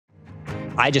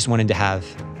I just wanted to have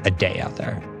a day out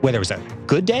there. Whether it was a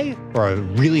good day or a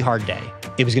really hard day,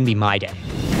 it was going to be my day.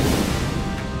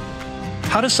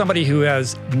 How does somebody who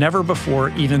has never before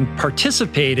even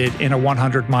participated in a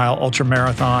 100-mile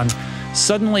ultramarathon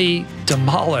suddenly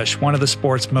demolish one of the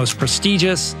sport's most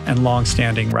prestigious and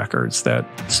long-standing records that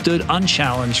stood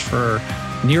unchallenged for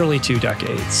nearly 2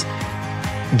 decades?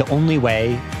 The only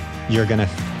way you're going to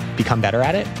become better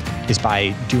at it is by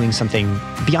doing something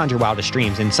beyond your wildest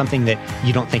dreams and something that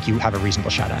you don't think you have a reasonable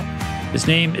shot at. His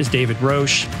name is David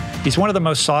Roche. He's one of the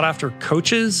most sought-after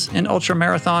coaches in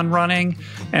ultramarathon running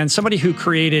and somebody who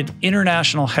created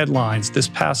international headlines this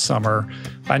past summer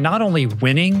by not only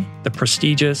winning the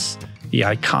prestigious, the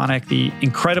iconic, the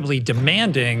incredibly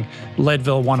demanding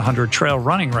Leadville 100 trail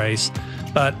running race,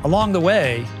 but along the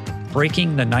way,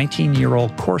 breaking the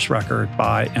 19-year-old course record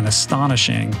by an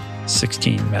astonishing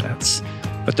 16 minutes.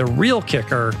 But the real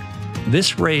kicker,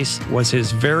 this race was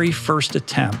his very first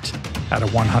attempt at a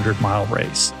 100-mile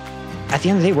race. At the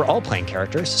end of the day, we're all playing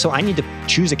characters, so I need to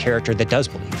choose a character that does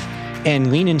believe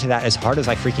and lean into that as hard as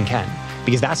I freaking can,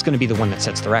 because that's going to be the one that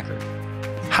sets the record.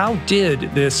 How did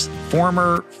this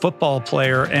former football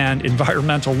player and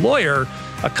environmental lawyer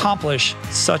accomplish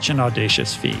such an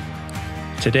audacious feat?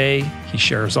 Today, he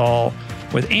shares all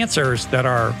with answers that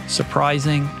are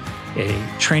surprising,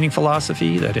 a training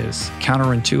philosophy that is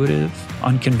counterintuitive,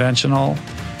 unconventional,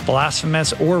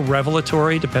 blasphemous, or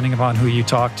revelatory, depending upon who you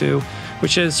talk to,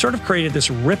 which has sort of created this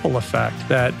ripple effect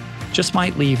that just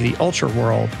might leave the ultra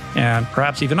world and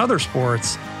perhaps even other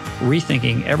sports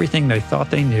rethinking everything they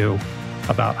thought they knew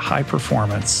about high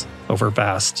performance over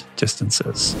vast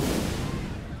distances.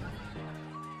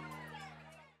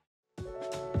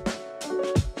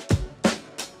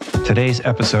 Today's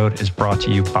episode is brought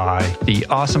to you by the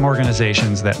awesome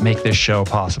organizations that make this show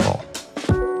possible.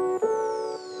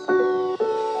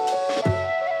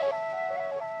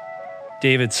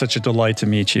 David, such a delight to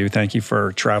meet you. Thank you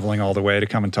for traveling all the way to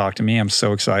come and talk to me. I'm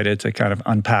so excited to kind of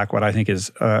unpack what I think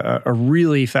is a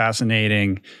really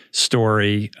fascinating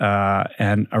story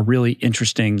and a really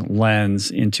interesting lens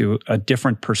into a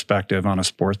different perspective on a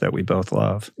sport that we both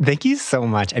love. Thank you so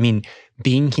much. I mean,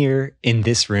 being here in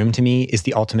this room to me is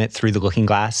the ultimate through the looking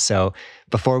glass. So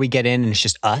before we get in and it's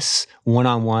just us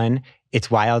one-on-one, it's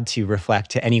wild to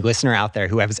reflect to any listener out there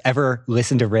who has ever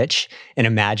listened to Rich and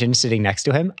imagined sitting next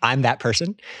to him. I'm that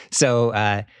person. So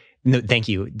no, thank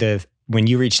you. When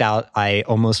you reached out, I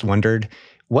almost wondered,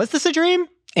 was this a dream?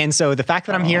 And so the fact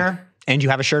that I'm here and you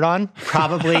have a shirt on,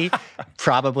 probably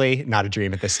not a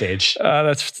dream at this stage.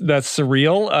 That's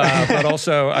surreal, but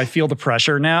also I feel the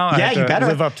pressure now. Yeah, I have to you better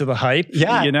live up to the hype.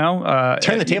 Yeah, you know,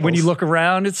 turn the tables. When you look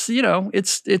around, it's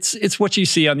it's what you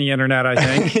see on the internet. I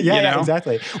think. Yeah,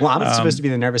 exactly. Well, I'm supposed to be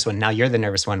the nervous one. Now you're the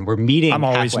nervous one. We're meeting. I'm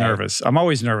always halfway. nervous. I'm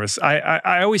always nervous.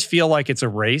 I always feel like it's a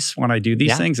race when I do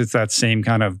these things. It's that same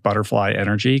kind of butterfly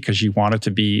energy because you want it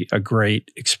to be a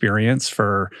great experience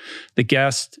for the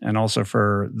guest and also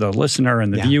for the listener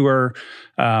and the viewer.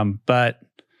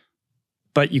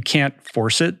 But you can't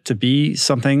force it to be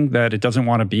something that it doesn't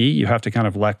want to be. You have to kind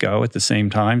of let go at the same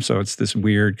time. So it's this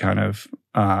weird kind of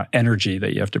energy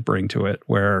that you have to bring to it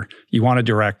where you want to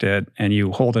direct it and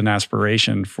you hold an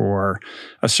aspiration for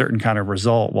a certain kind of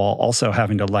result while also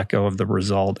having to let go of the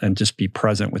result and just be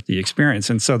present with the experience.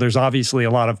 And so there's obviously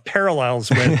a lot of parallels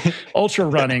with ultra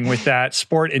running with that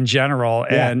sport in general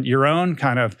and your own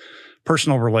kind of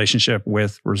personal relationship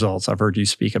with results. I've heard you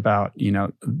speak about,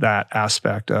 that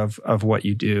aspect of what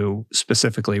you do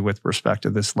specifically with respect to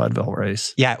this Leadville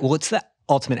race. Yeah, well, it's the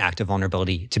ultimate act of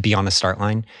vulnerability to be on the start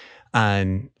line.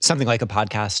 Something like a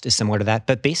podcast is similar to that,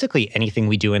 but basically anything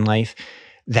we do in life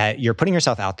that you're putting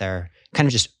yourself out there, kind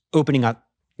of just opening up,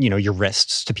 your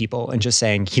wrists to people and just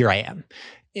saying, here I am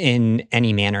in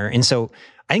any manner. And so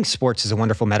I think sports is a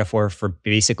wonderful metaphor for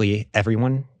basically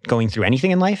everyone going through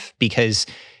anything in life because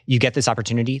you get this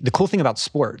opportunity. The cool thing about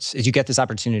sports is you get this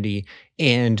opportunity,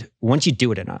 and once you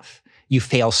do it enough, you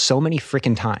fail so many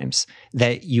freaking times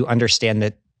that you understand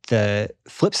that the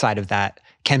flip side of that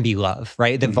can be love,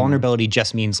 right? That vulnerability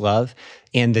just means love,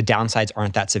 and the downsides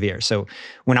aren't that severe. So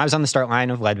when I was on the start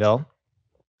line of Leadville,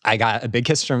 I got a big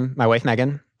kiss from my wife,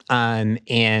 Megan,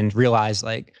 and realized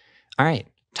all right,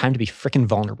 time to be freaking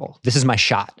vulnerable. This is my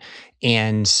shot.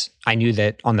 And I knew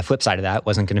that on the flip side of that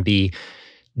wasn't going to be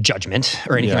judgment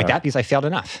or anything like that because I failed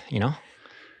enough,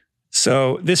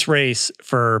 So this race,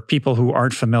 for people who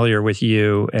aren't familiar with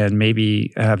you and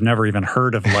maybe have never even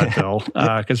heard of Leadville,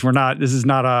 because this is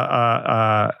not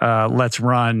a let's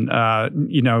run,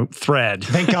 thread.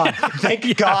 Thank God.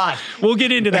 Thank God. We'll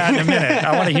get into that in a minute.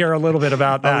 I want to hear a little bit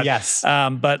about that. Oh, yes.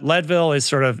 But Leadville is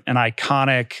sort of an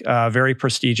iconic, very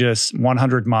prestigious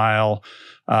 100-mile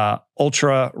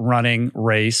ultra running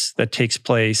race that takes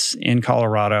place in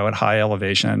Colorado at high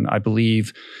elevation. I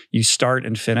believe you start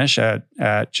and finish at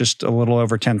just a little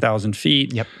over 10,000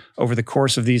 feet. Yep. Over the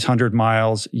course of these 100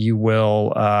 miles, you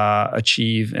will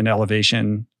achieve an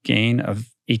elevation gain of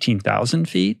 18,000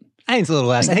 feet. I think it's a little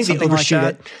less. I think they overshoot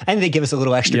it. I think they give us a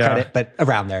little extra credit, but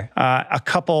around there. A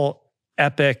couple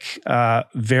epic,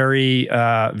 very,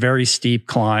 very steep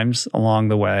climbs along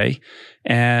the way.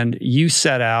 And you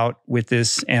set out with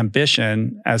this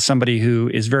ambition as somebody who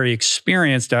is very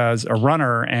experienced as a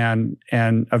runner and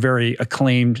a very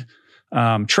acclaimed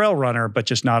trail runner, but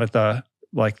just not at the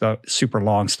super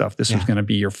long stuff. This was going to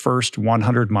be your first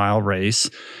 100-mile race,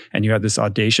 and you had this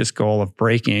audacious goal of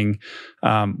breaking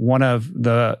one of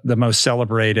the most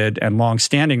celebrated and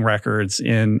long-standing records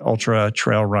in ultra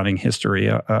trail running history,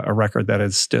 a record that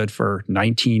has stood for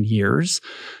 19 years.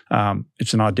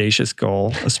 It's an audacious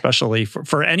goal, especially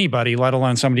for anybody, let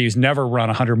alone somebody who's never run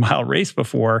a 100-mile race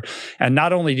before. And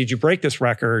not only did you break this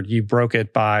record, you broke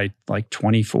it by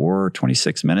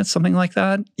 26 minutes, something like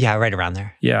that. Yeah, right around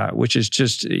there. Yeah, which is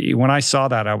just, when I saw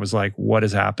that, I was like, what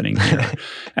is happening here?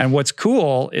 And what's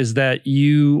cool is that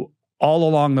you, all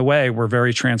along the way, were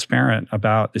very transparent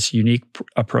about this unique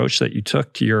approach that you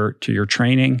took to your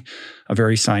training, a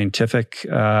very scientific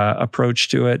approach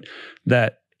to it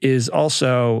that is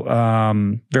also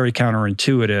very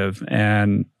counterintuitive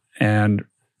and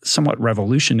somewhat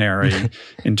revolutionary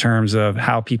in terms of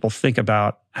how people think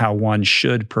about how one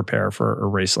should prepare for a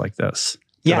race like this.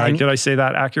 Did I say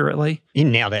that accurately? You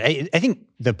nailed it. I think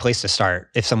the place to start,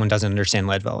 if someone doesn't understand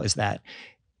Leadville, is that,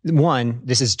 one,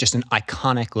 this is just an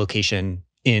iconic location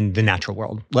in the natural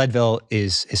world. Leadville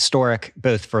is historic,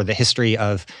 both for the history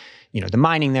of the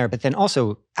mining there, but then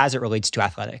also as it relates to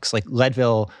athletics. Like,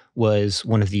 Leadville was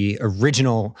one of the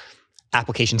original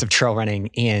applications of trail running,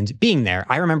 and being there,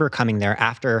 I remember coming there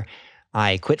after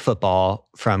I quit football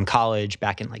from college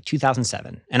back in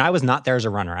 2007. And I was not there as a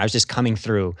runner. I was just coming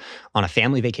through on a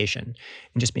family vacation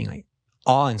and just being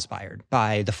awe-inspired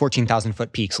by the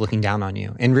 14,000-foot peaks looking down on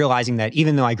you, and realizing that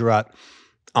even though I grew up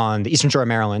on the eastern shore of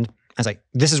Maryland, I was like,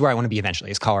 this is where I want to be eventually,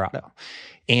 is Colorado.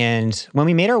 And when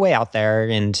we made our way out there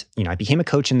and, I became a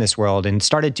coach in this world and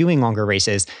started doing longer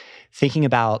races, thinking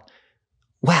about,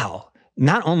 wow,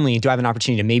 not only do I have an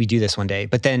opportunity to maybe do this one day,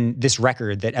 but then this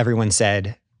record that everyone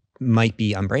said might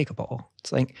be unbreakable.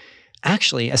 It's like,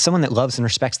 actually, as someone that loves and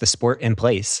respects the sport and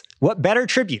place, what better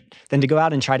tribute than to go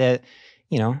out and try to,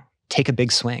 take a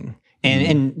big swing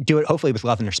and do it hopefully with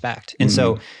love and respect. And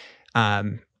so,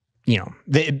 my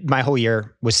whole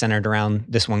year was centered around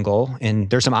this one goal, and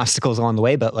there's some obstacles along the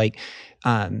way, but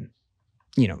the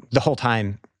whole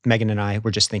time Megan and I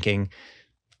were just thinking,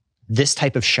 this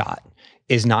type of shot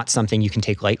is not something you can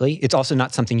take lightly. It's also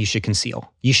not something you should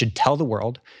conceal. You should tell the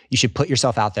world. You should put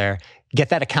yourself out there, get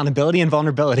that accountability and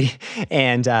vulnerability,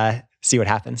 and see what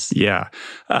happens. Yeah.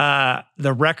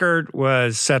 The record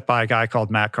was set by a guy called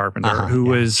Matt Carpenter, who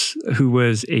was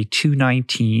a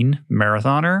 2:19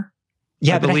 marathoner,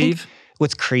 I believe. I think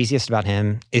what's craziest about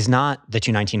him is not the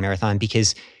 2:19 marathon,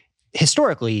 because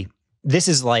historically, this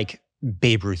is like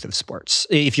Babe Ruth of sports.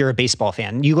 If you're a baseball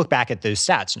fan, you look back at those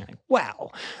stats and you're like,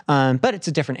 wow. But it's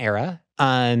a different era.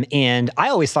 And I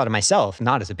always thought of myself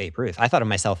not as a Babe Ruth. I thought of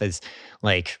myself as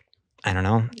I don't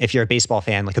know, if you're a baseball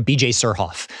fan, like a BJ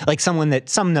Surhoff, like someone that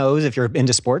some knows if you're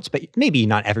into sports, but maybe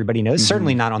not everybody knows,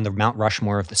 certainly not on the Mount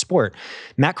Rushmore of the sport.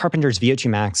 Matt Carpenter's VO2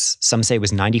 max, some say,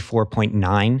 was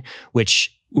 94.9,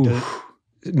 which the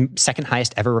second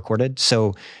highest ever recorded.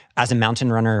 So as a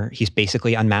mountain runner, he's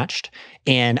basically unmatched.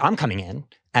 And I'm coming in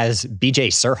as BJ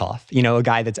Surhoff, a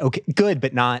guy that's okay, good,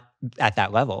 but not at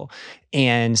that level,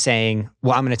 and saying,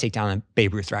 well, I'm going to take down a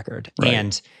Babe Ruth record. Right.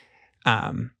 And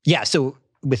so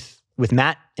with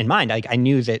Matt in mind, I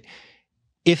knew that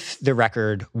if the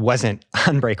record wasn't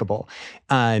unbreakable,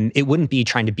 it wouldn't be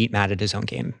trying to beat Matt at his own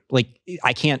game.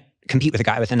 I can't compete with a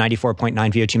guy with a 94.9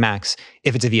 VO2 max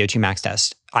if it's a VO2 max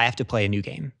test. I have to play a new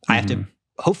game. I have to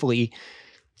hopefully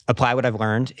apply what I've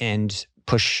learned and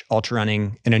push ultra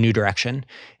running in a new direction.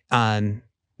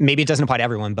 maybe it doesn't apply to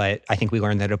everyone, but I think we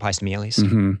learned that it applies to me at least.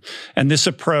 Mm-hmm. And this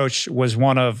approach was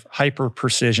one of hyper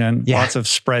precision, lots of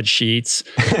spreadsheets.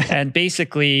 And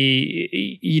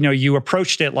basically, you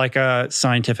approached it like a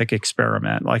scientific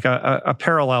experiment. Like a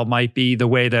parallel might be the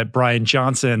way that Brian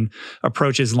Johnson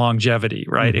approaches longevity,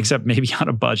 right? Except maybe on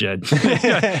a budget.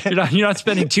 You're not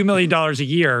spending $2 million a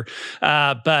year,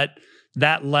 but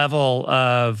that level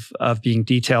of being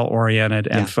detail-oriented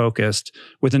and focused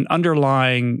with an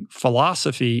underlying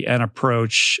philosophy and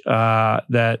approach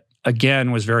that,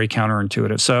 again, was very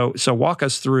counterintuitive. So walk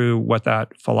us through what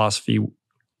that philosophy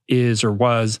is or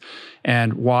was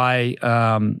and why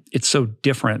it's so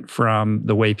different from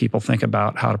the way people think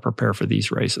about how to prepare for these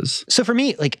races. So for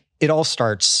me, it all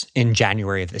starts in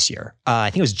January of this year. I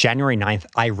think it was January 9th.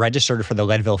 I registered for the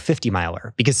Leadville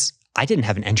 50-miler because I didn't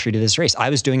have an entry to this race. I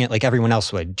was doing it like everyone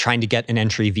else would, trying to get an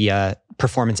entry via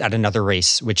performance at another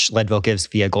race, which Leadville gives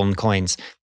via golden coins.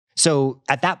 So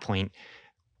at that point,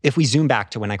 if we zoom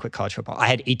back to when I quit college football, I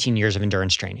had 18 years of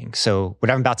endurance training. So what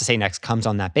I'm about to say next comes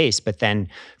on that base. But then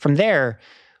from there,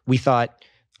 we thought,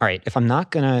 all right, if I'm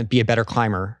not going to be a better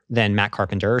climber than Matt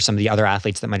Carpenter or some of the other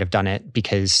athletes that might have done it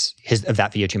because of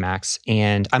that VO2 max,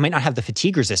 and I might not have the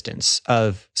fatigue resistance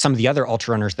of some of the other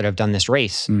ultra runners that have done this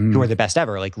race who are the best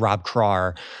ever, like Rob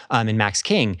Krar and Max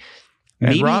King.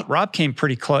 And Rob came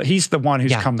pretty close. He's the one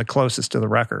who's come the closest to the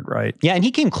record, right? Yeah, and he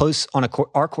came close on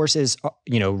our courses,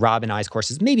 Rob and I's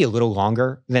courses, maybe a little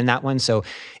longer than that one. So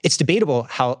it's debatable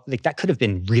how that could have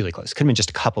been really close. Could have been just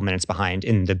a couple minutes behind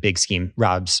in the big scheme,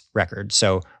 Rob's record,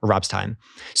 or Rob's time.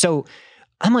 So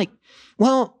I'm like,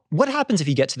 well, what happens if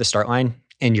you get to the start line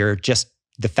and you're just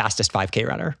the fastest 5K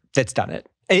runner that's done it?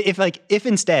 If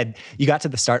instead you got to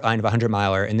the start line of a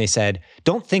 100-miler and they said,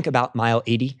 don't think about mile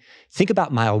 80, think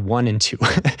about mile 1 and 2.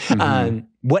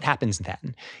 What happens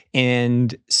then?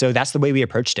 And so that's the way we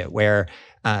approached it, where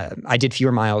I did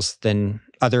fewer miles than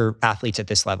other athletes at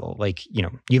this level.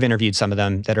 You've interviewed some of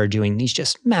them that are doing these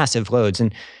just massive loads.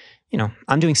 And,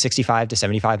 I'm doing 65 to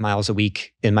 75 miles a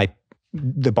week in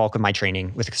the bulk of my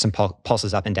training with some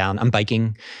pulses up and down. I'm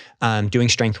biking, doing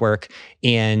strength work,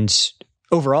 and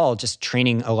overall, just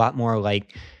training a lot more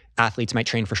like athletes might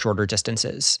train for shorter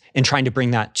distances and trying to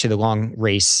bring that to the long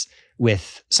race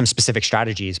with some specific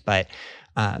strategies. But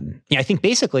I think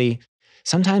basically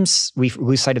sometimes we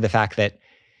lose sight of the fact that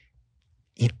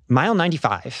mile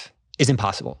 95 is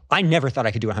impossible. I never thought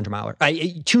I could do a 100-miler.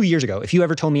 2 years ago, if you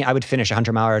ever told me I would finish a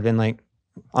 100-miler, I'd been like,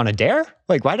 on a dare?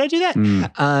 Like, why did I do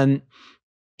that?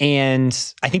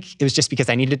 And I think it was just because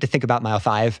I needed to think about mile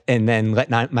 5 and then let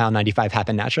mile 95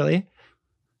 happen naturally.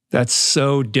 That's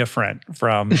so different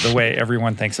from the way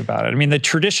everyone thinks about it. I mean, the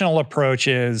traditional approach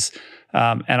is,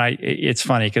 it's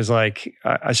funny because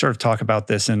I sort of talk about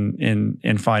this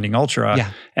in Finding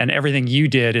Ultra, and everything you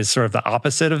did is sort of the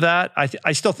opposite of that.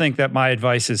 I still think that my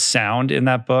advice is sound in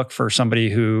that book for somebody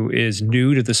who is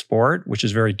new to the sport, which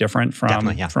is very different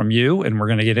from you, and we're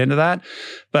going to get into that.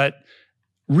 But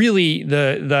really,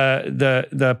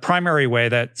 the primary way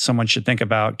that someone should think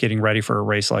about getting ready for a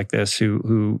race like this,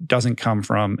 who doesn't come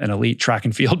from an elite track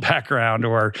and field background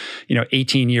or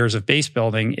 18 years of base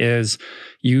building, is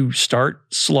you start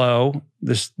slow.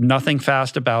 There's nothing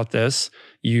fast about this.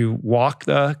 You walk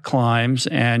the climbs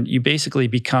and you basically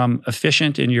become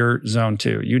efficient in your zone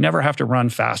 2. You never have to run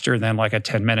faster than like a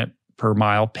 10-minute per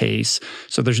mile pace.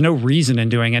 So there's no reason in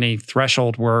doing any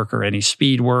threshold work or any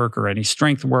speed work or any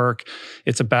strength work.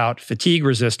 It's about fatigue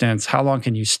resistance. How long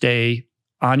can you stay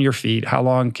on your feet? How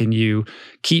long can you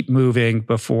keep moving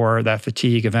before that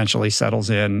fatigue eventually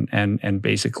settles in and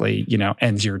basically,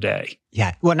 ends your day?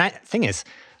 Yeah. Well, the thing is,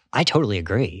 I totally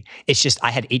agree. It's just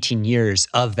I had 18 years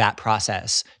of that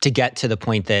process to get to the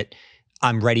point that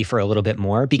I'm ready for a little bit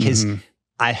more, because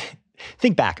I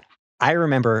think back, I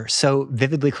remember so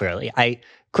vividly clearly, I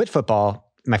quit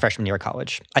football my freshman year of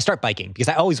college. I start biking because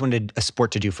I always wanted a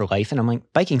sport to do for life. And I'm like,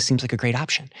 biking seems like a great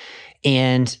option.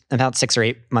 And about 6 or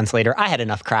 8 months later, I had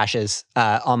enough crashes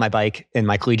on my bike in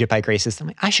my collegiate bike races. I'm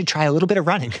like, I should try a little bit of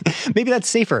running. Maybe that's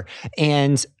safer.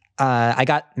 And I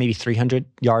got maybe 300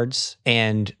 yards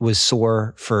and was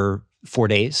sore for 4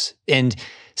 days. And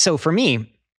so for me,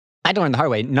 I learned the hard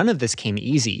way. None of this came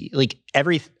easy.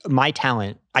 My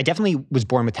talent, I definitely was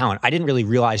born with talent. I didn't really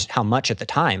realize how much at the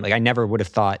time. I never would have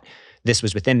thought this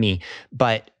was within me,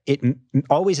 but it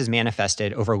always has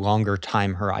manifested over longer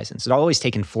time horizons. It's always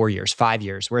taken 4 years, 5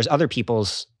 years, whereas other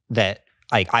people's that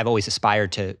I've always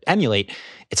aspired to emulate,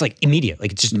 it's immediate.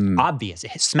 It's just obvious.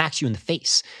 It smacks you in the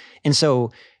face. And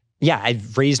so, yeah,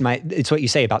 I've raised it's what you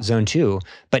say about zone 2,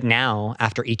 but now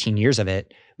after 18 years of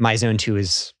it, my zone 2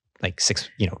 is like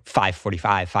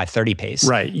 5:45, 5:30 pace.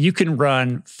 Right. You can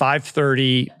run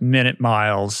 5:30 minute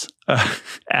miles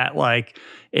at like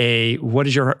what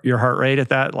is your heart rate at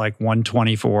that? Like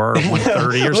 124 or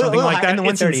 130 or something like that? In the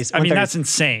 130s. I mean, that's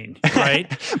insane, right?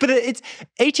 But it's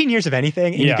 18 years of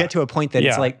anything, and you get to a point that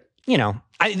it's like,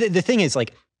 the thing is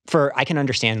like, I can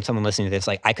understand someone listening to this,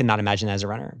 like I could not imagine that as a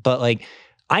runner, but like,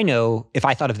 I know if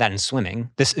I thought of that in swimming,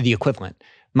 the equivalent,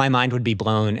 my mind would be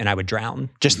blown and I would drown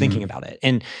just thinking about it.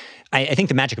 And I think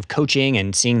the magic of coaching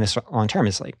and seeing this long term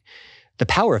is like the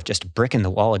power of just a brick in the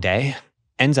wall a day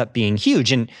ends up being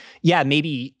huge. And yeah,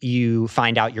 maybe you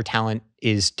find out your talent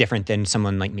is different than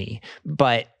someone like me,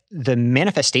 but the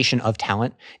manifestation of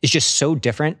talent is just so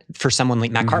different for someone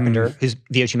like Matt Carpenter, whose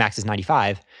VO2 max is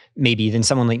 95, maybe than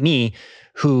someone like me,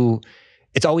 who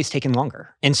it's always taken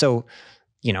longer. And so,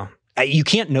 you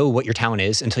can't know what your talent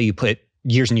is until you put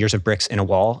years and years of bricks in a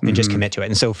wall and just commit to it.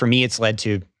 And so for me, it's led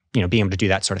to being able to do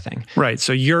that sort of thing. Right.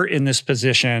 So you're in this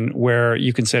position where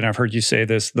you can say, and I've heard you say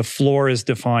this, the floor is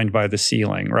defined by the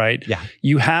ceiling, right? Yeah.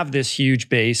 You have this huge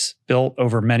base built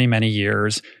over many, many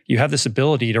years. You have this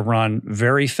ability to run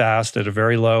very fast at a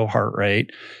very low heart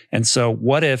rate. And so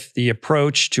what if the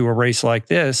approach to a race like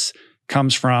this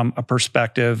comes from a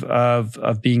perspective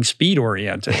of being speed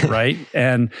oriented, right?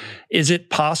 And is it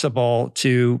possible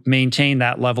to maintain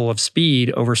that level of speed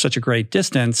over such a great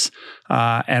distance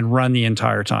and run the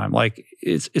entire time? Like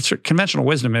it's conventional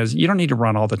wisdom is you don't need to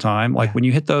run all the time. Like when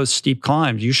you hit those steep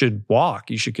climbs, you should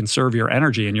walk, you should conserve your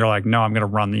energy. And you're like, no, I'm going to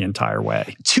run the entire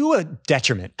way. To a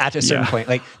detriment at a certain point.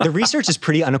 Like the research is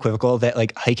pretty unequivocal that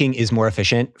like hiking is more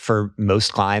efficient for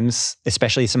most climbs,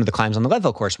 especially some of the climbs on the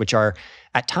Leadville course, which are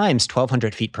at times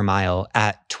 1,200 feet per mile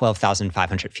at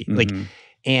 12,500 feet. Like,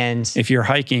 and if you're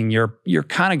hiking, you're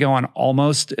kind of going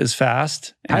almost as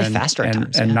fast and faster at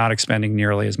times, and not expending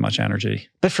nearly as much energy.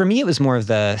 But for me, it was more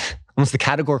of almost the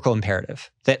categorical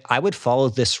imperative that I would follow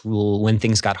this rule when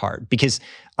things got hard, because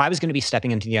I was going to be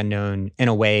stepping into the unknown in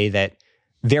a way that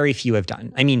very few have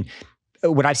done. I mean,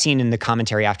 what I've seen in the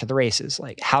commentary after the race is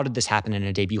like, how did this happen in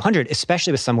a debut 100,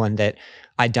 especially with someone that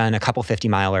I'd done a couple 50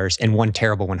 milers and one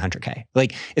terrible 100K.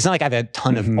 Like, it's not like I have a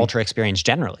ton of ultra experience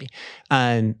generally.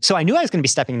 So I knew I was going to be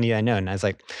stepping into the unknown. I was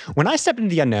like, when I step into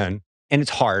the unknown, and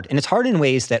it's hard in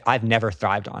ways that I've never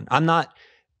thrived on. I'm not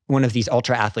one of these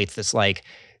ultra athletes that's like,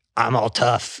 I'm all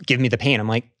tough, give me the pain. I'm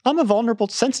like, I'm a vulnerable,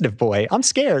 sensitive boy. I'm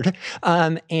scared.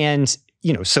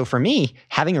 So for me,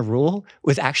 having a rule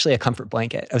was actually a comfort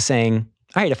blanket of saying,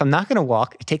 all right, if I'm not going to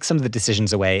walk, it takes some of the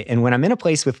decisions away. And when I'm in a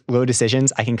place with low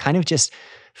decisions, I can kind of just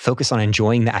focus on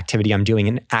enjoying the activity I'm doing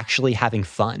and actually having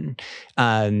fun.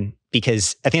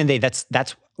 Because at the end of the day,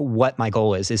 that's what my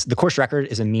goal is the course record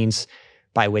is a means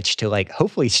by which to like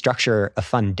hopefully structure a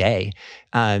fun day.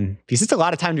 Because it's a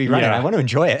lot of time to be running. I want to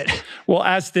enjoy it. Well,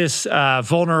 as this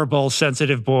vulnerable,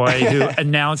 sensitive boy who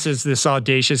announces this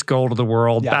audacious goal to the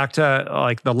world, back to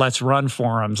like the Let's Run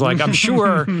forums, like I'm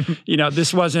sure,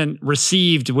 this wasn't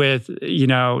received with,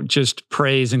 just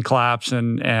praise and claps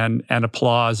and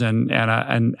applause and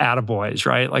attaboys,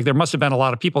 right? Like there must have been a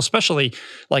lot of people, especially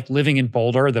like living in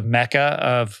Boulder, the mecca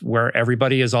of where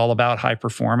everybody is all about high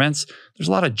performance. There's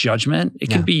a lot of judgment. It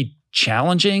can be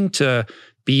challenging to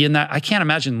be in that. I can't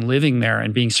imagine living there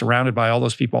and being surrounded by all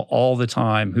those people all the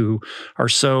time who are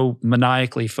so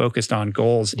maniacally focused on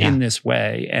goals in this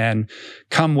way and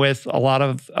come with a lot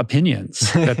of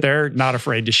opinions that they're not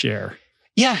afraid to share.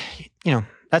 Yeah.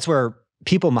 That's where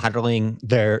people modeling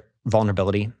their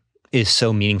vulnerability is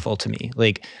so meaningful to me.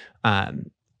 Like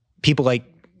people like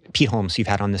Pete Holmes, who you've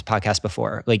had on this podcast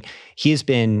before, like he has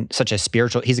been such a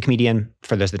he's a comedian,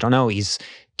 for those that don't know,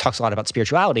 talks a lot about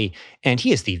spirituality, and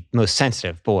he is the most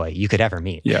sensitive boy you could ever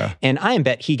meet. Yeah. And I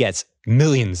bet he gets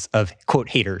millions of quote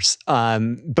haters,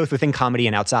 both within comedy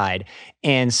and outside.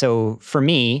 And so for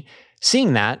me,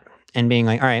 seeing that and being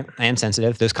like, all right, I am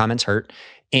sensitive, those comments hurt.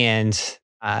 And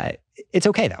it's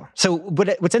okay though. So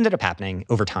what's ended up happening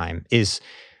over time is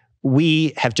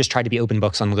we have just tried to be open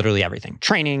books on literally everything: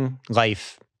 training,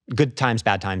 life, good times,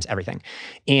 bad times, everything.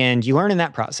 And you learn in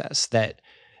that process that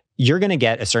you're going to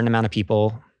get a certain amount of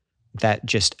people that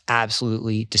just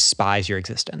absolutely despise your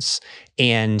existence.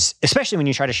 And especially when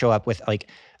you try to show up with like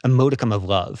a modicum of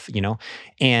love,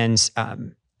 And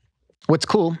what's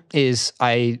cool is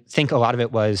I think a lot of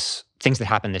it was things that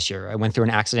happened this year. I went through an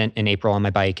accident in April on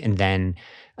my bike, and then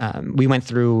we went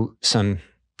through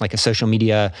a social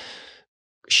media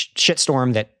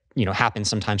shitstorm that, happens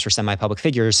sometimes for semi-public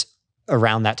figures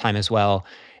around that time as well.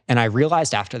 And I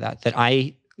realized after that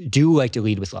I do like to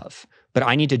lead with love, but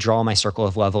I need to draw my circle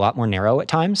of love a lot more narrow at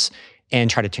times and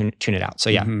try to tune it out. So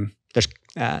there's,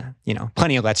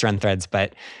 plenty of Let's Run threads,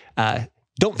 but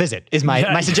don't visit is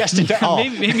my suggestion to all.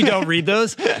 Maybe don't read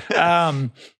those.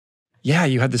 Yeah,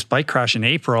 you had this bike crash in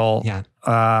April. Yeah.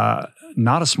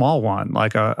 Not a small one,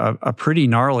 like a pretty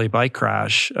gnarly bike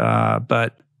crash.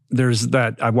 But there's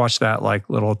that, I watched that like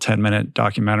little 10-minute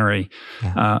documentary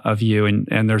of you,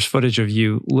 and there's footage of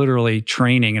you literally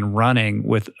training and running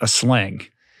with a sling.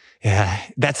 Yeah,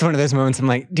 that's one of those moments I'm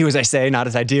like, do as I say, not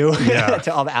as I do,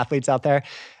 to all the athletes out there.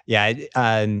 Yeah,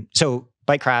 so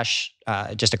bike crash,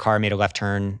 just a car made a left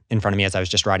turn in front of me as I was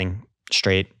just riding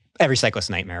straight. Every cyclist's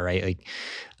nightmare, right? Like,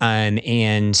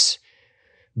 and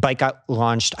bike got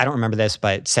launched. I don't remember this,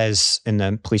 but it says in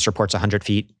the police reports 100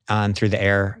 feet through the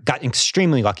air. Got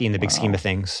extremely lucky in the big scheme of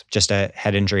things. Just a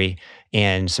head injury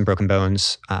and some broken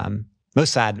bones.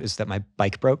 Most sad is that my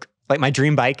bike broke. Like my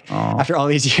dream bike. After all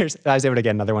these years, I was able to get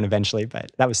another one eventually,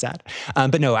 but that was sad.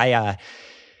 But no, I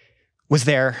was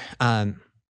there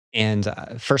and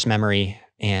first memory,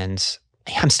 and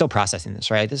I'm still processing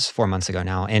this, right? This is 4 months ago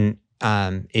now, and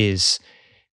is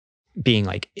being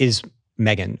like, is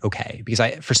Megan okay? Because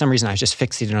for some reason I was just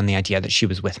fixated on the idea that she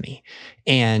was with me.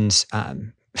 And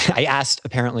I asked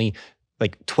apparently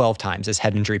like 12 times, as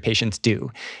head injury patients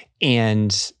do.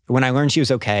 And when I learned she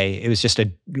was okay, it was just a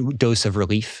dose of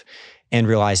relief and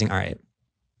realizing, all right,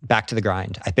 back to the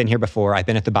grind. I've been here before. I've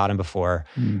been at the bottom before.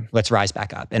 Let's rise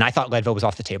back up. And I thought Leadville was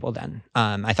off the table then.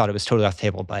 I thought it was totally off the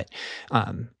table, but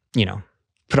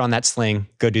put on that sling,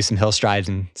 go do some hill strides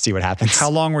and see what happens. How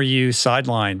long were you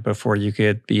sidelined before you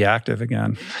could be active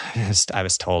again? I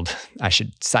was told I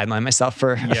should sideline myself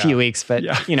for a few weeks, but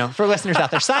for listeners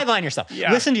out there, sideline yourself.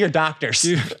 Listen to your doctors.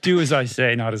 Do as I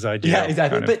say, not as I do. Yeah,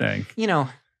 exactly. Kind of thing.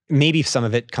 Maybe some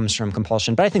of it comes from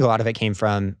compulsion, but I think a lot of it came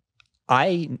from,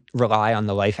 I rely on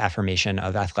the life affirmation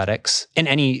of athletics in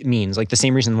any means. Like the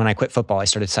same reason when I quit football, I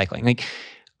started cycling. Like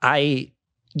I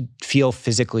feel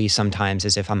physically sometimes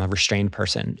as if I'm a restrained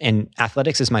person, and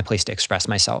athletics is my place to express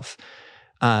myself.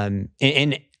 And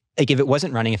like if it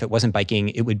wasn't running, if it wasn't biking,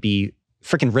 it would be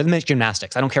freaking rhythmic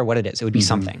gymnastics. I don't care what it is. It would be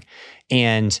something.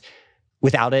 And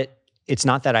without it, it's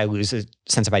not that I lose a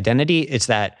sense of identity. It's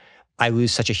that I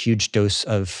lose such a huge dose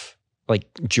of like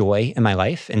joy in my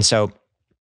life. And so,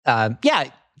 got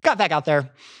back out there,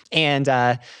 and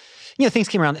things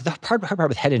came around. The hard part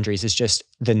with head injuries is just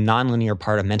the nonlinear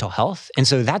part of mental health. And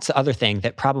so that's the other thing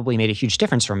that probably made a huge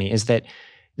difference for me, is that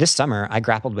this summer I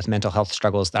grappled with mental health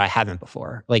struggles that I haven't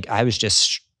before. Like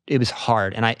it was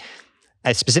hard. And I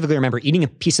specifically remember eating a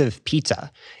piece of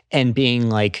pizza and being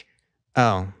like,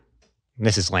 oh,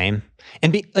 this is lame.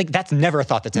 And that's never a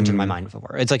thought that's entered my mind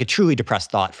before. It's like a truly depressed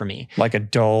thought for me. Like a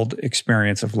dulled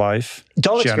experience of life,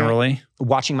 generally.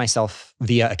 Watching myself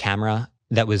via a camera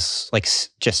that was like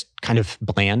just kind of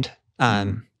bland,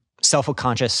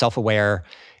 self-conscious, self-aware,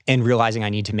 and realizing I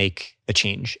need to make a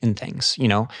change in things,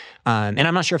 and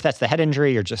I'm not sure if that's the head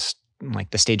injury or just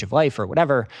like the stage of life or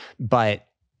whatever, but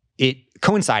it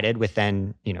coincided with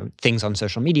then, things on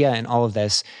social media and all of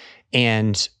this.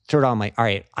 And through it all, I'm like, all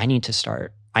right, I need to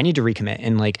recommit.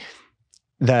 And like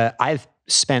I've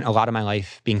spent a lot of my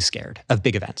life being scared of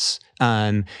big events.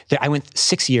 I went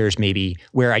 6 years maybe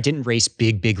where I didn't race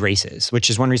big races, which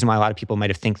is one reason why a lot of people might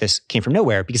have think this came from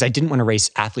nowhere, because I didn't want to race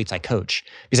athletes I coach,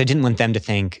 because I didn't want them to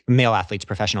think, male athletes,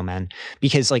 professional men,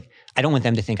 because like, I don't want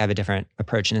them to think I have a different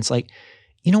approach. And it's like,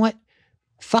 you know what?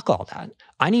 Fuck all that.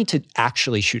 I need to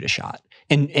actually shoot a shot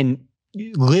and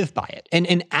live by it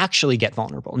and actually get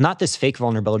vulnerable. Not this fake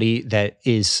vulnerability that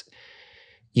is,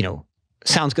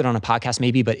 sounds good on a podcast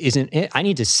maybe, but isn't it. I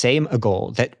need to say a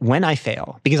goal that when I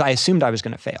fail, because I assumed I was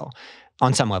going to fail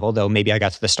on some level, though maybe I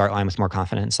got to the start line with more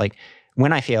confidence. Like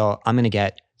when I fail, I'm going to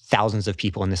get thousands of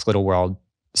people in this little world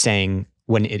saying,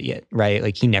 what an idiot, right?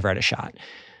 Like he never had a shot.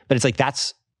 But it's like,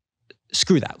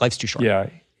 screw that. Life's too short. Yeah.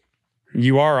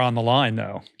 You are on the line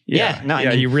though.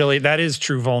 You really, that is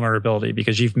true vulnerability,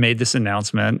 because you've made this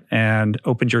announcement and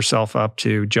opened yourself up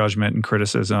to judgment and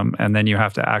criticism. And then you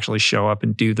have to actually show up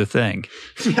and do the thing.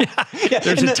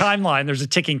 There's a timeline. There's a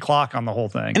ticking clock on the whole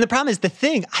thing. And the problem is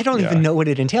I don't even know what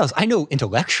it entails. I know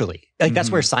intellectually, like that's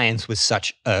where science was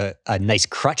such a nice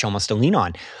crutch almost to lean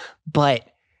on. But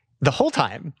the whole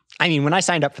time, when I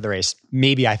signed up for the race,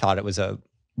 maybe I thought it was a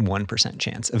 1%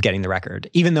 chance of getting the record,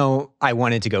 even though I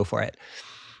wanted to go for it.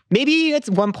 Maybe at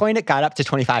one point it got up to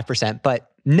 25%,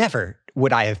 but never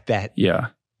would I have bet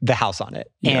the house on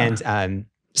it. Yeah. And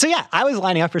I was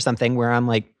lining up for something where I'm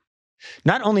like,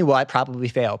 not only will I probably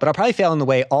fail, but I'll probably fail in the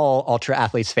way all ultra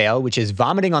athletes fail, which is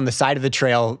vomiting on the side of the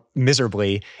trail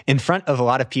miserably in front of a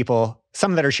lot of people,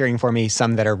 some that are cheering for me,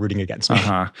 some that are rooting against me.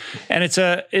 And it's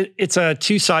a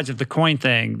two sides of the coin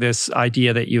thing, this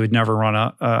idea that you would never run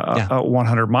a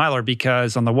 100 miler,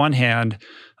 because on the one hand,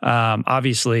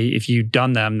 Obviously, if you'd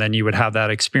done them, then you would have that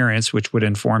experience, which would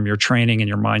inform your training and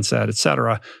your mindset, et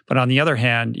cetera. But on the other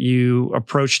hand, you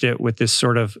approached it with this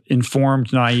sort of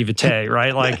informed naivete,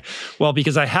 right? Like, well,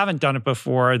 because I haven't done it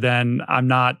before, then I'm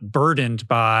not burdened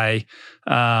by,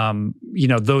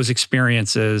 those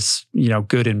experiences,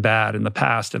 good and bad in the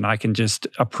past. And I can just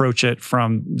approach it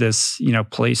from this,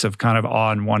 place of kind of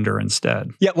awe and wonder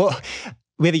instead. Yeah, well,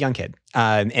 we have a young kid.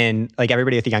 And like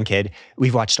everybody with a young kid,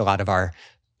 we've watched a lot of our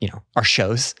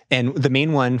shows. And the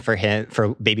main one for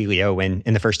baby Leo in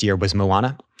the first year was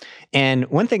Moana. And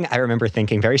one thing I remember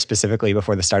thinking very specifically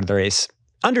before the start of the race,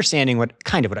 understanding what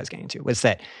I was getting to, was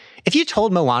that if you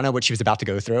told Moana what she was about to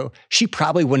go through, she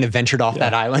probably wouldn't have ventured off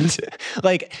that island.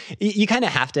 Like, you kind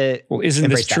of have to. Well, isn't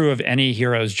this true of any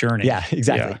hero's journey? Yeah,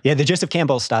 exactly. Yeah, the Joseph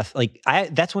Campbell stuff. Like,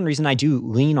 that's one reason I do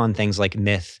lean on things like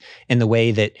myth and the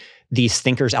way that these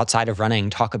thinkers outside of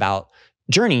running talk about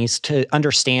journeys to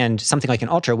understand something like an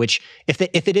ultra, which if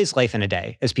it is life in a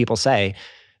day, as people say,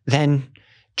 then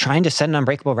trying to set an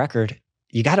unbreakable record,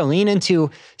 you got to lean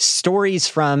into stories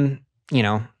from,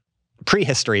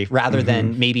 prehistory rather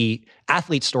than maybe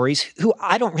athlete stories who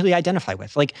I don't really identify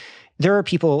with. Like, there are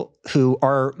people who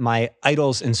are my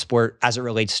idols in sport as it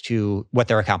relates to what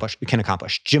can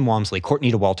accomplish. Jim Walmsley,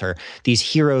 Courtney DeWalter, these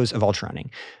heroes of ultra running.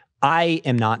 I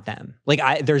am not them.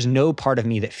 Like, there's no part of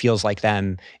me that feels like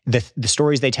them. The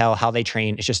stories they tell, how they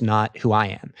train, it's just not who I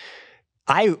am.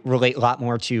 I relate a lot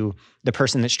more to the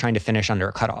person that's trying to finish under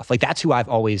a cutoff. Like, that's who I've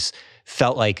always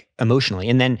felt like emotionally.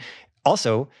 And then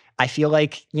also, I feel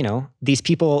like, these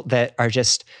people that are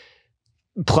just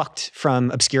plucked from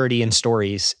obscurity and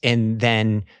stories and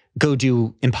then go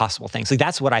do impossible things. Like,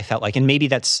 that's what I felt like. And maybe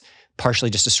that's partially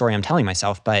just a story I'm telling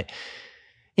myself. But,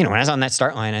 when I was on that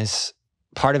start line,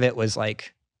 part of it was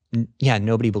like,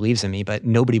 nobody believes in me, but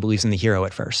nobody believes in the hero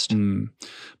at first.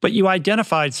 But you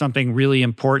identified something really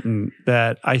important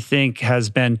that I think has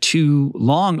been too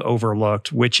long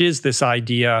overlooked, which is this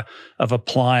idea of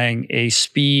applying a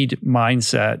speed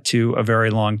mindset to a very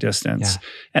long distance. Yeah.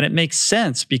 And it makes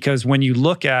sense because when you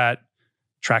look at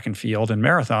track and field and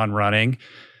marathon running,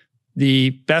 the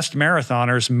best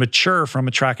marathoners mature from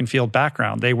a track and field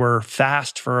background. They were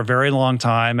fast for a very long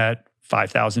time at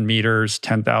 5,000 meters,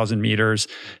 10,000 meters,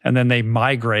 and then they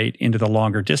migrate into the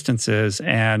longer distances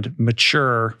and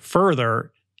mature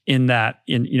further in that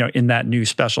new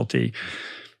specialty.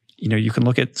 You can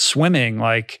look at swimming.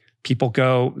 Like, people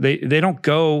go, they don't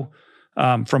go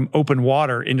from open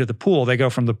water into the pool. They go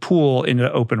from the pool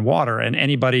into open water. And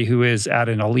anybody who is at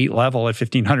an elite level at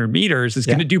 1,500 meters is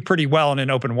going to do pretty well in an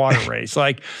open water race.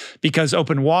 Like, because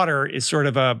open water is sort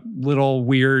of a little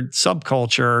weird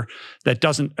subculture that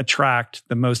doesn't attract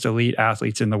the most elite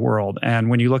athletes in the world. And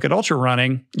when you look at ultra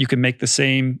running, you can make the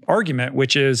same argument,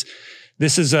 which is,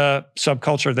 this is a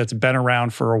subculture that's been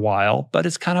around for a while, but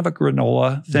it's kind of a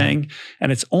granola thing.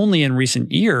 And it's only in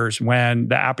recent years when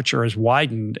the aperture has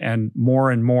widened and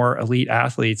more elite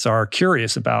athletes are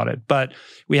curious about it. But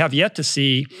we have yet to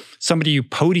see somebody who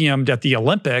podiumed at the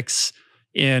Olympics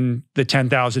in the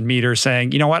 10,000 meters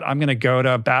saying, you know what, I'm going to go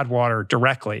to Badwater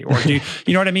directly. Or do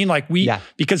you know what I mean? Like,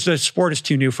 because the sport is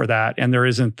too new for that and there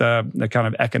isn't the kind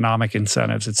of economic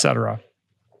incentives, et cetera.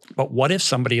 But what if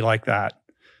somebody like that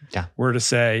were to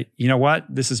say, you know what,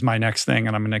 this is my next thing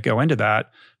and I'm going to go into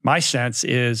that? My sense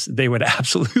is they would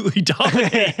absolutely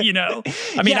dominate,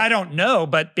 I mean, I don't know,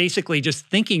 but basically just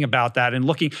thinking about that and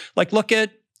look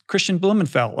at Christian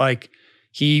Blumenfeld. Like,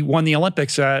 he won the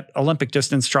Olympics at Olympic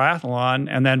distance triathlon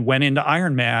and then went into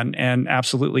Ironman and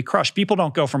absolutely crushed. People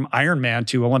don't go from Ironman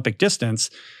to Olympic distance.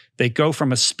 They go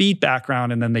from a speed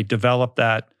background and then they develop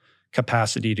that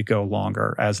capacity to go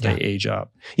longer as they age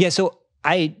up. Yeah, so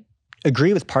I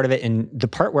agree with part of it. And the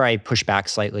part where I push back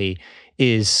slightly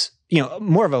is,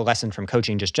 more of a lesson from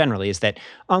coaching just generally, is that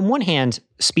on one hand,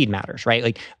 speed matters, right?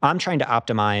 Like, I'm trying to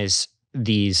optimize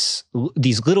these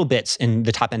little bits in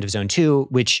the top end of zone 2,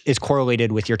 which is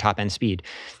correlated with your top end speed.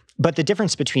 But the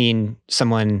difference between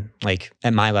someone like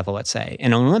at my level, let's say,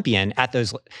 and an Olympian at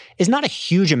those is not a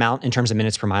huge amount in terms of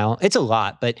minutes per mile. It's a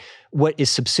lot, but what is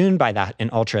subsumed by that in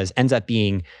ultras ends up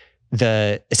being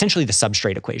essentially the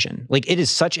substrate equation. Like, it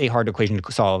is such a hard equation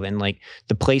to solve. And like,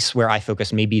 the place where I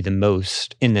focused maybe the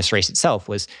most in this race itself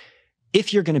was,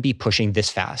 if you're going to be pushing this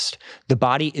fast, the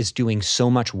body is doing so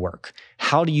much work.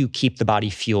 How do you keep the body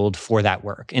fueled for that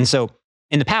work? And so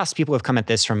in the past, people have come at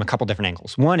this from a couple different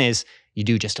angles. One is you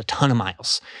do just a ton of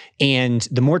miles. And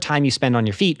the more time you spend on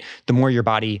your feet, the more your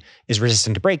body is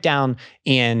resistant to breakdown.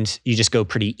 And you just go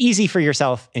pretty easy for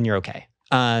yourself and you're okay.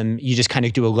 You just kind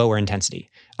of do a lower intensity.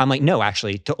 I'm like, no,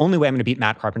 actually, the only way I'm going to beat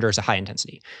Matt Carpenter is a high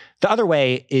intensity. The other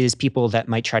way is people that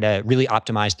might try to really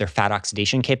optimize their fat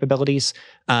oxidation capabilities,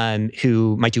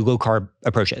 who might do low carb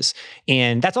approaches.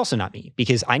 And that's also not me,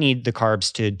 because I need the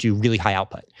carbs to do really high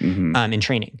output in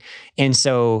training. And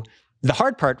so the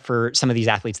hard part for some of these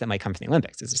athletes that might come from the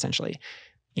Olympics is essentially,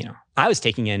 I was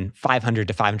taking in 500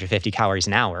 to 550 calories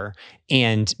an hour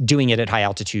and doing it at high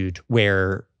altitude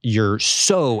where you're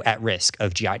so at risk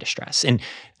of GI distress. And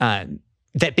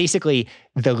that basically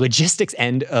the logistics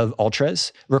end of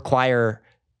ultras require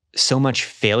so much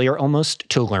failure almost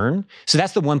to learn. So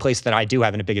that's the one place that I do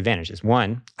have a big advantage is,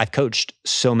 one, I've coached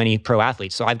so many pro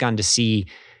athletes. So I've gotten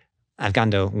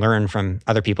to learn from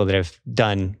other people that have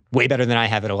done way better than I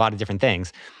have at a lot of different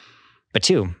things. But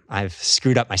two, I've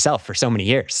screwed up myself for so many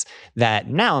years that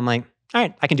now I'm like, all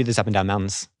right, I can do this up and down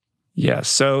mountains. Yeah.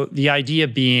 So the idea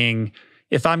being,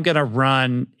 if I'm going to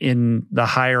run in the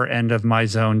higher end of my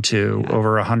zone 2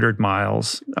 over 100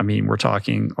 miles, I mean, we're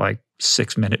talking like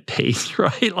 6-minute pace,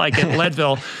 right? Like at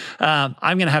Leadville,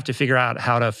 I'm going to have to figure out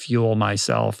how to fuel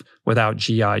myself without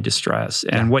GI distress.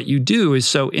 And what you do is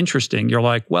so interesting. You're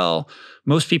like, well,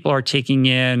 most people are taking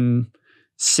in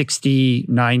 60,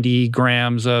 90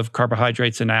 grams of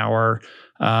carbohydrates an hour.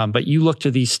 But you look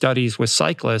to these studies with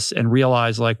cyclists and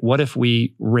realize, like, what if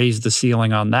we raise the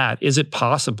ceiling on that? Is it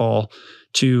possible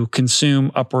to consume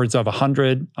upwards of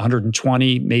 100,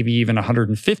 120, maybe even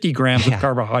 150 grams of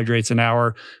carbohydrates an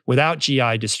hour without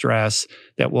GI distress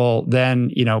that will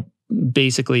then,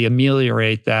 basically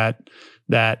ameliorate that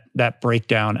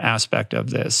breakdown aspect of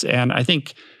this? And I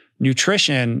think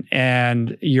nutrition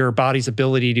and your body's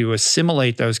ability to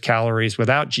assimilate those calories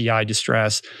without GI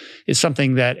distress is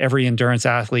something that every endurance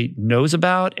athlete knows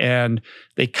about, and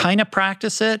they kind of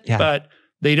practice it, but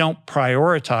they don't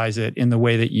prioritize it in the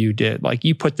way that you did. Like,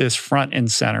 you put this front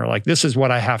and center, like, this is what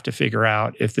I have to figure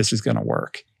out if this is going to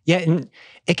work. Yeah. And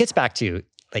it gets back to,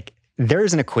 like,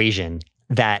 there's an equation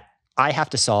that I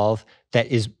have to solve that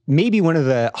is maybe one of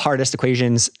the hardest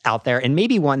equations out there, and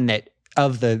maybe one that,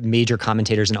 of the major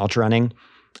commentators in ultra running,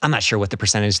 I'm not sure what the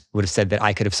percentage would have said that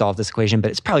I could have solved this equation,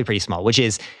 but it's probably pretty small, which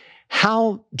is,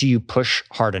 how do you push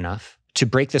hard enough to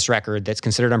break this record that's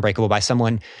considered unbreakable by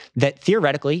someone that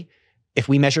theoretically, if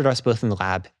we measured us both in the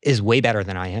lab, is way better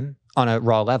than I am on a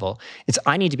raw level? It's,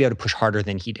 I need to be able to push harder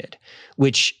than he did,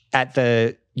 which at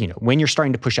the, when you're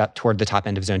starting to push up toward the top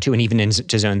end of zone 2 and even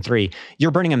into zone 3,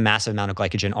 you're burning a massive amount of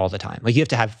glycogen all the time. Like, you have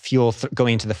to have fuel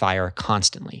going into the fire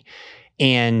constantly.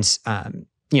 And,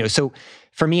 so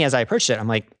for me, as I approached it, I'm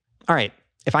like, all right,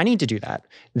 if I need to do that,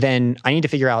 then I need to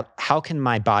figure out, how can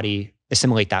my body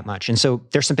assimilate that much? And so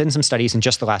there's been some studies in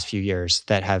just the last few years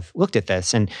that have looked at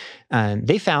this, and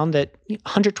they found that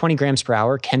 120 grams per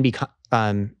hour can be,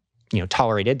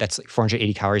 tolerated. That's like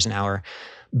 480 calories an hour.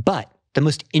 But the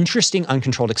most interesting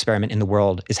uncontrolled experiment in the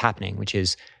world is happening, which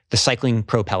is the cycling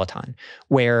pro peloton,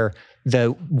 where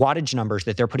the wattage numbers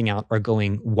that they're putting out are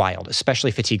going wild, especially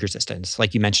fatigue resistance,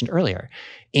 like you mentioned earlier.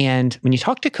 And when you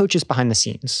talk to coaches behind the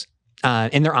scenes,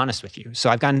 and they're honest with you. So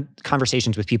I've gotten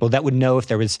conversations with people that would know if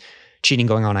there was cheating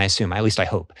going on, I assume, at least I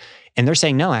hope. And they're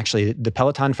saying, no, actually, the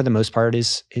peloton for the most part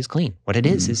is clean. What it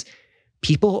is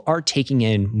people are taking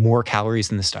in more calories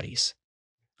than the studies.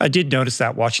 I did notice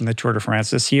that watching the Tour de France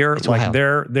this year. It's like,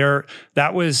 wild.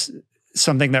 that was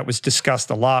something that was discussed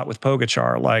a lot with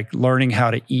Pogačar, like learning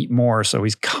how to eat more. So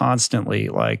he's constantly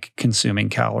like consuming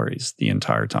calories the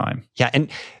entire time. Yeah. And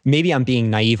maybe I'm being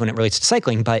naive when it relates to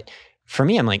cycling, but for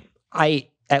me, I'm like, I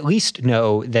at least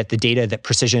know that the data that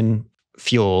Precision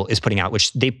Fuel is putting out,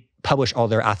 which they publish all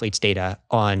their athletes' data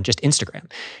on just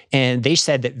Instagram. And they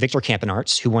said that Victor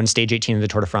Campenaerts, who won stage 18 of the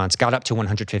Tour de France, got up to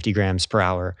 150 grams per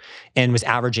hour and was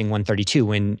averaging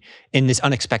 132 in this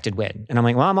unexpected win. And I'm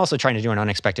like, well, I'm also trying to do an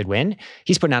unexpected win.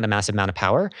 He's putting out a massive amount of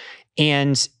power.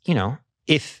 And,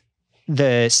 if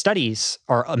the studies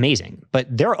are amazing,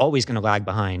 but they're always going to lag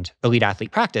behind elite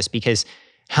athlete practice, because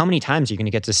how many times are you going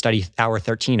to get to study hour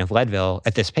 13 of Leadville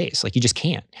at this pace? Like, you just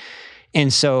can't.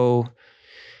 And so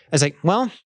I was like,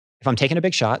 well, if I'm taking a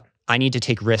big shot, I need to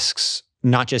take risks,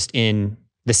 not just in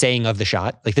the saying of the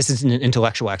shot. Like, this isn't an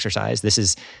intellectual exercise. This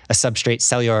is a substrate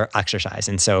cellular exercise.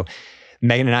 And so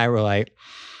Megan and I were like,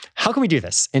 how can we do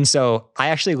this? And so I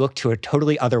actually looked to a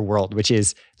totally other world, which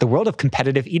is the world of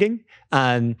competitive eating,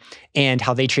 and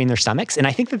how they train their stomachs. And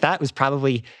I think that was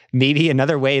probably maybe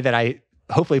another way that I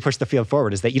hopefully push the field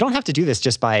forward, is that you don't have to do this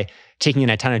just by taking in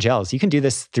a ton of gels. You can do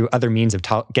this through other means of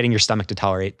getting your stomach to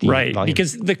tolerate the volume.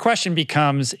 Because the question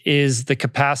becomes, is the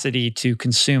capacity to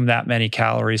consume that many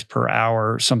calories per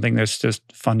hour something that's just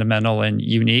fundamental and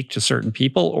unique to certain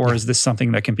people, or is this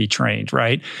something that can be trained,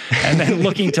 right? And then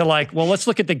looking to like, well, let's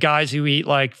look at the guys who eat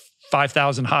like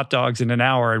 5,000 hot dogs in an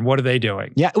hour, and what are they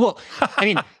doing? Yeah, well, I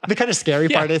mean, the kind of scary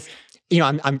part is,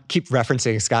 I'm keep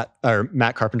referencing Scott or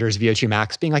Matt Carpenter's VO2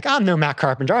 max, being like, I'm no Matt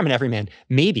Carpenter, I'm an everyman.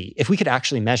 Maybe if we could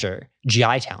actually measure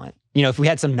GI talent, if we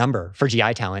had some number for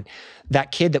GI talent,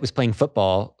 that kid that was playing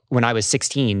football when I was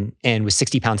 16 and was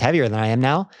 60 pounds heavier than I am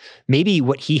now, maybe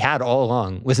what he had all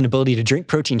along was an ability to drink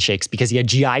protein shakes because he had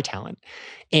GI talent.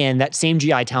 And that same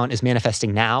GI talent is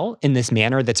manifesting now in this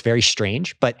manner that's very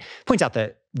strange, but points out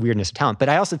the weirdness of talent. But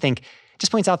I also think it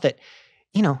just points out that,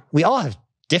 we all have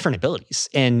different abilities,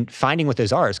 and finding what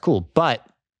those are is cool. But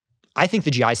I think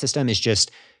the GI system is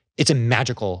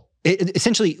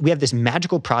essentially, we have this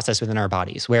magical process within our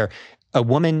bodies where a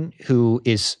woman who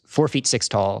is 4'6"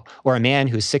 tall or a man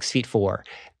who's 6'4",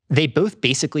 they both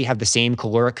basically have the same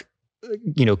caloric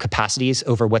capacities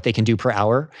over what they can do per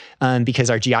hour, because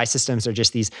our GI systems are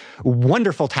just these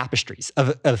wonderful tapestries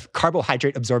of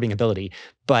carbohydrate absorbing ability.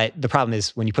 But the problem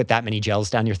is when you put that many gels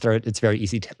down your throat, it's very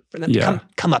easy for them to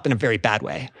come up in a very bad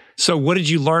way. So what did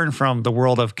you learn from the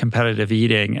world of competitive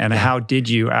eating, and how did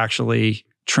you actually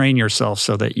train yourself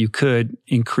so that you could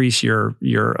increase your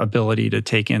ability to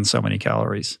take in so many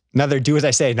calories? Another do as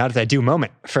I say, not as I do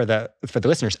moment for the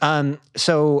listeners.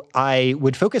 So I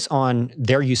would focus on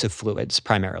their use of fluids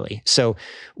primarily. So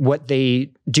what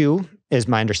they do, is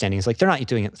my understanding, is like they're not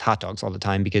doing it with hot dogs all the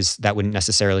time, because that wouldn't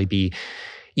necessarily be,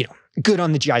 good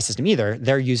on the GI system either.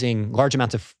 They're using large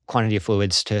amounts of quantity of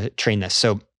fluids to train this.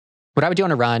 So what I would do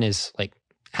on a run is like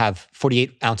have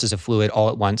 48 ounces of fluid all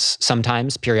at once,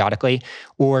 sometimes periodically,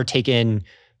 or take in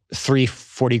 3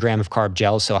 40-gram of carb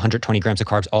gels, so 120 grams of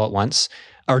carbs all at once,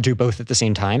 or do both at the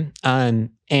same time.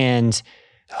 And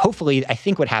hopefully, I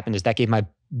think what happened is that gave my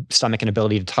stomach an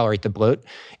ability to tolerate the bloat.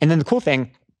 And then the cool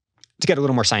thing, to get a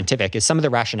little more scientific, is some of the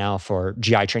rationale for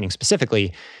GI training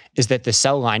specifically is that the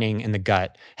cell lining in the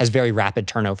gut has very rapid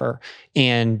turnover.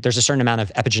 And there's a certain amount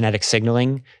of epigenetic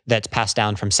signaling that's passed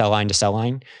down from cell line to cell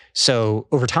line. So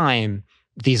over time,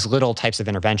 these little types of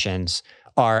interventions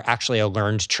are actually a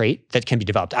learned trait that can be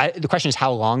developed. The question is,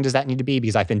 how long does that need to be?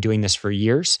 Because I've been doing this for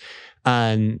years.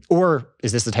 Or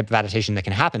is this the type of adaptation that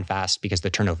can happen fast because the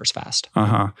turnover's fast?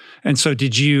 And so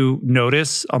did you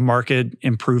notice a marked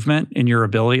improvement in your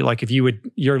ability? Like if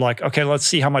you're like, okay, let's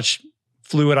see how much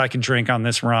fluid I can drink on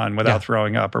this run without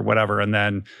throwing up or whatever. And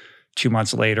then 2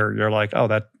 months later, you're like, oh,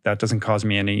 that doesn't cause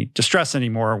me any distress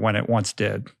anymore when it once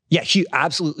did. Yeah,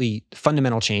 absolutely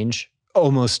fundamental change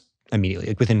almost immediately,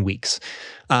 like within weeks.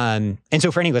 And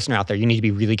so for any listener out there, you need to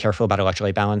be really careful about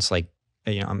electrolyte balance. Like,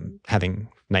 I'm having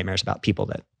nightmares about people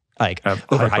that like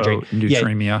overhydrate.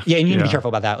 Hyponatremia. Yeah, and you need to be careful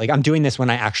about that. Like I'm doing this when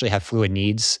I actually have fluid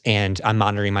needs and I'm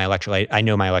monitoring my electrolyte. I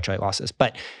know my electrolyte losses,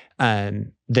 but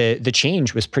the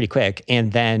change was pretty quick.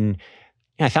 And then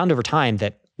I found over time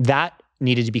that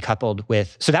needed to be coupled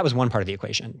with, so that was one part of the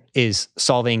equation, is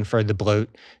solving for the bloat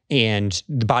and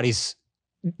the body's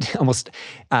almost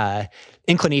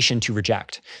inclination to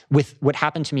reject. With what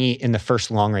happened to me in the first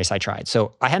long race I tried.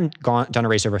 So I hadn't done a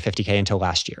race over 50K until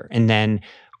last year. And then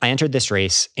I entered this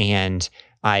race and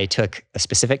I took a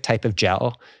specific type of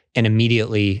gel and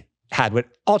immediately had what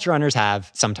ultra runners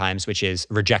have sometimes, which is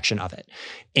rejection of it.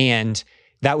 And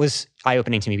that was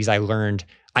eye-opening to me because I learned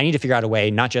I need to figure out a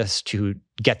way not just to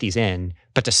get these in,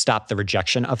 but to stop the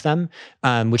rejection of them,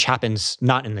 which happens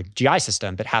not in the GI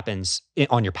system, but happens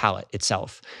on your palate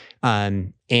itself.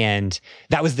 And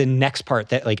that was the next part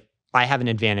that like I have an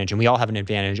advantage and we all have an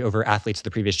advantage over athletes of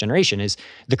the previous generation is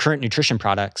the current nutrition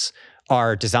products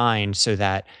are designed so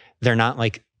that they're not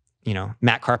like,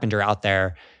 Matt Carpenter out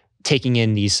there taking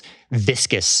in these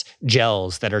viscous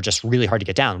gels that are just really hard to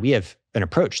get down. We have an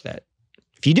approach that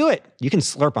if you do it, you can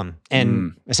slurp them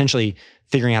and essentially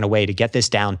figuring out a way to get this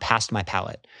down past my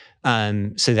palate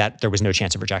so that there was no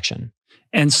chance of rejection.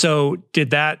 And so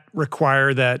did that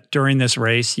require that during this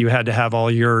race, you had to have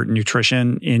all your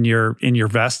nutrition in your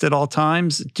vest at all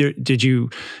times? Did you,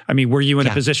 were you in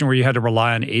a position where you had to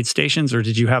rely on aid stations, or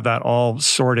did you have that all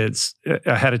sorted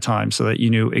ahead of time so that you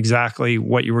knew exactly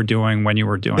what you were doing when you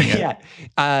were doing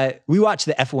it? We watch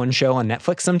the F1 show on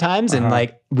Netflix sometimes,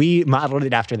 and we modeled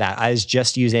it after that. I was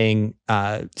just using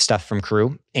stuff from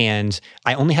Crew, and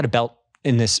I only had a belt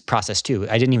in this process too.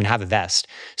 I didn't even have a vest.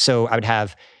 So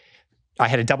I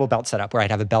had a double belt set up where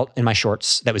I'd have a belt in my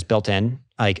shorts that was built in.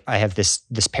 Like I have this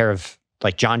pair of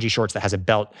like John G shorts that has a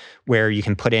belt where you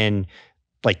can put in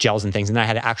like gels and things. And then I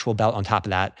had an actual belt on top of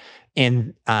that.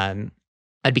 And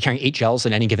I'd be carrying 8 gels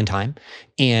at any given time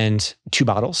and 2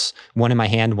 bottles, one in my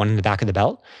hand, one in the back of the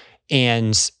belt.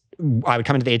 And I would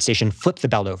come into the aid station, flip the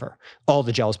belt over, all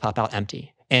the gels pop out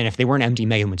empty. And if they weren't empty,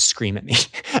 Megan would scream at me.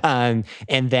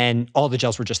 And then all the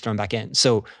gels were just thrown back in.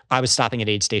 So I was stopping at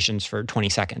aid stations for 20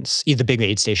 seconds, the big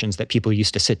aid stations that people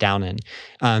used to sit down in.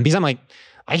 Because I'm like,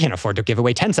 I can't afford to give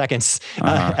away 10 seconds.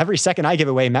 Every second I give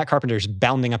away, Matt Carpenter's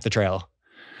bounding up the trail.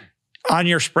 On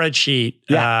your spreadsheet,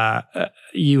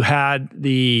 you had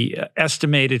the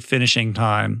estimated finishing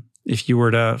time if you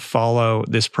were to follow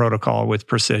this protocol with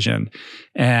precision.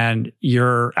 And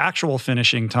your actual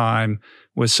finishing time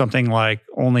was something like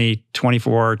only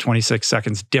 24, 26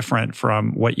 seconds different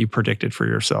from what you predicted for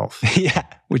yourself. Yeah.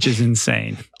 Which is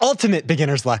insane. Ultimate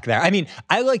beginner's luck there. I mean,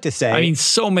 I like to say...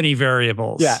 so many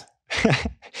variables. Yeah.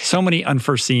 So many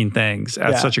unforeseen things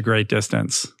at such a great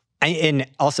distance. And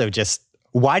also just,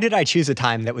 why did I choose a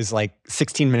time that was like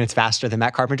 16 minutes faster than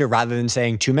Matt Carpenter rather than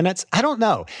saying 2 minutes? I don't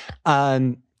know.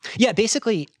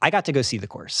 Basically, I got to go see the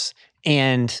course.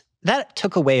 And that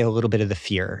took away a little bit of the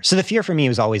fear. So the fear for me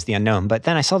was always the unknown. But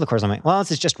then I saw the course, I'm like, well, this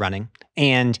is just running.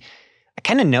 And I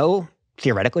kind of know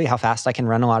theoretically how fast I can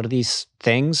run a lot of these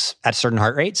things at certain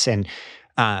heart rates. And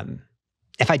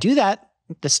if I do that,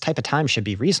 this type of time should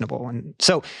be reasonable. And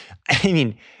so, I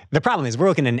mean, the problem is we're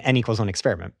looking at an N = 1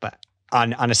 experiment. But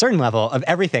on a certain level of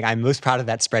everything, I'm most proud of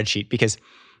that spreadsheet because,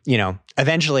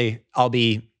 eventually I'll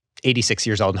be 86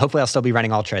 years old and hopefully I'll still be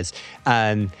running ultras.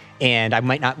 And I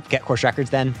might not get course records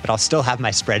then, but I'll still have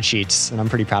my spreadsheets and I'm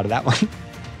pretty proud of that one.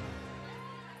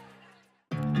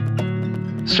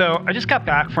 So I just got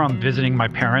back from visiting my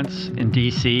parents in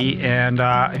DC, and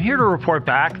I'm here to report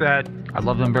back that I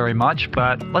love them very much,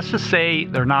 but let's just say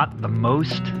they're not the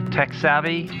most tech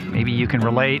savvy. Maybe you can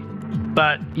relate.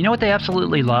 But you know what they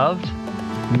absolutely loved?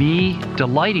 Me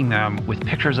delighting them with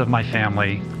pictures of my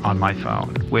family on my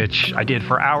phone, which I did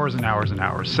for hours and hours and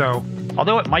hours. So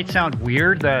although it might sound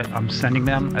weird that I'm sending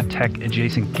them a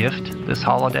tech-adjacent gift this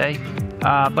holiday,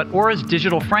 but Aura's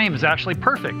digital frame is actually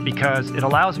perfect because it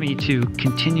allows me to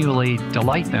continually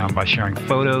delight them by sharing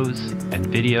photos and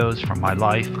videos from my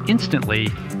life instantly,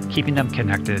 keeping them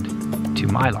connected to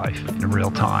my life in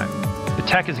real time. The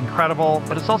tech is incredible,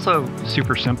 but it's also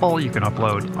super simple. You can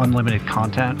upload unlimited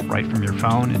content right from your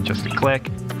phone in just a click,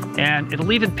 and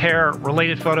it'll even pair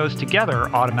related photos together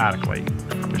automatically.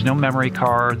 There's no memory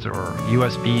cards or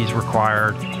USBs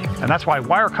required, and that's why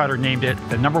Wirecutter named it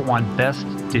the #1 best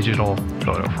digital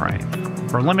photo frame.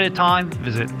 For a limited time,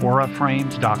 visit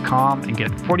auraframes.com and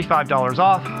get $45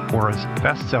 off Aura's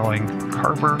best-selling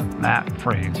Carver matte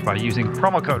frames by using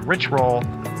promo code RichRoll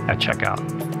at checkout.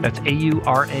 That's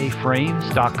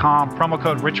auraframes.com, promo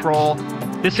code RichRoll.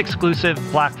 This exclusive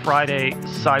Black Friday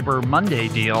Cyber Monday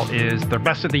deal is their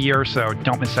best of the year, so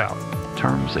don't miss out.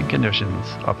 Terms and conditions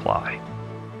apply.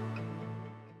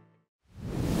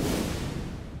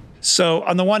 So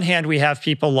on the one hand, we have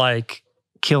people like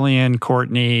Killian,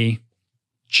 Courtney,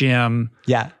 Jim,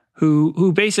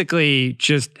 who basically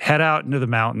just head out into the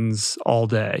mountains all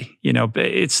day.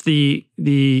 It's the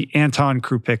Anton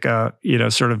Krupicka,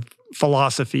 sort of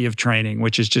philosophy of training,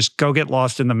 which is just go get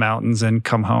lost in the mountains and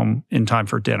come home in time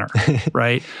for dinner,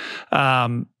 right?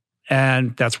 And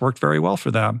that's worked very well for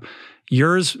them.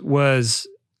 Yours was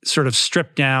sort of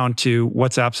stripped down to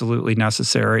what's absolutely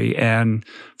necessary. And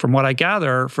from what I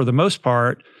gather, for the most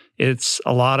part, it's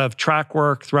a lot of track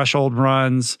work, threshold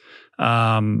runs,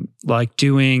 like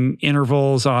doing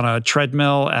intervals on a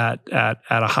treadmill at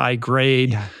a high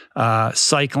grade,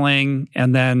 cycling,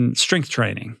 and then strength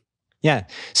training. Yeah.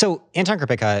 So Anton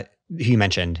Krupicka, who you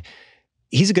mentioned,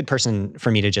 he's a good person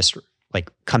for me to just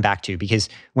come back to because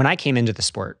when I came into the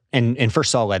sport and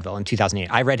first saw Leadville in 2008,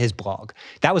 I read his blog.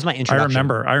 That was my introduction.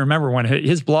 I remember when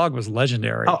his blog was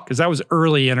legendary because that was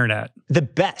early internet. The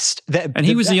best. And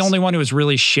he was the only one who was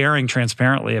really sharing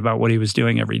transparently about what he was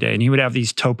doing every day. And he would have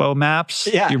these topo maps.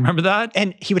 Yeah. Do you remember that?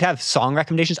 And he would have song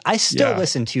recommendations. I still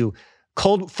listen to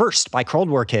First by Cold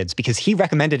War Kids because he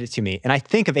recommended it to me. And I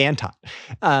think of Anton.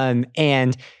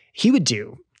 And he would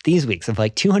do these weeks of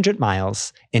 200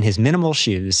 miles in his minimal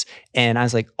shoes. And I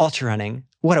was like, ultra running,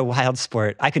 what a wild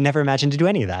sport. I could never imagine to do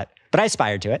any of that, but I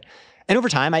aspired to it. And over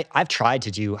time, I've tried to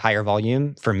do higher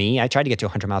volume. For me, I tried to get to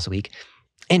 100 miles a week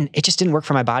and it just didn't work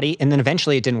for my body. And then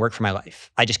eventually it didn't work for my life.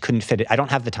 I just couldn't fit it. I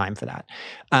don't have the time for that.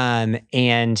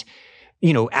 And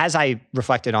as I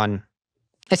reflected on,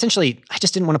 essentially, I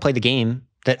just didn't want to play the game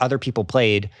that other people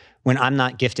played when I'm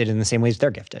not gifted in the same ways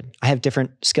they're gifted. I have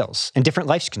different skills and different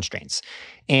life constraints.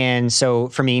 And so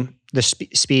for me, the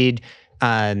speed,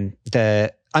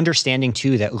 the understanding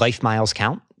too that life miles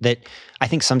count, that I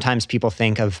think sometimes people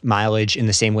think of mileage in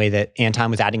the same way that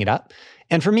Anton was adding it up.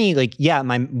 And for me,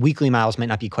 my weekly miles might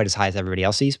not be quite as high as everybody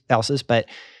else's, but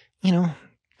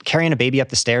carrying a baby up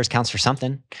the stairs counts for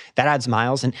something. That adds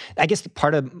miles. And I guess the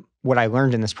part of what I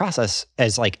learned in this process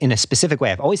is like in a specific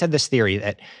way, I've always had this theory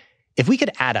that if we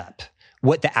could add up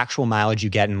what the actual mileage you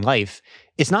get in life,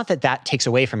 it's not that that takes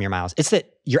away from your miles. It's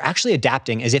that you're actually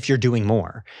adapting as if you're doing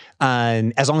more,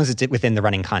 as long as it's within the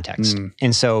running context.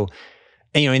 And so,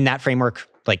 in that framework,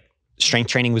 like strength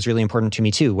training was really important to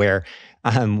me too, where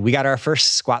we got our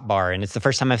first squat bar, and it's the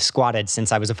first time I've squatted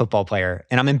since I was a football player.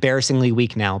 And I'm embarrassingly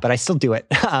weak now, but I still do it.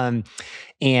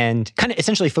 And kind of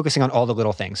essentially focusing on all the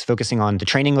little things, focusing on the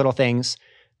training little things,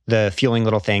 the fueling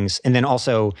little things, and then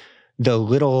also the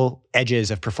little edges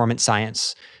of performance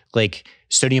science, like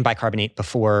sodium bicarbonate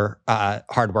before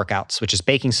hard workouts, which is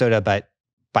baking soda, but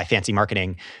by fancy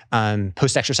marketing,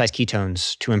 post-exercise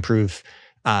ketones to improve,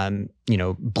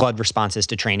 blood responses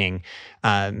to training,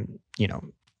 slightly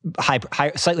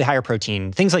higher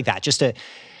protein, things like that, just to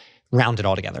round it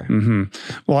all together.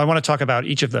 Well, I want to talk about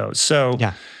each of those. So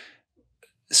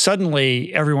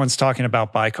suddenly everyone's talking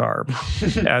about bicarb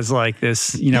as like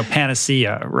this,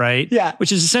 panacea, right? Yeah.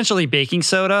 Which is essentially baking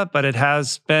soda, but it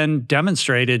has been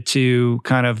demonstrated to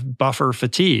kind of buffer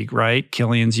fatigue, right?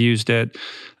 Killian's used it.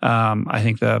 I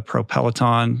think the Pro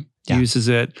Peloton uses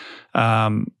it.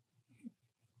 How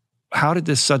did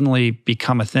this suddenly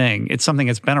become a thing? It's something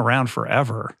that's been around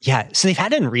forever. Yeah. So they've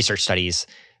had it in research studies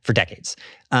for decades.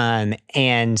 And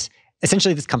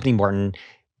essentially this company, Morton,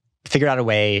 figured out a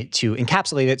way to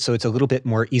encapsulate it so it's a little bit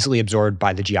more easily absorbed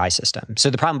by the GI system. So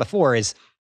the problem before is,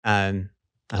 I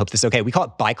hope this is okay, we call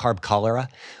it bicarb cholera,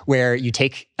 where you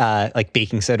take like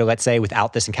baking soda, let's say,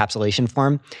 without this encapsulation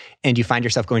form, and you find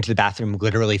yourself going to the bathroom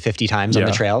literally 50 times on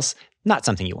the trails. Not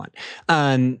something you want.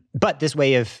 But this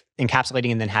way of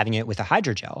encapsulating and then having it with a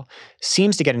hydrogel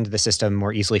seems to get into the system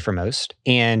more easily for most,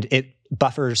 and it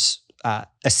buffers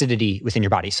acidity within your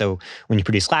body. So when you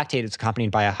produce lactate, it's accompanied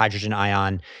by a hydrogen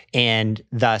ion, and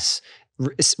thus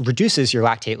reduces your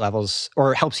lactate levels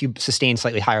or helps you sustain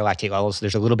slightly higher lactate levels.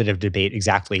 There's a little bit of debate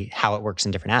exactly how it works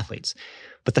in different athletes.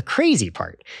 But the crazy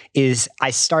part is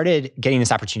I started getting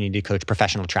this opportunity to coach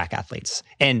professional track athletes.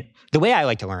 And the way I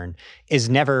like to learn is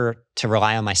never to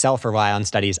rely on myself or rely on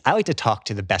studies. I like to talk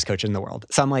to the best coach in the world.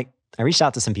 So I reached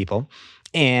out to some people,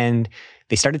 and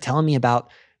they started telling me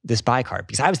about this bicarb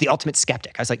because I was the ultimate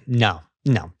skeptic. I was like, no.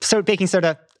 So baking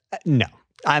soda, no.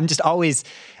 I'm just always,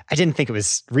 I didn't think it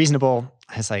was reasonable.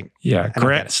 I was like,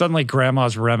 suddenly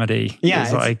grandma's remedy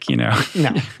is like, No.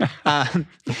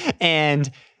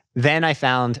 And then I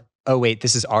found, oh wait,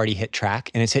 this has already hit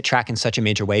track, and it's hit track in such a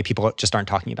major way, people just aren't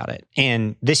talking about it.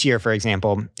 And this year, for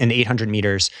example, in the 800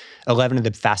 meters, 11 of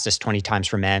the fastest 20 times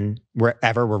for men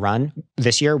ever were run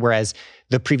this year, whereas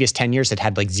the previous 10 years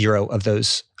had like 0 of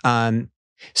those.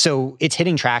 So it's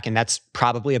hitting track, and that's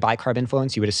probably a bicarb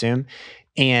influence, you would assume.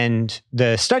 And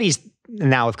the studies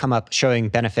now have come up showing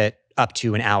benefit up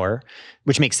to an hour,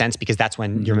 which makes sense because that's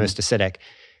when you're most acidic.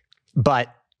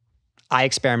 But I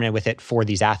experimented with it for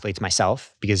these athletes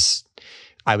myself because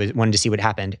I wanted to see what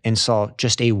happened, and saw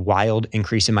just a wild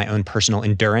increase in my own personal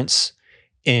endurance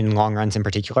in long runs in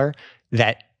particular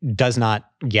that does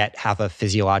not yet have a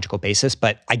physiological basis.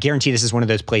 But I guarantee this is one of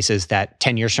those places that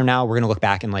 10 years from now, we're going to look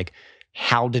back and like,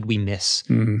 how did we miss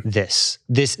this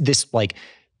like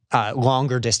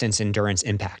longer distance endurance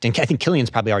impact? And I think Killian's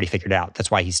probably already figured it out.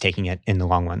 That's why he's taking it in the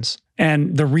long ones.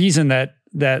 And the reason that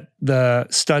the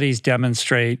studies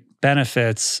demonstrate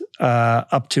benefits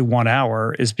up to 1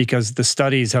 hour is because the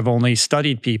studies have only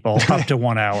studied people up to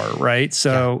 1 hour, right?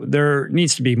 So there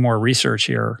needs to be more research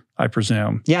here, I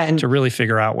presume, and to really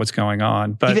figure out what's going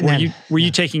on. But were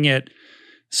you taking it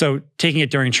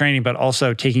during training, but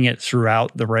also taking it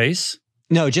throughout the race?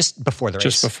 No, just before the race.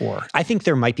 Just before. I think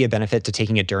there might be a benefit to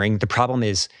taking it during. The problem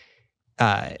is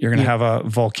you're going to have a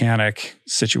volcanic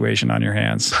situation on your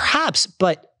hands. Perhaps,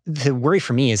 but the worry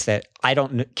for me is that I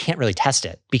can't really test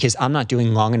it because I'm not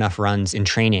doing long enough runs in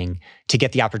training to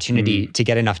get the opportunity to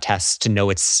get enough tests to know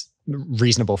it's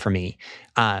reasonable for me.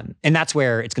 And that's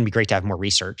where it's going to be great to have more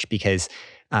research, because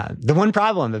the one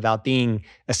problem about being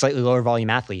a slightly lower volume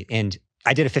athlete, and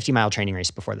I did a 50-mile training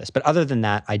race before this, but other than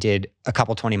that, I did a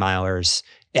couple 20-milers.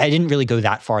 I didn't really go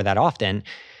that far that often,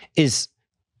 is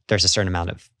there's a certain amount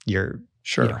of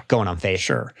going on faith.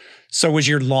 Sure. So was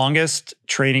your longest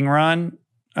training run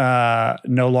no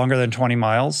longer than 20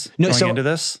 miles into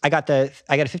this? I got a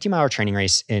 50-mile training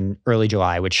race in early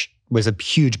July, which was a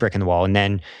huge brick in the wall. And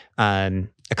then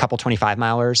a couple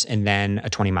 25-milers and then a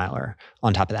 20-miler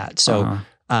on top of that. So,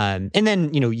 and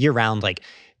then, year round,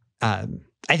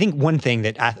 I think one thing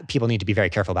that people need to be very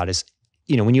careful about is,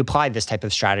 when you apply this type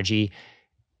of strategy,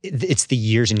 it's the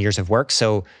years and years of work.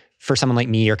 So for someone like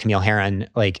me or Camille Herron,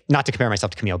 not to compare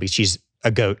myself to Camille because she's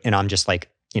a goat and I'm just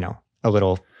a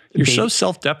little. You're so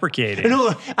self-deprecating.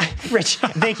 No, Rich,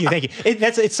 thank you.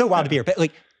 It's so wild to be here. But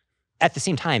like, at the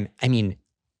same time, I mean,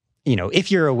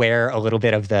 if you're aware a little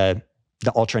bit of the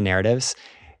ultra narratives,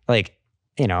 like,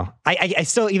 I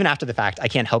still, even after the fact, I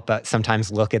can't help but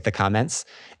sometimes look at the comments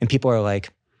and people are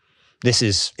like, this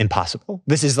is impossible.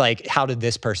 This is like, how did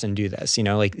this person do this?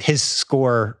 Like his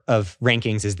score of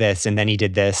rankings is this, and then he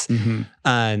did this.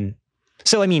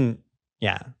 So, I mean,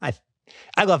 yeah,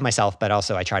 I love myself, but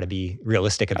also I try to be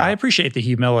realistic about it. I appreciate the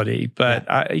humility, but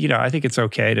I think it's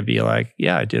okay to be like,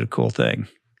 yeah, I did a cool thing.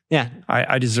 Yeah.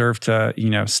 I deserve to,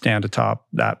 stand atop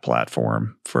that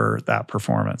platform for that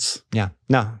performance. Yeah.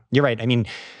 No, you're right. I mean,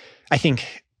 I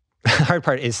think the hard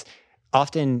part is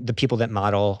often the people that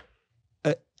model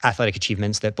athletic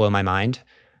achievements that blow my mind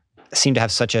seem to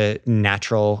have such a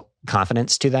natural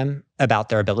confidence to them about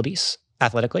their abilities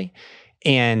athletically.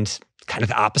 And kind of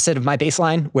the opposite of my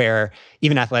baseline, where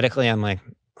even athletically, I'm like,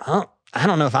 oh, I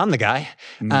don't know if I'm the guy.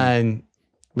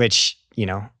 Which,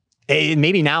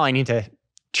 maybe now I need to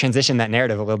transition that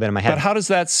narrative a little bit in my head. But how does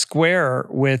that square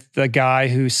with the guy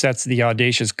who sets the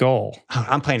audacious goal? Oh,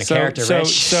 I'm playing a character,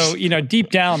 Rich. So,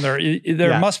 deep down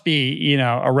there must be,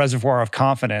 a reservoir of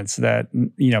confidence that,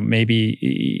 maybe,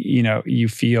 you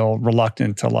feel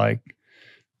reluctant to like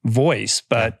voice,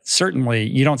 but certainly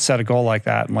you don't set a goal like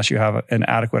that unless you have an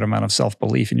adequate amount of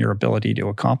self-belief in your ability to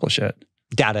accomplish it.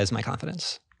 Data is my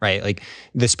confidence, right? Like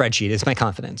the spreadsheet is my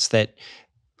confidence that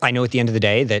I know at the end of the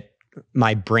day that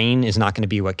my brain is not going to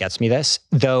be what gets me this,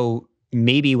 though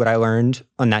maybe what I learned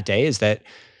on that day is that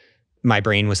my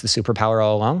brain was the superpower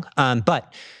all along.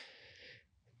 But,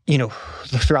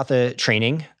 throughout the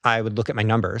training, I would look at my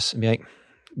numbers and be like,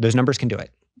 those numbers can do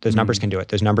it. Those numbers can do it.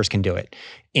 Those numbers can do it.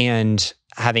 And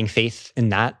having faith in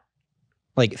that,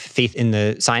 like faith in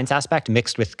the science aspect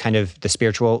mixed with kind of the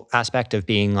spiritual aspect of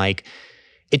being like,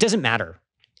 it doesn't matter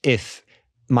if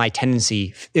my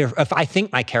tendency, if I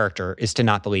think my character is to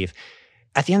not believe.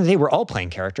 At the end of the day, we're all playing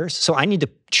characters. So I need to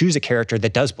choose a character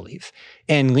that does believe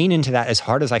and lean into that as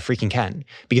hard as I freaking can,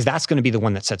 because that's going to be the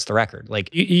one that sets the record. Like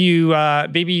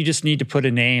maybe you just need to put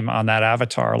a name on that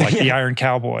avatar, like the Iron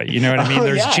Cowboy. You know what I mean?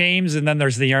 There's James and then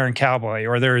there's the Iron Cowboy,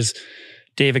 or there's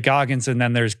David Goggins and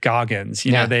then there's Goggins.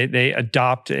 They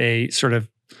adopt a sort of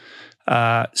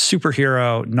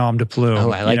superhero nom de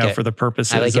plume, for the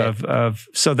purposes of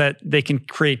so that they can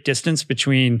create distance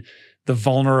between the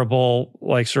vulnerable,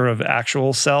 like sort of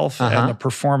actual self and the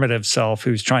performative self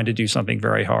who's trying to do something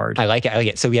very hard. I like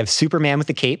it. So we have Superman with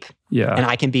the cape, and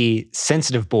I can be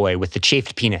sensitive boy with the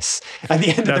chafed penis at the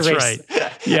end of the race. That's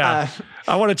right. Yeah.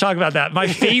 I want to talk about that. My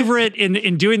favorite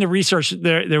in doing the research,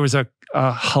 there was a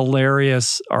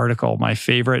hilarious article, my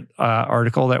favorite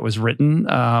article that was written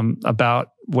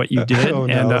about what you did.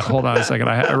 And hold on a second,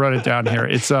 I wrote it down here.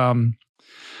 It's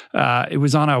it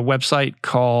was on a website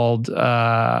called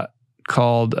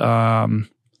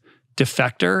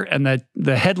Defector, and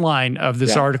the headline of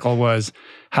this article was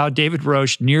how David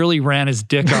Roche nearly ran his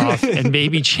dick off and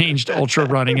maybe changed ultra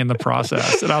running in the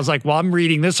process. And I was like, well, I'm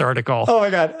reading this article. Oh my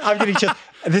God, I'm getting chills.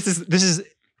 This is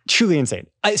truly insane.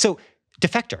 So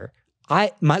Defector,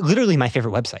 literally my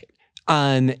favorite website.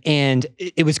 And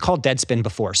it was called Deadspin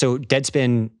before. So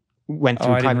Deadspin went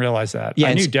through. I didn't realize that.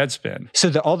 I knew Deadspin.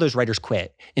 So all those writers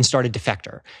quit and started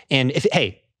Defector. And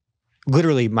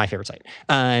literally my favorite site.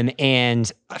 And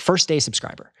first day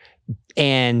subscriber.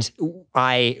 And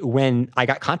when I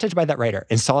got contacted by that writer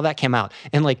and saw that came out,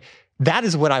 and like, that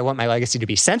is what I want my legacy to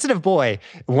be. Sensitive Boy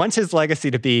wants his legacy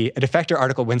to be a Defector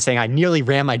article when saying I nearly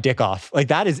ran my dick off. Like,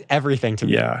 that is everything to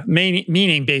me. Yeah.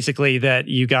 Meaning basically that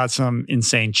you got some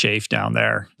insane chafe down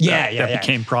there. That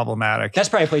became problematic. That's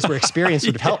probably a place where experience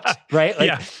would have helped, right?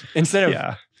 Like, instead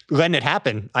of letting it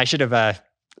happen, I should have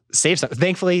saved something.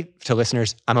 Thankfully, to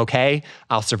listeners, I'm okay.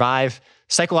 I'll survive.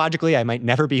 Psychologically, I might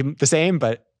never be the same,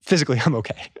 but physically, I'm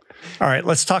okay. All right,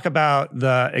 let's talk about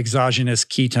the exogenous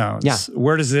ketones. Yeah.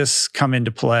 Where does this come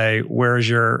into play? Where's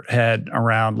your head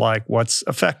around like what's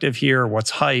effective here, what's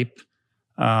hype,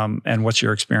 and what's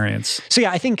your experience? So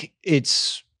I think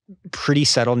it's pretty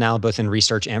settled now, both in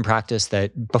research and practice,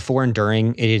 that before and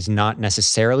during, it is not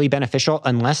necessarily beneficial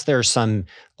unless there's some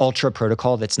ultra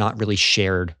protocol that's not really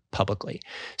shared publicly.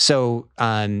 So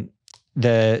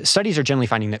the studies are generally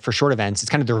finding that for short events, it's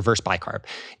kind of the reverse bicarb.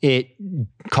 It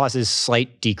causes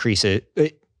slight decreases.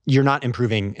 You're not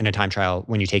improving in a time trial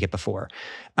when you take it before.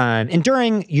 And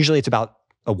during, usually it's about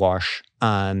a wash.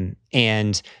 And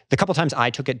the couple times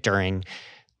I took it during,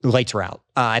 the lights were out.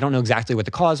 I don't know exactly what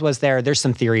the cause was there. There's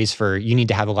some theories for you need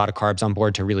to have a lot of carbs on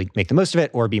board to really make the most of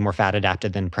it or be more fat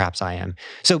adapted than perhaps I am.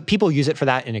 So people use it for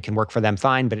that and it can work for them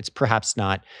fine, but it's perhaps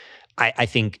not I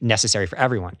think necessary for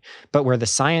everyone. But where the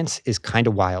science is kind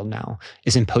of wild now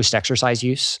is in post-exercise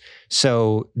use.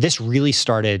 So this really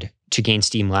started to gain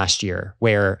steam last year,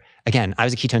 where, again, I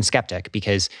was a ketone skeptic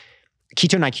because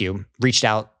Ketone IQ reached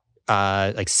out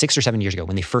like 6 or 7 years ago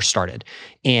when they first started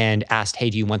and asked, hey,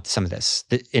 do you want some of this?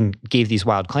 And gave these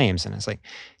wild claims. And I was like,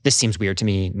 this seems weird to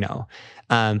me. No.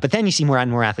 But then you see more and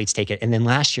more athletes take it. And then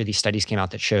last year, these studies came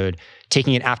out that showed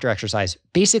taking it after exercise,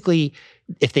 basically,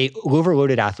 if they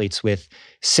overloaded athletes with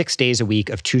 6 days a week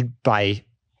of 2 by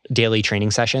daily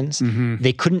training sessions,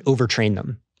 they couldn't overtrain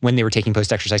them when they were taking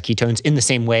post-exercise ketones in the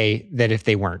same way that if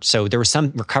they weren't. So there was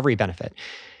some recovery benefit.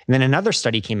 And then another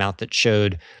study came out that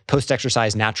showed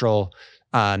post-exercise natural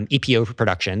EPO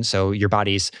production, so your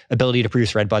body's ability to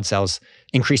produce red blood cells,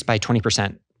 increased by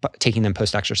 20% taking them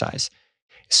post-exercise.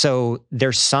 So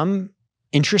there's some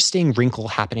interesting wrinkle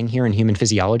happening here in human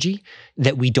physiology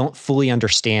that we don't fully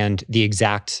understand the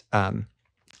exact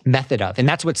method of. And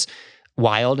that's what's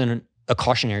wild and a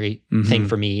cautionary thing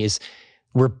for me is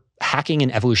we're hacking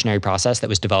an evolutionary process that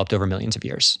was developed over millions of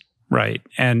years. Right.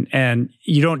 And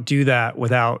you don't do that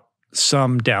without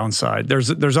some downside.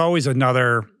 There's always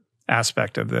another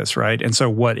aspect of this, right? And so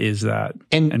what is that?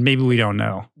 And maybe we don't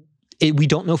know. We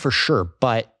don't know for sure,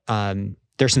 but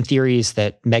there's some theories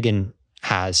that Megan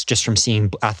has just from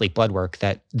seeing athlete blood work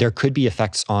that there could be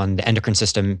effects on the endocrine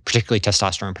system, particularly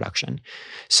testosterone production.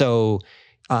 So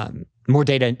more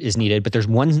data is needed, but there's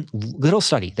one little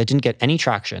study that didn't get any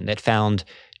traction that found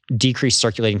decreased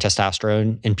circulating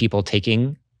testosterone in people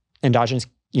taking exogenous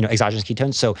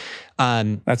ketones. So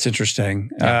that's interesting.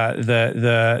 Yeah.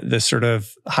 The sort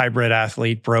of hybrid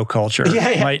athlete bro culture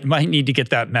might need to get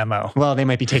that memo. Well, they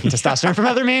might be taking testosterone from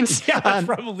other means. Yeah, that's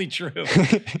probably true.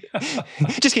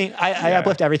 Just kidding. I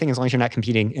uplift everything as long as you're not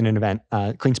competing in an event,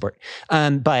 clean sport.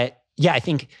 But yeah, I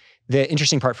think the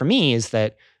interesting part for me is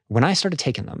that when I started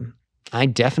taking them, I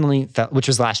definitely felt, which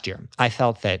was last year, I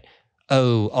felt that,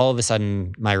 all of a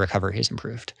sudden my recovery has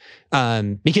improved.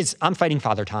 Because I'm fighting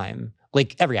father time,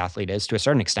 like every athlete is to a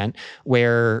certain extent,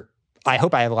 where I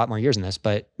hope I have a lot more years in this,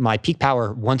 but my peak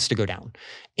power wants to go down.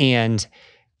 And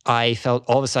I felt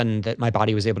all of a sudden that my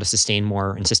body was able to sustain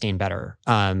more and sustain better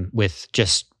with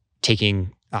just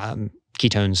taking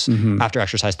ketones after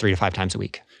exercise 3 to 5 times a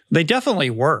week. They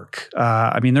definitely work.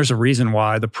 I mean, there's a reason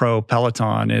why the pro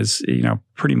peloton is,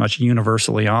 pretty much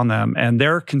universally on them, and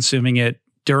they're consuming it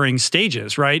during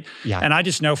stages, right? Yeah. And I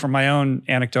just know from my own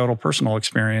anecdotal personal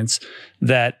experience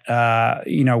that,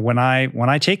 when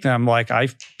I take them, like I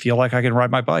feel like I can ride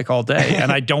my bike all day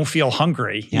and I don't feel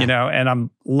hungry, and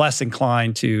I'm less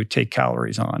inclined to take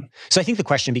calories on. So I think the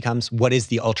question becomes, what is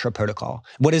the ultra protocol?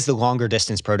 What is the longer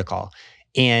distance protocol?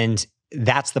 And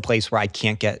that's the place where I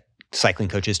can't get cycling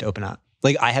coaches to open up.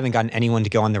 Like I haven't gotten anyone to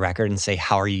go on the record and say,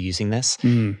 how are you using this?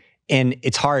 And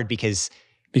it's hard because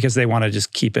they want to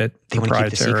just keep it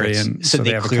proprietary, and so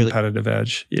they have a competitive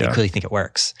edge. Yeah. They clearly think it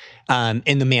works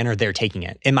in the manner they're taking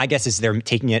it. And my guess is they're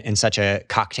taking it in such a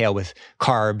cocktail with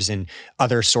carbs and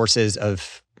other sources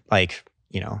of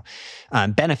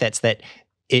benefits that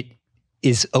it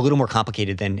is a little more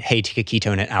complicated than, hey, take a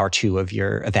ketone at hour 2 of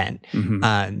your event.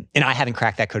 And I haven't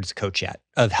cracked that code as a coach yet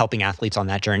of helping athletes on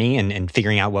that journey and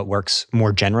figuring out what works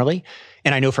more generally.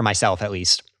 And I know for myself, at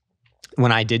least,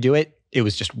 when I did do it, it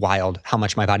was just wild how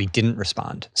much my body didn't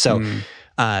respond. So,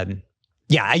 I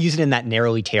use it in that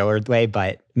narrowly tailored way.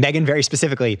 But Megan, very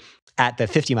specifically, at the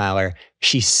 50 miler,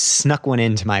 she snuck one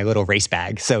into my little race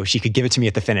bag so she could give it to me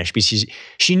at the finish because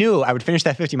she knew I would finish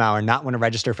that 50 miler and not want to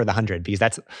register for the 100 because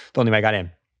that's the only way I got in.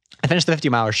 I finished the 50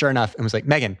 miler, sure enough, and was like,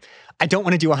 Megan, I don't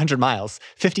want to do 100 miles.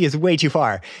 50 is way too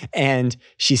far. And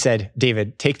she said,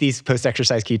 David, take these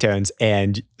post-exercise ketones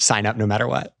and sign up no matter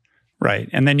what. Right.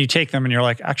 And then you take them and you're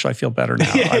like, actually, I feel better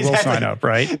now. I will sign up,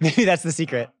 right? Maybe that's the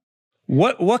secret.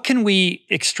 What can we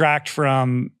extract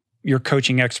from your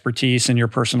coaching expertise and your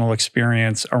personal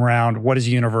experience around what is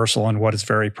universal and what is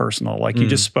very personal? Like you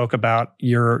just spoke about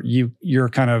your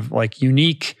kind of like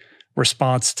unique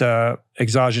response to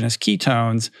exogenous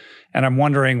ketones. And I'm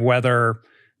wondering whether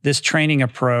this training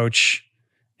approach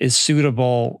is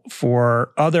suitable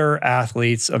for other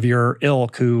athletes of your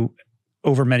ilk who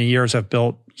over many years have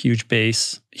built huge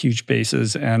bases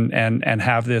and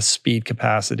have this speed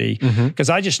capacity. Because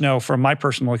I just know from my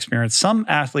personal experience, some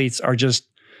athletes are just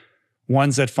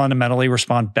ones that fundamentally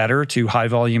respond better to high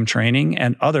volume training,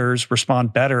 and others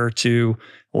respond better to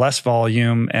less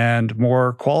volume and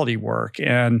more quality work.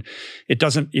 And it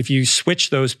doesn't, if you switch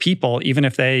those people, even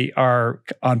if they are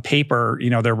on paper,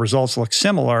 their results look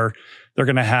similar, they're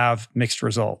going to have mixed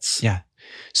results. Yeah.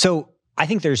 So I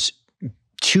think there's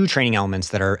 2 training elements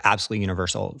that are absolutely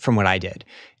universal from what I did.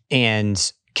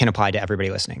 And can apply to everybody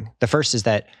listening. The first is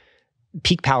that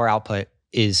peak power output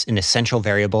is an essential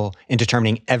variable in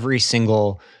determining every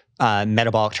single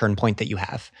metabolic turn point that you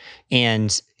have.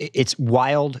 And it's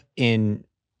wild in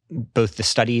both the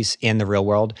studies and the real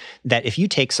world that if you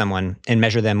take someone and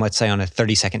measure them, let's say on a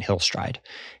 30-second hill stride,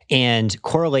 and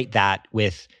correlate that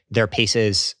with their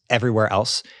paces everywhere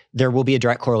else, there will be a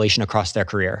direct correlation across their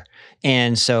career.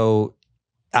 And so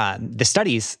the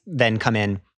studies then come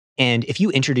in, and if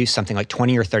you introduce something like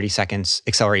 20 or 30 seconds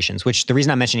accelerations, which the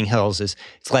reason I'm mentioning hills is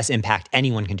it's less impact,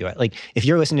 anyone can do it. Like if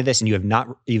you're listening to this and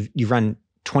you've run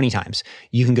 20 times,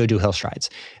 you can go do hill strides.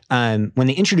 When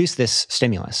they introduce this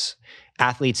stimulus,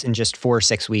 athletes in just 4 or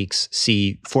 6 weeks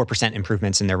see 4%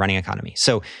 improvements in their running economy.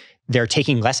 So they're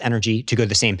taking less energy to go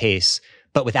the same pace,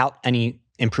 but without any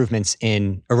improvements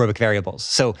in aerobic variables.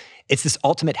 So it's this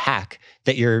ultimate hack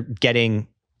that you're getting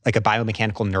like a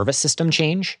biomechanical nervous system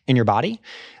change in your body.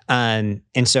 And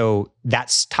so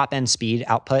that's top end speed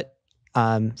output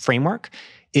framework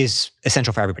is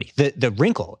essential for everybody. The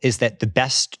wrinkle is that the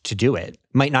best to do it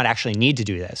might not actually need to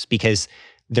do this because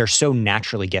they're so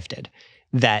naturally gifted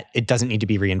that it doesn't need to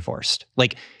be reinforced.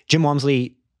 Like Jim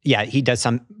Walmsley, yeah, he does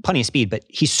plenty of speed, but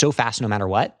he's so fast no matter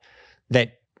what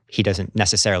that he doesn't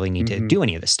necessarily need to do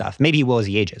any of this stuff. Maybe he will as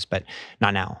he ages, but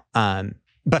not now.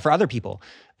 But for other people,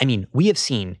 I mean, we have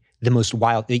seen the most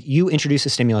wild. You introduce a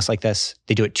stimulus like this,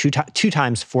 they do it two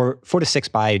times, 4 to 6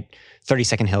 by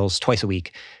 30-second hills twice a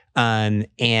week.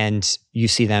 And you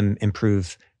see them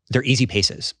improve their easy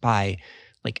paces by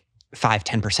like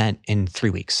 5-10% in 3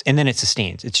 weeks. And then it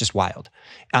sustains. It's just wild.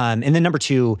 And then number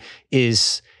 2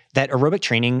 is that aerobic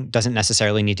training doesn't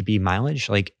necessarily need to be mileage.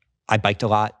 Like I biked a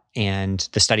lot and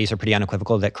the studies are pretty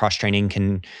unequivocal that cross training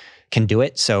can do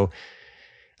it. So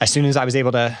as soon as I was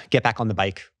able to get back on the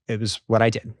bike, it was what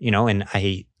I did, and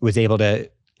I was able to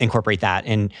incorporate that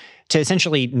and to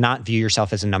essentially not view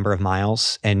yourself as a number of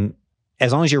miles. And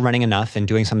as long as you're running enough and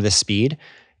doing some of this speed,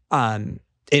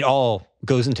 it all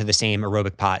goes into the same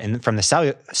aerobic pot. And from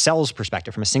the cell's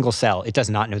perspective, from a single cell, it does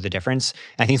not know the difference.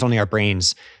 And I think it's only our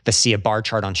brains that see a bar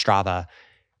chart on Strava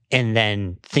and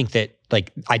then think that,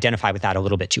 like, identify with that a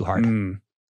little bit too hard.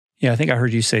 Yeah, I think I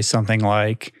heard you say something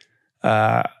like,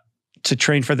 to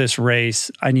train for this race,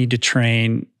 I need to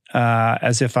train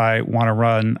as if I want to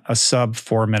run a sub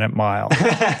 4-minute mile.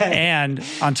 And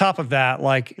on top of that,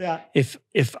 like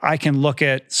if I can look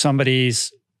at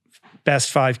somebody's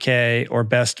best 5K or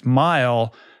best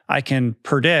mile, I can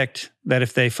predict that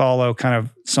if they follow kind of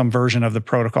some version of the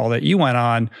protocol that you went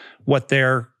on, what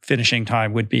their finishing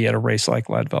time would be at a race like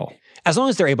Leadville. As long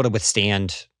as they're able to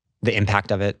withstand the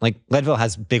impact of it. Like Leadville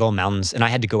has big old mountains, and I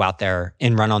had to go out there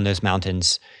and run on those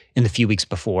mountains in the few weeks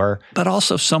before. But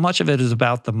also so much of it is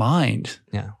about the mind.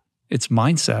 Yeah. It's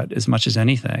mindset as much as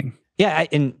anything. Yeah.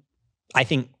 And I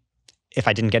think if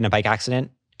I didn't get in a bike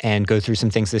accident and go through some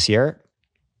things this year,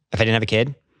 if I didn't have a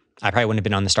kid, I probably wouldn't have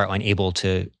been on the start line able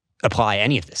to apply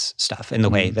any of this stuff in the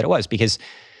way that it was, because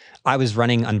I was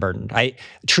running unburdened. I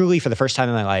truly, for the first time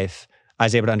in my life, I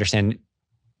was able to understand,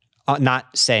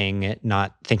 not saying it,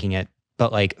 not thinking it,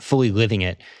 but like fully living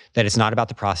it, that it's not about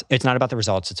the process. It's not about the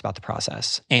results. It's about the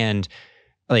process. And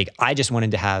like, I just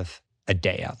wanted to have a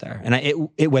day out there. And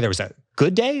whether it was a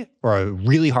good day or a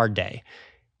really hard day,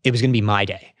 it was going to be my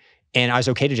day. And I was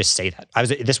okay to just say that.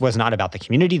 This was not about the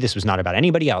community. This was not about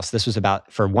anybody else. This was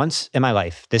about, for once in my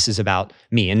life, this is about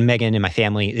me and Megan and my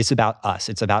family. It's about us.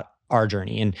 It's about our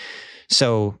journey. And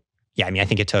so, yeah, I mean, I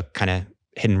think it took kind of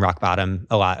hitting rock bottom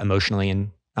a lot emotionally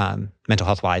and mental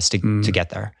health wise to get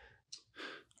there.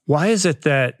 Why is it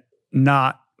that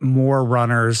not more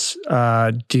runners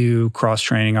do cross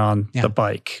training on the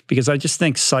bike? Because I just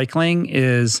think cycling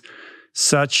is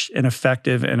such an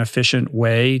effective and efficient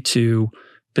way to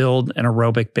build an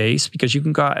aerobic base, because you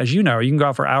can go, as you know, you can go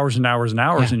out for hours and hours and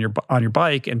hours on your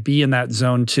bike and be in that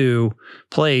zone 2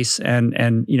 place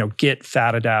and get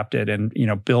fat adapted and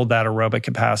build that aerobic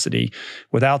capacity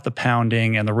without the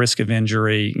pounding and the risk of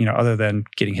injury, other than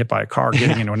getting hit by a car,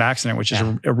 getting into an accident, which is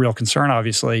a real concern,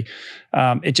 obviously.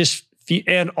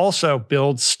 And also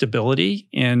builds stability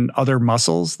in other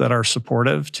muscles that are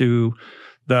supportive to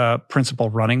the principal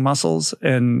running muscles.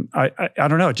 And I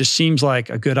don't know, it just seems like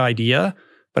a good idea,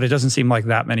 but it doesn't seem like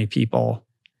that many people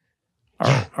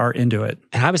are into it.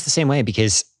 And I was the same way,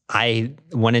 because I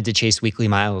wanted to chase weekly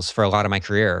miles for a lot of my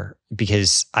career,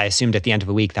 because I assumed at the end of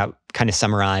a week that kind of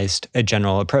summarized a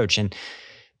general approach. And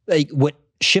like, what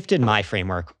shifted my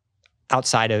framework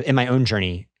outside of in my own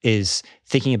journey is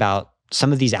thinking about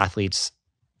some of these athletes,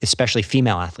 especially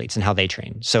female athletes, and how they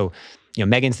train. So,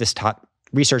 Megan's this top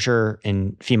researcher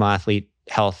in female athlete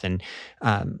health, and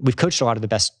we've coached a lot of the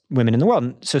best women in the world.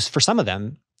 And so for some of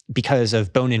them, because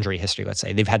of bone injury history, let's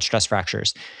say. They've had stress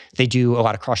fractures. They do a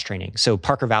lot of cross training. So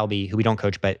Parker Valby, who we don't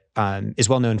coach, but is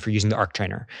well known for using the arc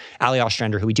trainer. Ali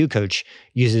Ostrander, who we do coach,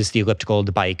 uses the elliptical,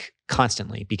 the bike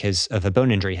constantly because of a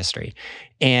bone injury history.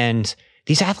 And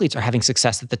these athletes are having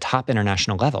success at the top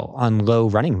international level on low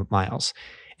running miles.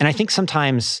 And I think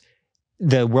sometimes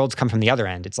the worlds come from the other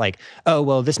end. It's like, oh,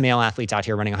 well, this male athlete's out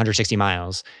here running 160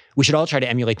 miles. We should all try to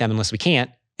emulate them unless we can't.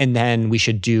 And then we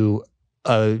should do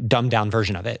a dumbed down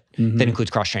version of it that includes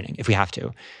cross training if we have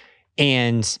to.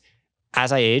 And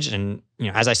as I aged and,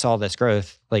 as I saw this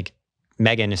growth, like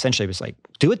Megan essentially was like,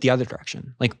 do it the other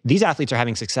direction. Like these athletes are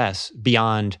having success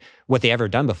beyond what they ever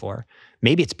done before.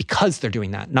 Maybe it's because they're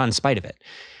doing that, not in spite of it.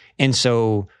 And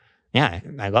so, yeah,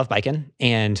 I love biking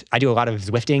and I do a lot of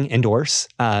Zwifting indoors.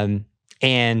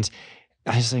 And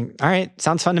I was like, all right,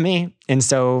 sounds fun to me. And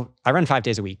so I run 5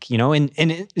 days a week, and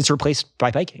it's replaced by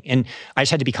biking. And I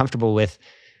just had to be comfortable with,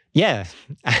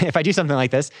 if I do something like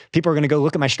this, people are going to go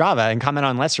look at my Strava and comment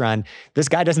on Let's Run. This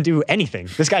guy doesn't do anything.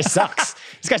 This guy sucks.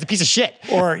 This guy's a piece of shit.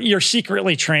 Or you're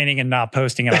secretly training and not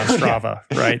posting it on Strava,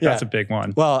 right? Yeah. That's a big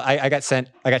one. Well, I got sent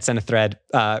a thread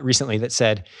recently that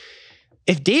said,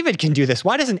 if David can do this,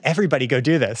 why doesn't everybody go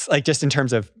do this? Like just in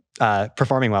terms of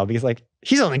performing well, because like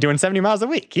he's only doing 70 miles a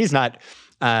week. He's not,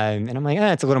 and I'm like,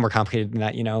 it's a little more complicated than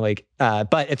that,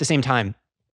 but at the same time,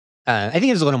 I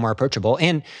think it's a little more approachable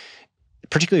and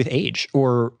particularly with age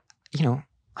or,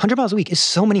 100 miles a week is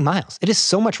so many miles. It is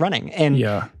so much running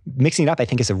and mixing it up, I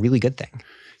think is a really good thing.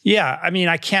 Yeah. I mean,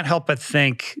 I can't help but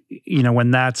think, when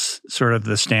that's sort of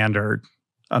the standard,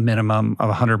 a minimum of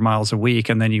 100 miles a week,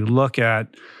 and then you look at,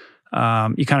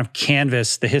 you kind of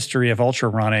canvas the history of ultra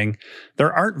running,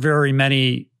 there aren't very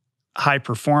many high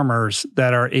performers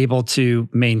that are able to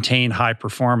maintain high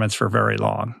performance for very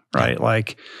long, right?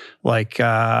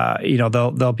 Yeah.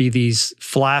 There'll be these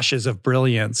flashes of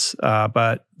brilliance,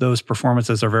 but those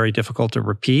performances are very difficult to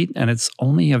repeat. And it's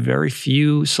only a very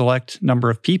few select number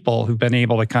of people who've been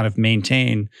able to kind of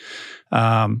maintain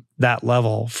that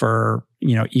level for,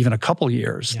 even a couple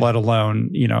years, let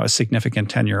alone, a significant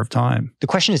tenure of time. The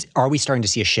question is, are we starting to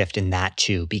see a shift in that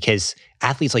too? Because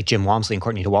athletes like Jim Walmsley and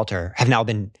Courtney DeWalter have now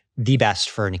been the best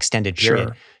for an extended period.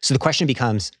 Sure. So the question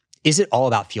becomes, is it all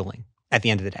about fueling at the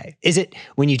end of the day? Is it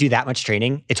when you do that much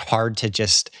training, it's hard to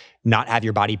just not have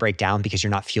your body break down because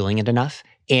you're not fueling it enough?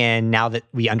 And now that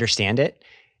we understand it,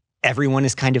 everyone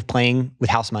is kind of playing with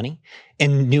house money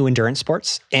in new endurance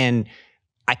sports. And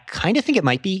I kind of think it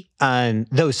might be,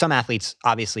 though some athletes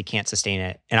obviously can't sustain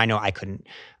it. And I know I couldn't.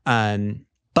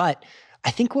 But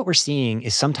I think what we're seeing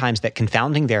is sometimes that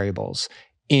confounding variables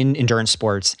in endurance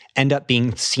sports end up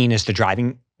being seen as the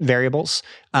driving variables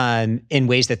in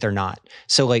ways that they're not.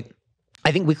 So I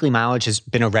think weekly mileage has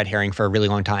been a red herring for a really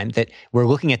long time, that we're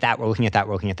looking at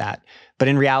that. But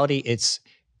in reality, it's,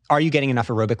 are you getting enough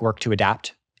aerobic work to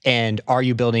adapt? And are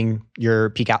you building your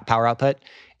peak power output?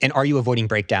 And are you avoiding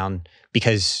breakdown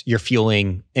because you're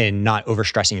fueling and not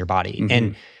overstressing your body? Mm-hmm.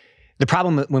 And the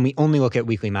problem when we only look at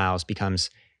weekly miles becomes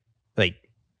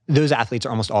those athletes are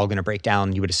almost all going to break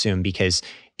down, you would assume, because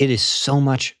it is so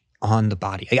much on the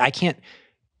body.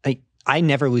 I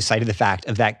never lose sight of the fact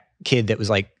of that kid that was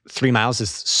 3 miles is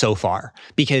so far,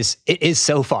 because it is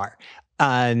so far.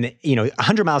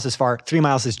 100 miles is far, 3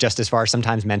 miles is just as far,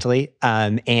 sometimes mentally.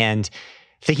 And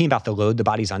thinking about the load the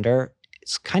body's under,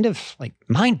 it's kind of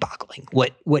mind-boggling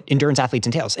what endurance athletes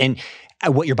entails and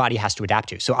what your body has to adapt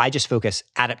to. So I just focus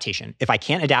adaptation. If I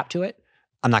can't adapt to it,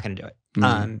 I'm not going to do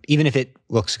it, even if it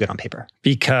looks good on paper.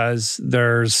 Because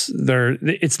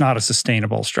it's not a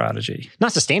sustainable strategy.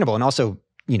 Not sustainable, and also,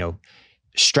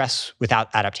 stress without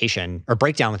adaptation or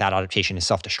breakdown without adaptation is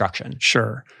self-destruction.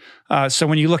 Sure. So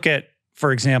when you look at,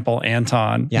 for example,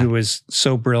 Anton, who was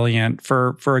so brilliant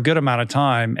for a good amount of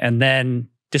time, and then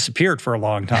disappeared for a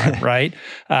long time, right?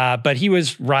 But he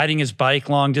was riding his bike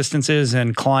long distances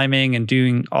and climbing and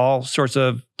doing all sorts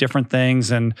of different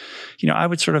things. And, I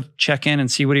would sort of check in and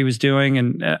see what he was doing.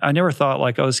 And I never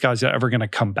thought this guy's ever going to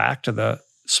come back to the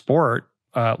sport,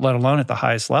 let alone at the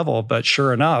highest level. But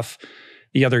sure enough,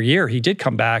 the other year he did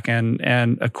come back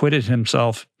and acquitted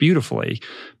himself beautifully.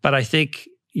 But I think,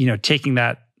 taking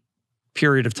that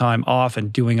period of time off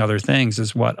and doing other things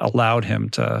is what allowed him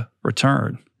to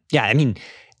return. Yeah, I mean,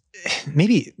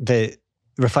 maybe the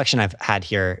reflection I've had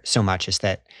here so much is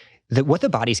that what the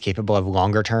body's capable of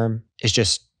longer term is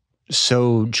just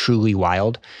so truly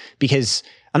wild. Because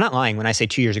I'm not lying when I say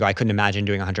 2 years ago, I couldn't imagine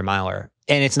doing a 100-miler.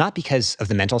 And it's not because of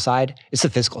the mental side, it's the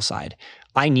physical side.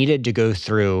 I needed to go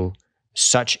through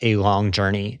such a long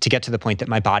journey to get to the point that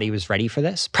my body was ready for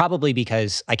this, probably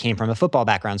because I came from a football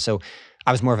background. So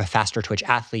I was more of a faster twitch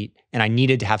athlete, and I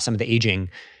needed to have some of the aging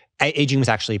aging was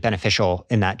actually beneficial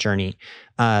in that journey.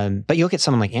 But you look at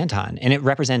someone like Anton, and it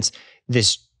represents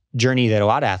this journey that a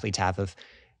lot of athletes have of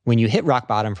when you hit rock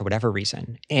bottom for whatever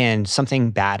reason and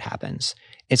something bad happens.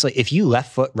 It's like if you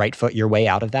left foot, right foot your way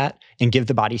out of that and give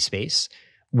the body space,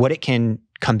 what it can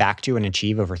come back to and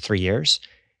achieve over 3 years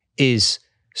is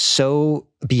so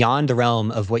beyond the realm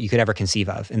of what you could ever conceive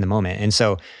of in the moment. And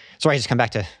so I just come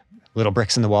back to little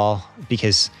bricks in the wall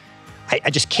because I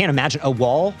just can't imagine a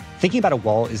wall. Thinking about a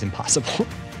wall is impossible.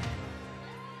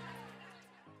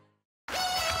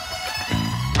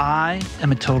 I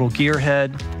am a total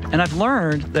gearhead, and I've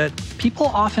learned that people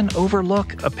often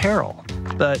overlook apparel.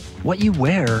 But what you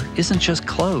wear isn't just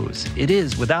clothes. It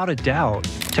is, without a doubt,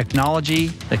 technology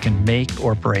that can make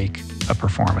or break a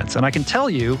performance. And I can tell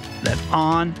you that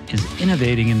On is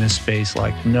innovating in this space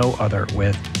like no other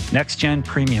with next-gen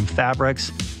premium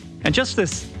fabrics and just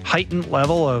this heightened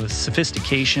level of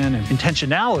sophistication and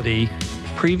intentionality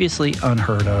previously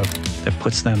unheard of that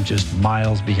puts them just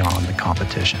miles beyond the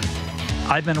competition.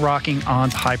 I've been rocking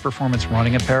On's high-performance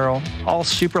running apparel, all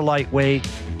super lightweight,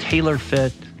 tailor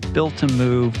fit, built to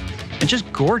move, and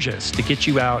just gorgeous to get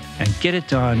you out and get it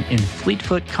done in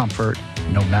fleet-foot comfort,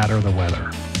 no matter the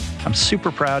weather. I'm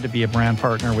super proud to be a brand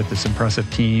partner with this impressive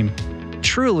team.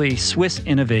 Truly Swiss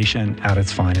innovation at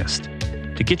its finest.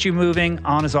 To get you moving,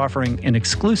 On is offering an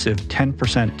exclusive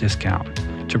 10%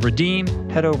 discount. To redeem,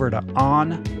 head over to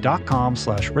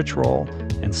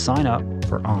on.com/richroll and sign up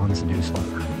for On's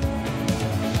newsletter.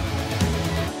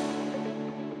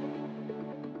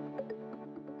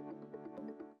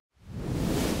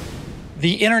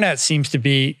 The internet seems to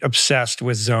be obsessed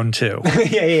with Zone 2.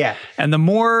 Yeah. And the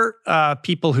more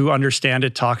people who understand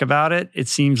it talk about it, it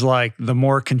seems like the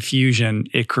more confusion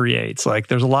it creates. Like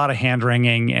there's a lot of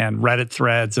hand-wringing and Reddit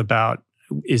threads about,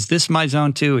 is this my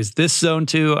Zone 2? Is this Zone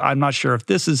 2? I'm not sure if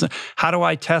this is, how do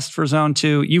I test for Zone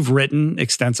 2? You've written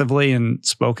extensively and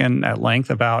spoken at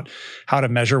length about how to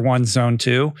measure one's Zone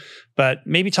 2. But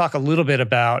maybe talk a little bit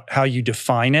about how you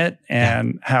define it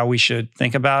and how we should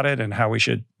think about it and how we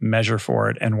should measure for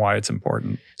it and why it's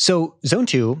important. So Zone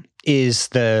 2 is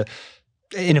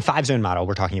in a 5-zone model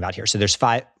we're talking about here. So there's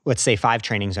 5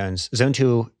 training zones. Zone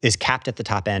 2 is capped at the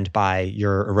top end by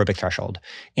your aerobic threshold.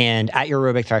 And at your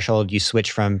aerobic threshold, you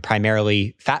switch from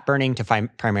primarily fat burning to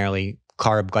primarily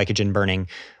carb glycogen burning,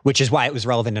 which is why it was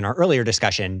relevant in our earlier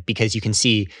discussion, because you can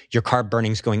see your carb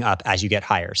burning's going up as you get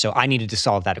higher. So I needed to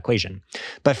solve that equation.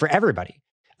 But for everybody,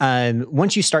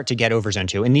 once you start to get over Zone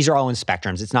 2, and these are all in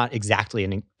spectrums, it's not exactly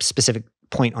a specific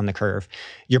point on the curve,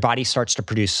 your body starts to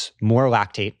produce more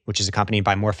lactate, which is accompanied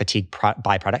by more fatigue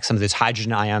byproducts, some of those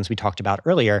hydrogen ions we talked about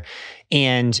earlier.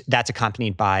 And that's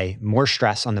accompanied by more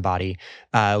stress on the body,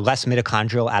 less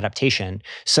mitochondrial adaptation.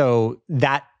 So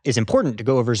that is important to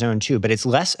go over Zone 2, but it's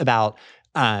less about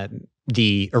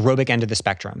the aerobic end of the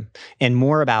spectrum and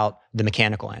more about the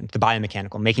mechanical end, the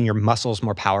biomechanical, making your muscles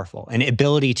more powerful and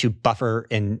ability to buffer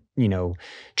and,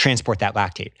 transport that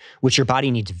lactate, which your body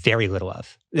needs very little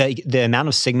of. The amount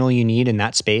of signal you need in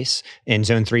that space in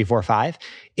Zone 3, 4, 5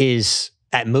 is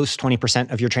at most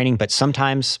 20% of your training, but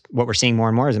sometimes what we're seeing more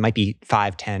and more is it might be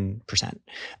 5, 10%.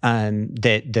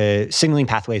 The signaling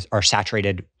pathways are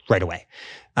saturated right away.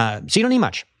 So you don't need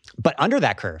much. But under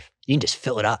that curve, you can just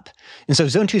fill it up. And so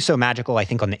Zone 2 is so magical, I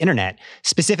think, on the internet,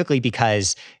 specifically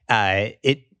because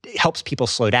it helps people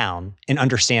slow down and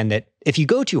understand that if you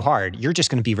go too hard, you're just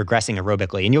going to be regressing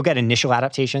aerobically and you'll get initial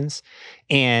adaptations.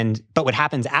 But what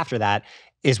happens after that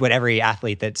is what every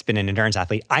athlete that's been an endurance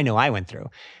athlete, I know I went through,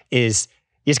 is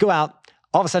you just go out,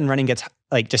 all of a sudden running gets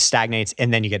just stagnates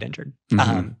and then you get injured.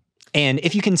 Mm-hmm. And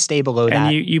if you can stay below that.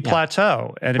 And you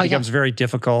plateau, and it becomes very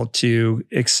difficult to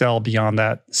excel beyond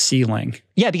that ceiling.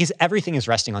 Yeah, because everything is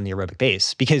resting on the aerobic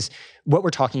base. Because what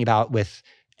we're talking about with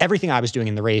everything I was doing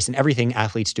in the race and everything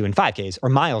athletes do in 5Ks, or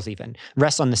miles even,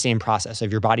 rests on the same process of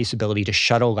your body's ability to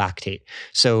shuttle lactate.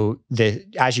 So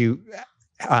as you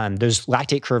those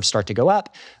lactate curves start to go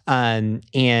up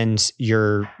and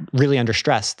you're really under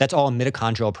stress. That's all a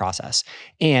mitochondrial process.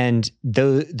 And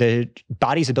the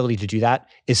body's ability to do that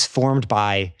is formed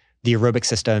by the aerobic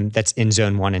system that's in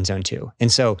Zone 1 and Zone 2.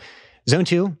 And so Zone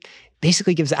 2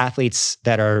 basically gives athletes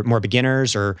that are more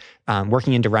beginners or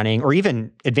working into running, or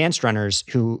even advanced runners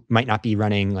who might not be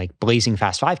running like blazing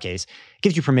fast 5Ks,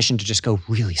 gives you permission to just go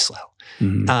really slow.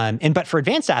 Mm-hmm. But for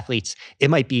advanced athletes,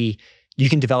 it might be you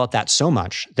can develop that so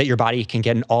much that your body can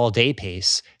get an all-day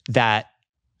pace that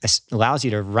allows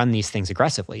you to run these things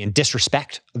aggressively and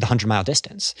disrespect the 100-mile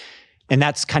distance. And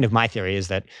that's kind of my theory, is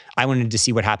that I wanted to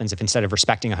see what happens if instead of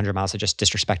respecting 100 miles, I just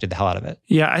disrespected the hell out of it.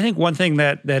 Yeah, I think one thing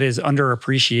that is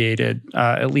underappreciated,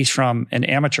 at least from an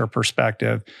amateur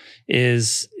perspective,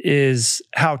 is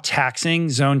how taxing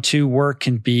Zone 2 work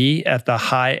can be at the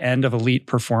high end of elite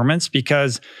performance,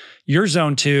 because your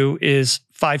Zone 2 is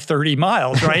 530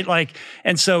 miles, right?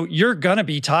 And so you're going to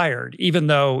be tired, even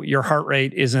though your heart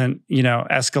rate isn't,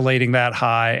 escalating that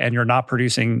high and you're not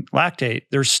producing lactate.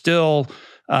 There's still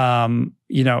load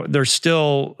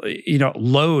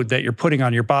that you're putting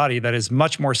on your body that is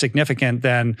much more significant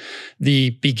than the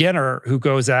beginner who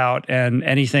goes out and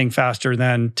anything faster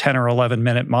than 10 or 11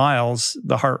 minute miles,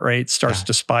 the heart rate starts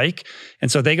to spike.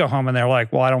 And so they go home and they're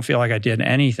like, well, I don't feel like I did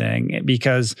anything,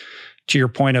 because to your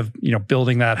point of,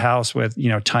 building that house with,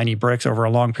 tiny bricks over a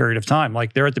long period of time,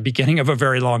 like they're at the beginning of a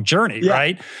very long journey,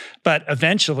 right? But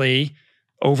eventually,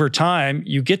 over time,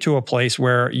 you get to a place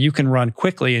where you can run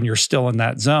quickly and you're still in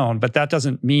that zone. But that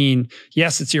doesn't mean,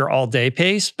 yes, it's your all-day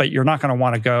pace, but you're not going to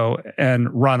want to go and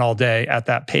run all day at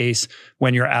that pace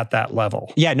when you're at that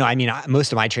level. Yeah, no, I mean,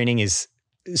 most of my training is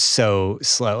so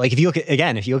slow. Like if you look at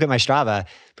my Strava,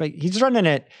 but he's running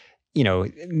at,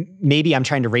 maybe I'm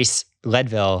trying to race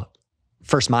Leadville.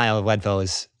 First mile of Leadville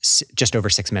is just over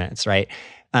 6 minutes, right?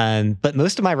 But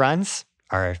most of my runs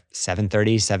are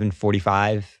 7:30,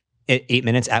 7:45, 8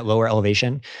 minutes at lower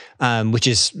elevation, which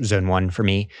is Zone 1 for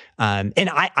me. And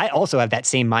I also have that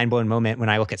same mind-blowing moment when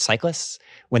I look at cyclists.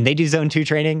 When they do Zone 2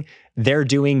 training, they're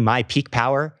doing my peak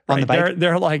power on the bike.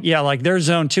 They're like, their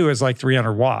Zone 2 is like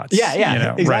 300 watts.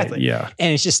 Yeah, exactly. Right, yeah.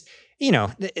 And it's just,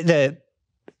 the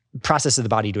process of the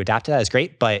body to adapt to that is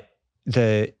great, but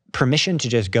the permission to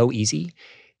just go easy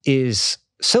is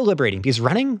so liberating, because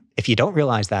running, if you don't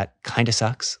realize that, kind of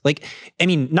sucks. Like, I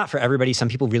mean, not for everybody. Some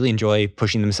people really enjoy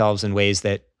pushing themselves in ways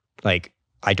that, like,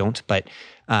 I don't. But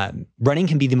running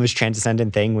can be the most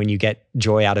transcendent thing when you get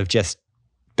joy out of just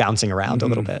bouncing around a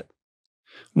little bit.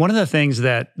 One of the things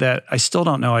that I still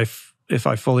don't know if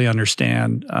I fully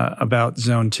understand about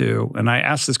Zone 2, and I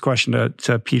asked this question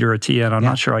to Peter Attia, and I'm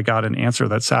not sure I got an answer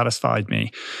that satisfied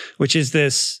me, which is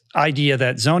this idea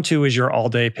that Zone 2 is your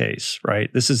all-day pace, right?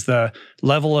 This is the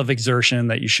level of exertion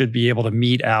that you should be able to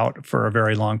meet out for a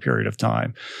very long period of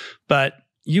time. But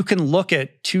you can look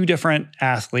at two different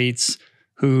athletes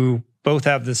who both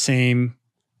have the same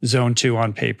Zone 2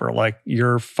 on paper, like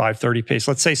your 5:30 pace.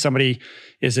 Let's say somebody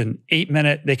is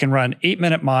they can run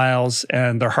 8-minute miles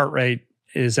and their heart rate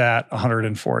is at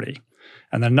 140.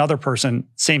 And then another person,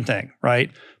 same thing,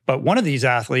 right? But one of these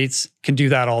athletes can do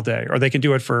that all day, or they can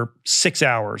do it for 6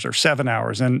 hours or 7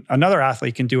 hours. And another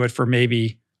athlete can do it for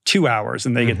maybe 2 hours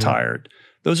and they get tired.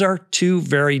 Those are two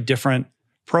very different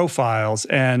profiles.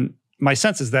 And my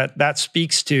sense is that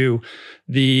speaks to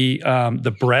the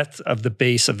breadth of the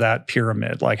base of that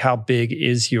pyramid. Like, how big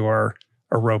is your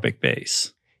aerobic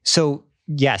base? So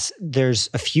yes, there's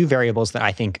a few variables that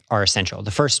I think are essential.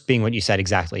 The first being what you said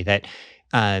exactly, that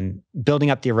building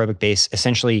up the aerobic base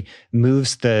essentially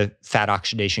moves the fat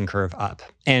oxidation curve up.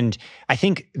 And I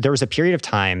think there was a period of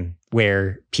time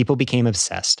where people became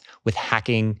obsessed with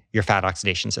hacking your fat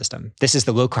oxidation system. This is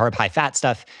the low carb, high fat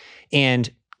stuff.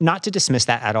 And not to dismiss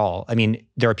that at all. I mean,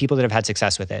 there are people that have had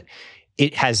success with it.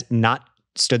 It has not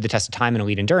stood the test of time in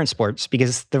elite endurance sports,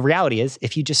 because the reality is,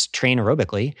 if you just train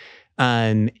aerobically,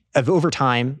 over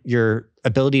time, your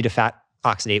ability to fat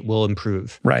oxidate will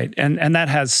improve. Right. And that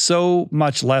has so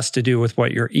much less to do with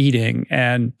what you're eating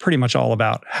and pretty much all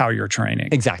about how you're training.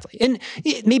 Exactly. And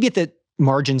maybe at the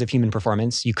margins of human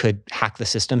performance, you could hack the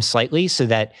system slightly so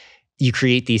that you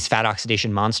create these fat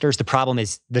oxidation monsters. The problem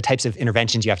is the types of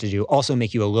interventions you have to do also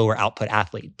make you a lower output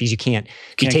athlete, because you can't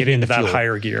get into that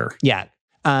higher gear. Yeah.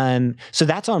 So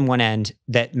that's on one end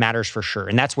that matters for sure.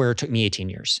 And that's where it took me 18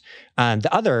 years. The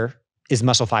other is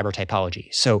muscle fiber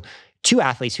typology. So two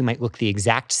athletes who might look the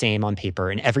exact same on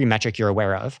paper in every metric you're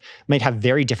aware of might have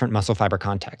very different muscle fiber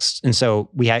contexts. And so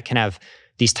we can have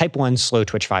these type 1 slow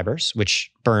twitch fibers,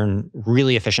 which burn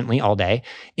really efficiently all day.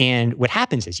 And what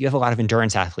happens is you have a lot of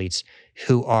endurance athletes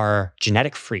who are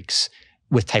genetic freaks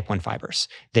with type 1 fibers.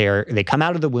 They come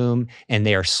out of the womb and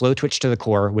they are slow twitch to the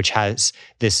core, which has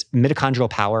this mitochondrial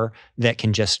power that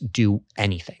can just do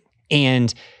anything.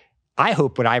 And I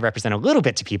hope what I represent a little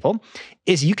bit to people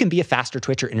is you can be a faster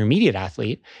twitch or intermediate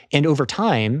athlete, and over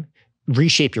time,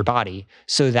 reshape your body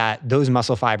so that those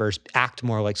muscle fibers act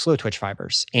more like slow twitch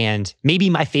fibers. And maybe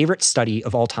my favorite study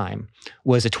of all time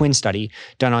was a twin study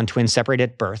done on twins separated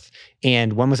at birth.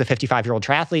 And one was a 55-year-old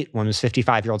triathlete, one was a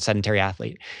 55-year-old sedentary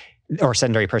athlete or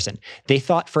sedentary person. They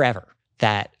thought forever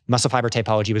that muscle fiber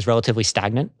typology was relatively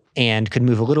stagnant and could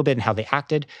move a little bit in how they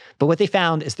acted. But what they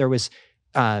found is there was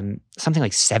something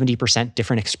like 70%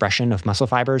 different expression of muscle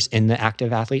fibers in the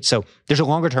active athlete. So there's a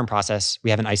longer term process we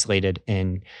haven't isolated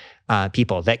in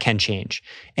people that can change.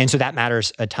 And so that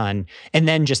matters a ton. And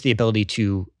then just the ability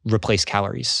to replace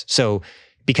calories. So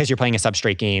because you're playing a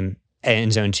substrate game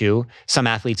in zone 2, some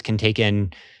athletes can take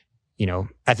in,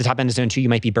 at the top end of zone 2, you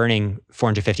might be burning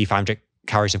 450, 500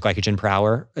 calories of glycogen per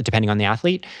hour, depending on the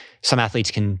athlete. Some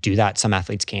athletes can do that, some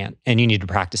athletes can't. And you need to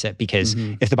practice it because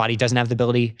if the body doesn't have the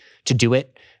ability to do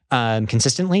it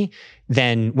consistently,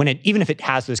 then even if it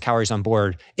has those calories on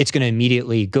board, it's going to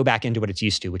immediately go back into what it's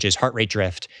used to, which is heart rate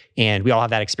drift. And we all have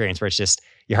that experience where it's just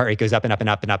your heart rate goes up and up and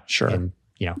up and up. Sure. And,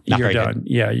 not you're very done. good.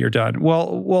 Yeah, you're done.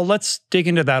 Well, let's dig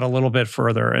into that a little bit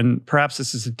further. And perhaps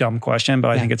this is a dumb question,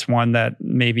 but I think it's one that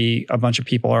maybe a bunch of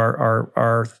people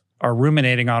are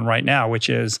ruminating on right now, which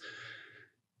is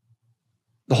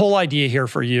the whole idea here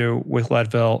for you with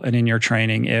Leadville and in your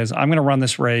training is I'm going to run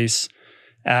this race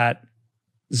at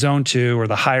zone 2 or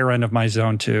the higher end of my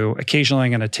zone 2. Occasionally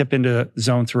I'm going to tip into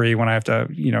zone 3 when I have to,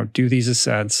 do these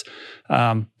ascents.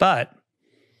 But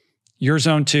your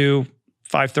zone 2,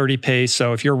 5:30 pace.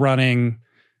 So if you're running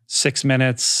 6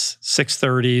 minutes,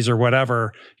 6:30s or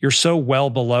whatever, you're so well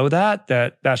below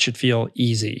that should feel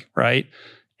easy, right?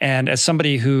 And as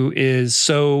somebody who is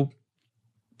so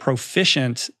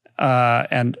proficient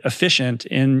and efficient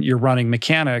in your running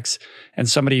mechanics, and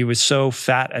somebody who is so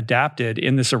fat adapted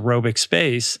in this aerobic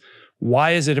space,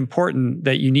 why is it important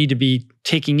that you need to be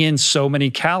taking in so many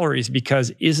calories?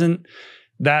 Because isn't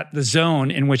that the zone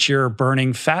in which you're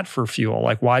burning fat for fuel?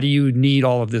 Like, why do you need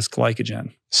all of this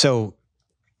glycogen? So,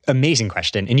 amazing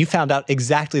question. And you found out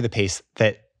exactly the pace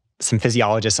that some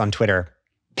physiologists on Twitter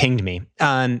pinged me.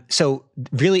 So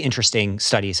really interesting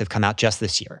studies have come out just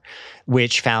this year,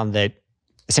 which found that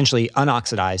essentially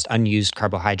unoxidized, unused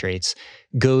carbohydrates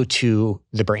go to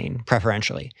the brain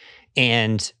preferentially.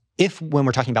 And when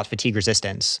we're talking about fatigue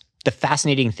resistance, the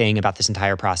fascinating thing about this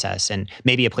entire process, and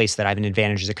maybe a place that I have an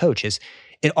advantage as a coach, is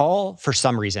it all, for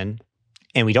some reason,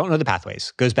 and we don't know the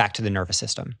pathways, goes back to the nervous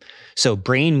system. So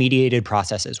brain-mediated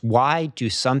processes. Why do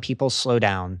some people slow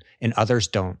down and others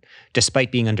don't,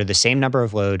 despite being under the same number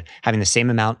of load, having the same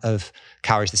amount of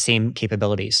calories, the same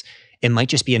capabilities? It might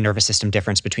just be a nervous system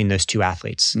difference between those two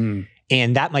athletes.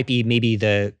 And that might be maybe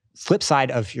the flip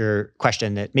side of your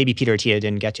question that maybe Peter or Tia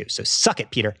didn't get to. So suck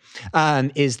it, Peter,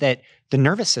 is that the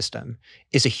nervous system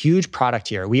is a huge product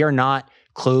here. We are not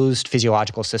closed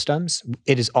physiological systems.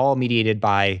 It is all mediated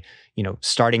by,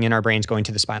 starting in our brains, going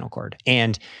to the spinal cord.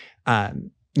 And,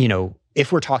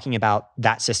 if we're talking about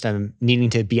that system needing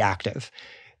to be active,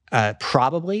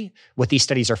 probably what these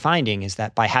studies are finding is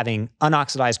that by having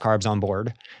unoxidized carbs on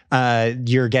board,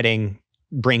 you're getting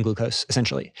brain glucose,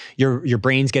 essentially. Your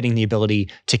brain's getting the ability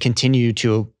to continue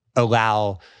to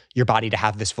allow your body to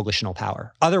have this volitional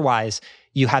power. Otherwise,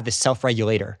 you have this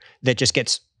self-regulator that just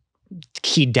gets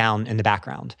keyed down in the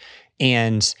background.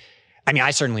 And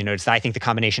I certainly noticed that. I think the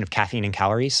combination of caffeine and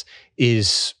calories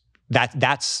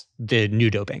that's the new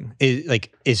doping.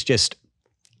 Is just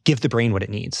give the brain what it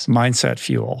needs. Mindset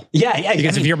fuel. Yeah.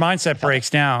 Because if your mindset breaks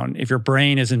down, if your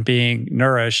brain isn't being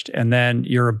nourished, and then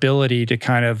your ability to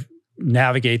kind of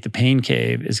navigate the pain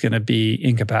cave is going to be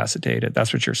incapacitated.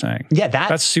 That's what you're saying. Yeah,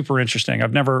 that's super interesting.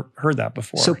 I've never heard that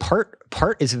before. So part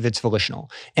is if it's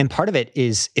volitional, and part of it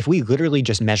is if we literally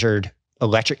just measured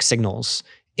electric signals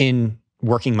in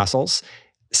working muscles,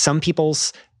 some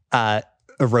people's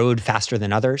erode faster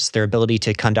than others, their ability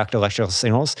to conduct electrical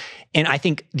signals. And I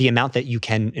think the amount that you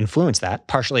can influence that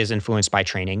partially is influenced by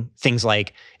training. Things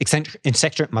like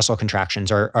eccentric muscle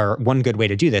contractions are one good way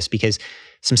to do this, because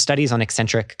some studies on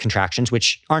eccentric contractions,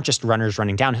 which aren't just runners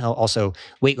running downhill, also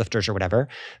weightlifters or whatever,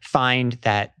 find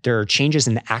that there are changes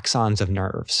in the axons of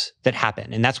nerves that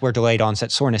happen. And that's where delayed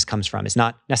onset soreness comes from. It's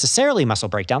not necessarily muscle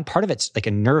breakdown. Part of it's like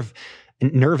a nerve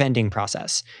ending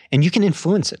process. And you can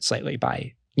influence it slightly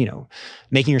by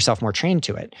making yourself more trained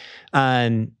to it.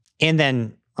 And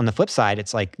then on the flip side,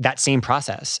 it's like that same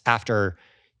process after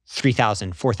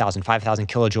 3,000, 4,000, 5,000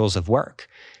 kilojoules of work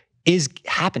is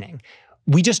happening.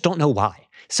 We just don't know why.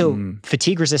 So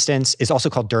fatigue resistance is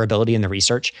also called durability in the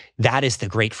research. That is the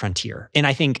great frontier. And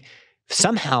I think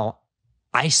somehow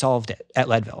I solved it at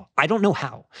Leadville. I don't know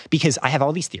how, because I have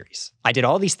all these theories. I did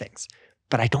all these things,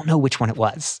 but I don't know which one it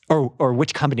was or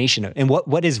which combination of, and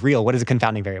what is real, what is a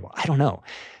confounding variable? I don't know.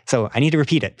 So I need to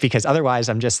repeat it, because otherwise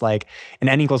I'm just like an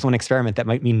N=1 experiment that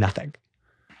might mean nothing.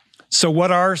 So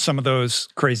what are some of those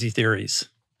crazy theories?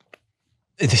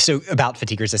 So about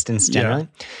fatigue resistance generally?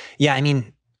 Yeah,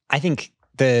 I think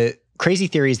the crazy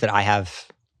theories that I have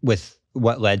with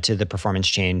what led to the performance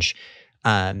change,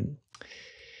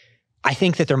 I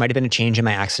think that there might have been a change in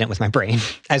my accident with my brain,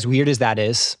 as weird as that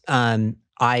is.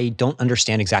 I don't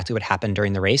understand exactly what happened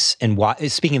during the race. And why,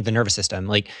 speaking of the nervous system,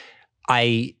 like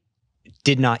I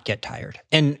did not get tired.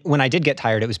 And when I did get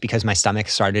tired, it was because my stomach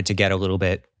started to get a little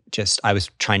bit I was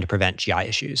trying to prevent GI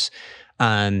issues.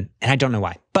 And I don't know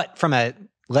why. But from a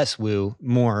less woo,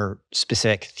 more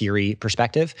specific theory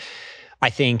perspective, I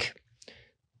think,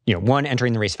 one,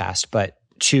 entering the race fast, but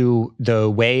two, the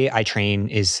way I train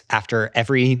is after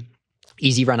every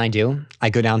easy run I do, I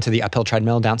go down to the uphill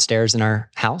treadmill downstairs in our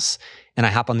house, and I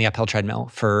hop on the uphill treadmill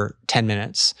for 10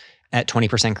 minutes at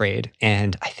 20% grade.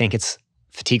 And I think it's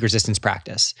fatigue resistance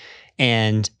practice.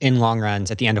 And in long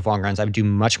runs, at the end of long runs, I would do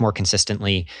much more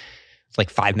consistently, like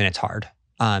 5 minutes hard.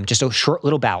 Just a short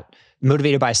little bout,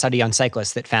 motivated by a study on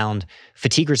cyclists that found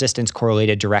fatigue resistance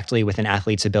correlated directly with an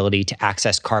athlete's ability to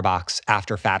access carb ox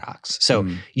after fat ox. So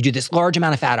you do this large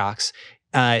amount of fat ox,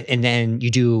 and then you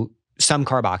do some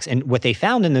carb ox. And what they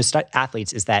found in those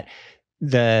athletes is that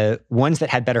the ones that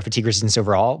had better fatigue resistance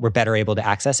overall were better able to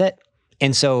access it.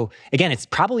 And so, again, it's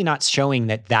probably not showing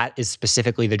that that is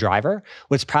specifically the driver.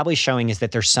 What's probably showing is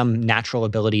that there's some natural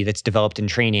ability that's developed in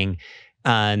training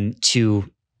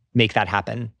to make that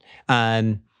happen.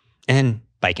 And then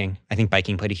biking. I think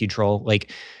biking played a huge role.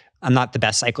 Like, I'm not the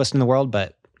best cyclist in the world,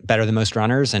 but better than most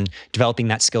runners. And developing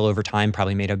that skill over time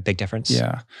probably made a big difference.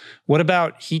 Yeah. What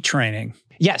about heat training?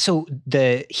 Yeah. So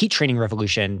the heat training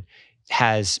revolution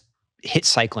has hit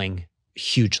cycling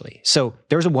hugely. So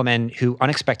there was a woman who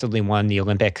unexpectedly won the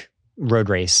Olympic road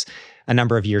race a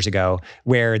number of years ago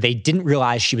where they didn't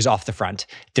realize she was off the front.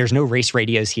 There's no race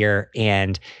radios here.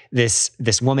 And this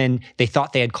woman, they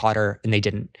thought they had caught her and they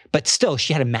didn't. But still,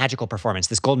 she had a magical performance,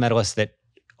 this gold medalist that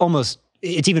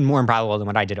it's even more improbable than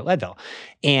what I did at Leadville.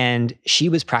 And she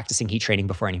was practicing heat training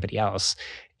before anybody else.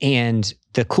 And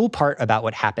the cool part about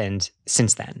what happened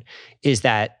since then is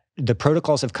that the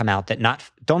protocols have come out that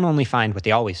don't only find what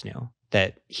they always knew,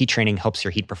 that heat training helps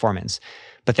your heat performance,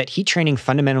 but that heat training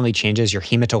fundamentally changes your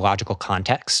hematological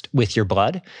context with your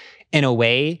blood in a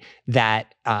way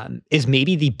that is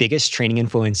maybe the biggest training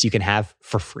influence you can have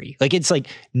for free. Like, it's like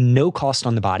no cost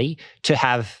on the body to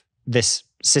have this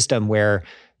system where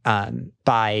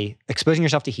by exposing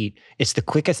yourself to heat, it's the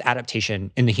quickest adaptation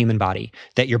in the human body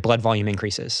that your blood volume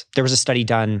increases. There was a study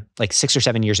done like 6 or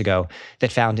 7 years ago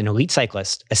that found in elite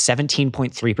cyclists a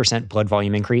 17.3% blood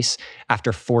volume increase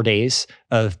after 4 days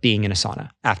of being in a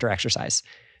sauna after exercise.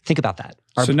 Think about that.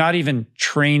 So not even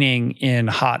training in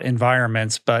hot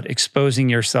environments, but exposing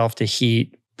yourself to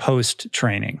heat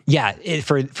post-training. Yeah,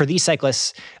 for these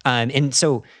cyclists. And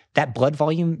so that blood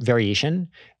volume variation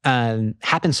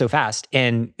happens so fast.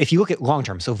 And if you look at long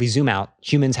term, so if we zoom out,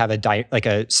 humans have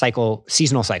a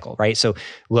seasonal cycle, right? So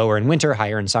lower in winter,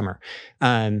 higher in summer.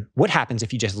 What happens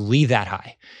if you just leave that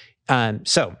high?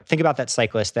 So think about that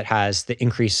cyclist that has the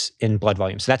increase in blood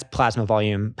volume. So that's plasma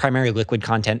volume, primary liquid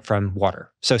content from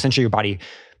water. So essentially your body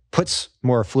puts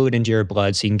more fluid into your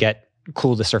blood so you can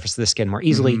cool the surface of the skin more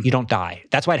easily. You don't die.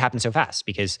 That's why it happens so fast,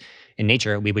 because in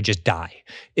nature, we would just die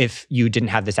if you didn't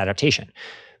have this adaptation.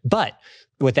 But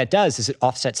what that does is it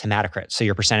offsets hematocrit, so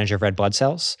your percentage of red blood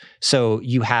cells. So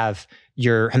you have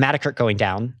your hematocrit going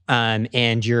down,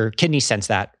 and your kidneys sense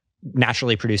that,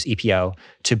 naturally produce EPO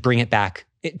to bring it back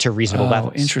to reasonable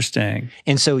levels. Interesting.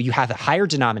 And so you have a higher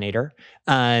denominator,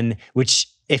 which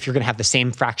if you're going to have the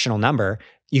same fractional number,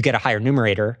 you get a higher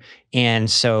numerator. And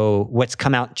so what's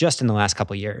come out just in the last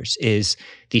couple of years is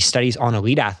these studies on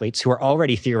elite athletes who are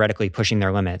already theoretically pushing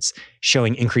their limits,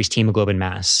 showing increased hemoglobin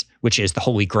mass, which is the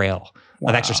holy grail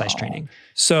of exercise training.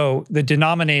 So the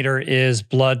denominator is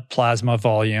blood plasma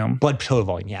volume. Blood total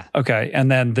volume, yeah. Okay. And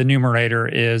then the numerator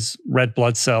is red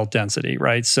blood cell density,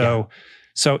 right? So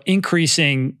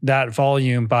increasing that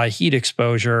volume by heat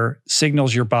exposure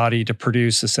signals your body to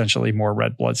produce essentially more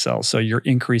red blood cells. So you're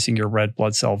increasing your red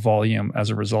blood cell volume as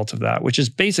a result of that, which is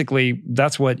basically,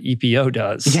 that's what EPO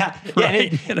does. Yeah.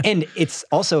 Right? And it's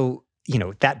also,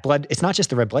 that blood, it's not just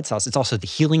the red blood cells, it's also the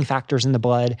healing factors in the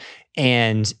blood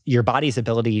and your body's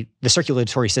ability, the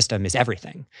circulatory system is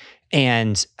everything.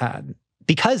 And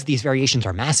because these variations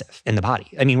are massive in the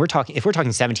body. I mean, if we're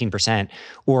talking 17%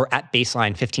 or at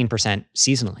baseline 15%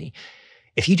 seasonally,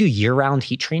 if you do year-round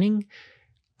heat training,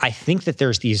 I think that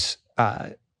there's these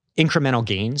incremental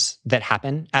gains that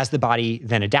happen as the body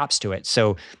then adapts to it.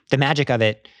 So the magic of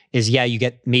it is, you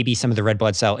get maybe some of the red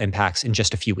blood cell impacts in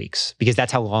just a few weeks, because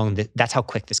that's how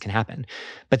quick this can happen.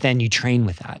 But then you train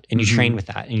with that, and you train with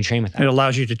that, and you train with that. It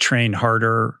allows you to train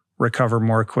harder, recover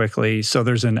more quickly. So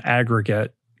there's an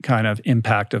aggregate kind of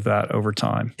impact of that over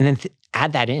time. And then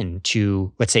add that in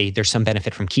to, let's say there's some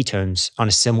benefit from ketones on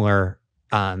a similar,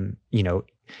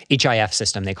 HIF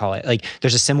system, they call it. Like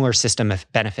there's a similar system of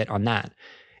benefit on that.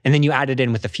 And then you add it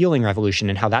in with the fueling revolution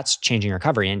and how that's changing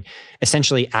recovery. And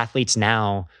essentially athletes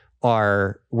now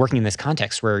are working in this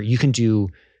context where you can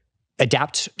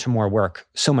adapt to more work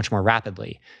so much more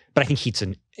rapidly. But I think heat's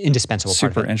an indispensable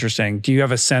part of it. Super interesting. Do you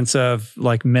have a sense of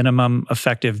like minimum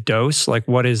effective dose? Like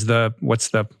what's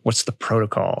the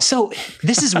protocol? So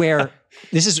this is where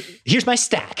here's my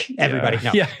stack, everybody.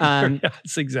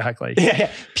 Yes, exactly.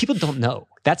 Yeah. People don't know.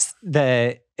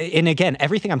 And again,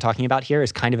 everything I'm talking about here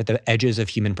is kind of at the edges of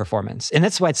human performance. And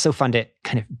that's why it's so fun to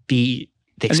kind of be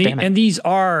the experiment. And these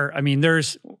are,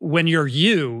 when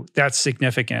you're that's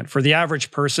significant. For the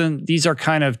average person, these are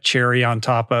kind of cherry on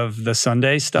top of the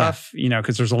sundae stuff,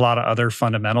 because there's a lot of other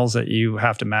fundamentals that you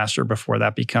have to master before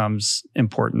that becomes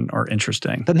important or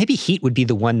interesting. But maybe heat would be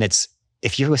the one that's,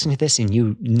 if you're listening to this and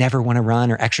you never want to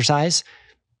run or exercise,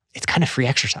 it's kind of free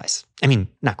exercise. I mean,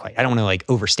 not quite. I don't want to like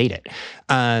overstate it.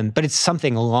 But it's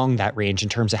something along that range in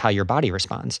terms of how your body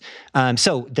responds.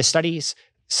 So the studies,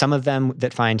 some of them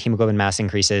that find hemoglobin mass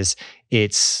increases,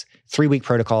 it's 3-week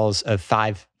protocols of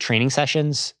 5 training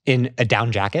sessions in a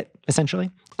down jacket, essentially.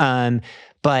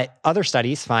 But other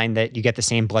studies find that you get the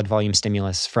same blood volume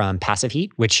stimulus from passive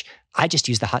heat, which I just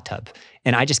use the hot tub.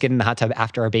 And I just get in the hot tub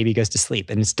after our baby goes to sleep.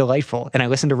 And it's delightful. And I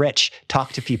listen to Rich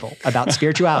talk to people about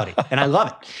spirituality. And I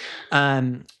love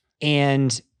it.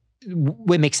 And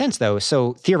what makes sense, though,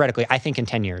 so theoretically, I think in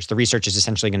 10 years, the research is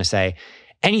essentially going to say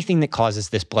anything that causes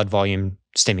this blood volume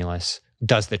stimulus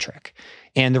does the trick.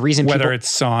 And the reason whether it's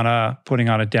sauna, putting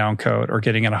on a down coat, or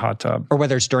getting in a hot tub. Or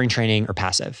whether it's during training or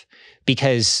passive.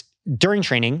 Because during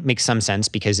training makes some sense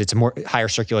because it's a more higher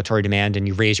circulatory demand and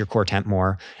you raise your core temp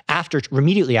more.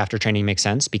 Immediately after training makes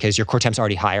sense because your core temp's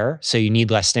already higher, so you need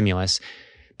less stimulus.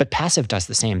 But passive does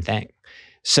the same thing.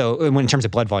 So in terms of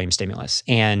blood volume stimulus.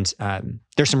 And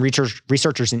there's some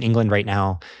researchers in England right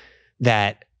now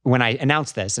that when I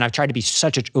announced this, and I've tried to be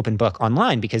such an open book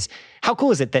online because how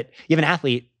cool is it that you have an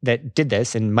athlete that did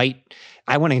this and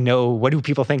I want to know, what do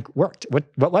people think worked?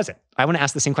 What was it? I want to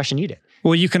ask the same question you did.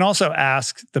 Well, you can also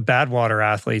ask the Badwater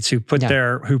athletes who put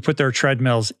their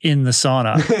treadmills in the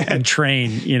sauna and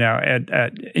train,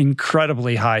 at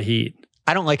incredibly high heat.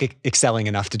 I don't like excelling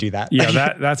enough to do that.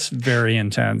 Yeah, that's very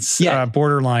intense. Yeah,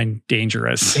 borderline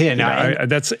dangerous. Yeah,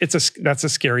 that's a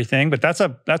scary thing, but that's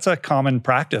a common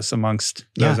practice amongst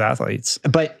those athletes.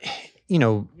 But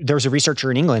there was a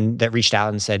researcher in England that reached out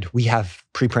and said, we have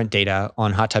preprint data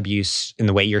on hot tub use in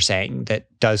the way you're saying that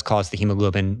does cause the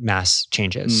hemoglobin mass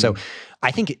changes. So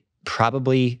I think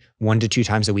probably 1 to 2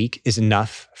 times a week is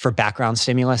enough for background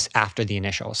stimulus after the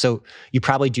initial. So you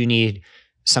probably do need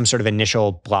some sort of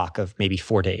initial block of maybe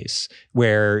 4 days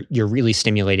where you're really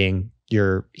stimulating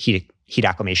your heat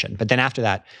acclimation. But then after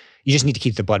that, you just need to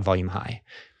keep the blood volume high.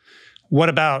 What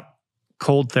about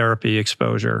cold therapy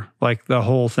exposure? Like the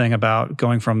whole thing about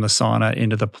going from the sauna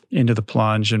into the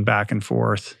plunge and back and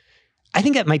forth. I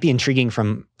think that might be intriguing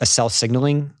from a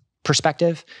self-signaling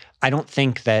perspective. I don't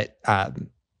think that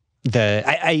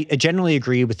I generally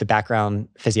agree with the background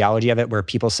physiology of it, where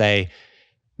people say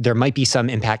there might be some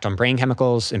impact on brain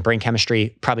chemicals and brain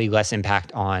chemistry, probably less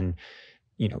impact on,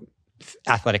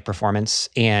 athletic performance.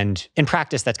 And in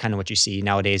practice, that's kind of what you see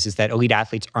nowadays, is that elite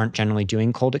athletes aren't generally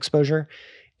doing cold exposure.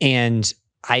 And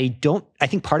I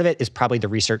think part of it is probably the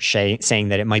research saying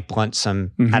that it might blunt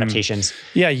some adaptations.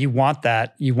 Yeah, you want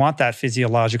that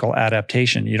physiological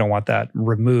adaptation. You don't want that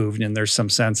removed. And there's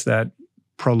some sense that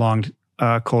prolonged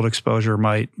cold exposure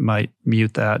might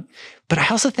mute that. But I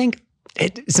also think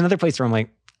it's another place where I'm like,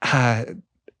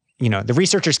 the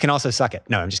researchers can also suck it.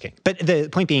 No, I'm just kidding. But the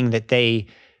point being that they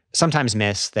sometimes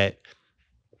miss that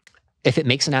if it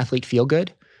makes an athlete feel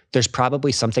good, there's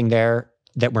probably something there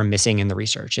that we're missing in the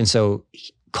research. And so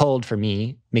cold for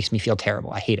me makes me feel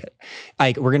terrible. I hate it.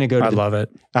 Like we're going to go to love it.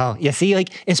 Oh, yeah. See,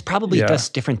 like it's probably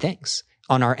just different things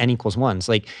on our N=1s.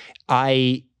 Like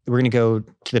we're going to go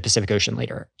to the Pacific Ocean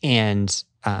later and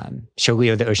show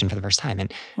Leo the ocean for the first time.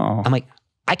 And I'm like,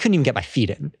 I couldn't even get my feet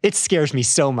in. It scares me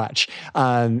so much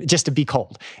just to be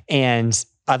cold. And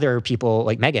other people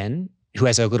like Megan, who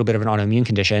has a little bit of an autoimmune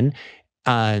condition,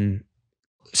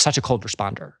 such a cold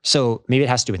responder. So maybe it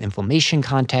has to do with inflammation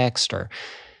context or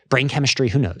brain chemistry,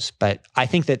 who knows? But I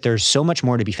think that there's so much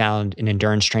more to be found in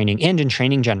endurance training and in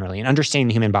training generally, and understanding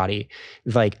the human body.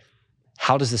 Like,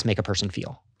 how does this make a person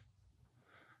feel?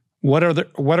 What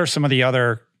are some of the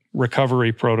other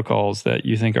recovery protocols that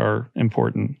you think are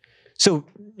important? So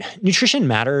nutrition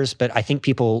matters, but I think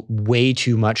people way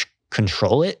too much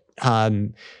control it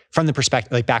from the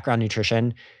perspective, like background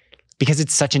nutrition, because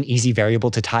it's such an easy variable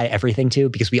to tie everything to,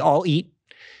 because we all eat,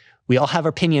 we all have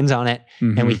opinions on it,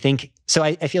 and we think, so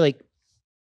I feel like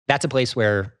that's a place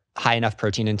where high enough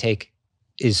protein intake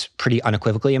is pretty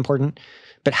unequivocally important.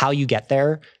 But how you get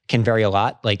there can vary a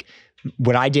lot. Like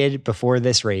what I did before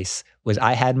this race was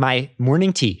I had my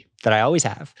morning tea that I always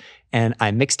have, and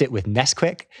I mixed it with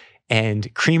Nesquik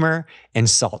and creamer and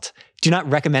salt. Do not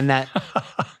recommend that.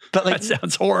 But like, that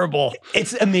sounds horrible.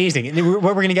 It's amazing. And what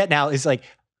we're going to get now is like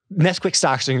Nesquik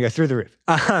stocks are going to go through the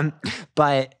roof.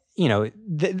 But you know,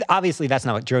 obviously that's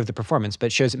not what drove the performance, but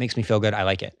it shows it makes me feel good. I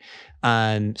like it.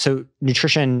 So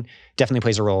nutrition definitely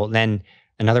plays a role. Then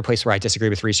another place where I disagree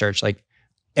with research, like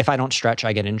if I don't stretch,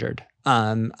 I get injured.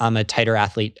 I'm a tighter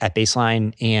athlete at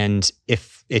baseline, and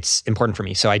if it's important for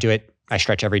me, so I do it. I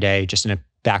stretch every day, just in a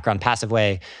background passive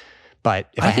way. But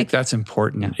if I think that's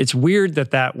important. Yeah. It's weird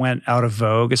that went out of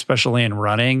vogue, especially in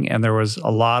running, and there was a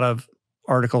lot of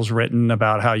articles written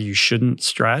about how you shouldn't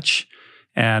stretch.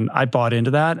 And I bought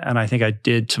into that, and I think I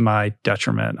did to my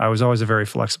detriment. I was always a very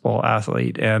flexible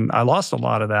athlete, and I lost a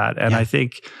lot of that. And I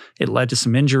think it led to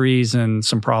some injuries and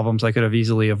some problems I could have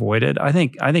easily avoided. I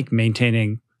think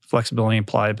maintaining flexibility and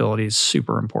pliability is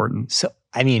super important. So,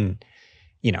 I mean,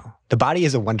 you know, the body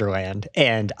is a wonderland.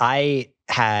 And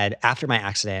after my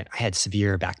accident, I had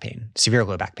severe low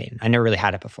back pain. I never really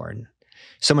had it before. And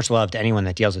so much love to anyone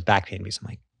that deals with back pain, because I'm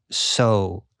like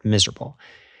so miserable.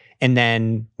 And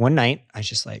then one night I was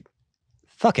just like,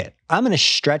 fuck it. I'm going to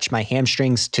stretch my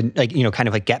hamstrings to like, you know, kind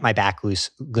of like get my back loose,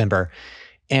 limber.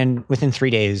 And within 3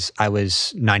 days, I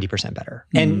was 90% better.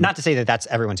 And not to say that that's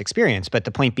everyone's experience, but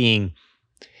the point being,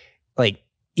 like,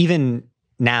 even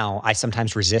now I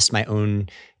sometimes resist my own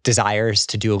desires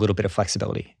to do a little bit of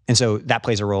flexibility. And so that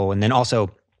plays a role. And then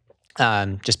also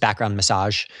just background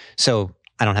massage. So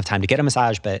I don't have time to get a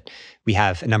massage, but we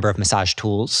have a number of massage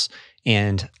tools,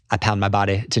 and I pound my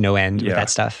body to no end with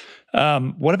that stuff.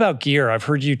 What about gear? I've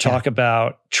heard you talk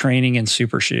about training in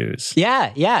super shoes.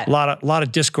 Yeah. A lot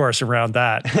of discourse around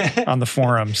that on the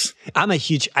forums. I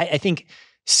think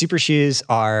super shoes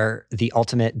are the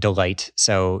ultimate delight.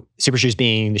 So super shoes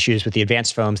being the shoes with the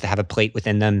advanced foams that have a plate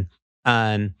within them.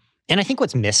 And I think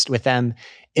what's missed with them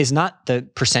is not the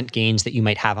percent gains that you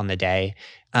might have on the day.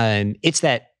 It's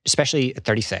that, especially at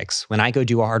 36, when I go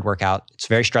do a hard workout, it's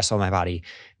very stressful on my body.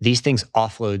 These things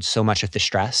offload so much of the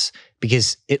stress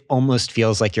because it almost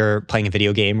feels like you're playing a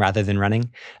video game rather than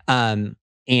running.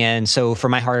 And so for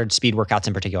my hard speed workouts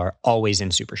in particular, always in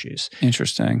super shoes.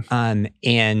 Interesting.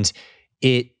 And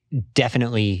it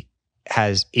definitely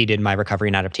has aided my recovery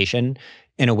and adaptation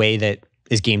in a way that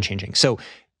is game changing. So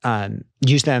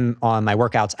use them on my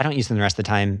workouts. I don't use them the rest of the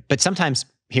time, but sometimes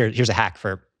here's a hack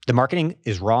for the marketing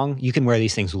is wrong. You can wear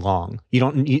these things long. They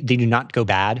do not go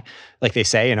bad, like they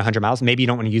say, in 100 miles. Maybe you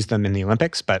don't want to use them in the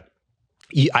Olympics, but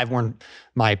I've worn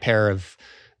my pair of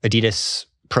Adidas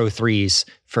Pro 3s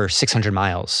for 600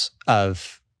 miles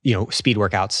of, you know, speed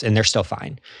workouts, and they're still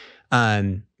fine.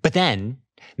 But then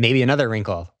maybe another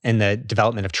wrinkle in the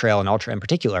development of trail and ultra in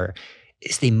particular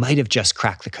is they might have just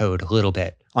cracked the code a little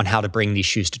bit on how to bring these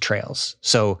shoes to trails.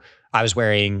 So I was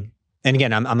wearing, and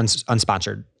again, I'm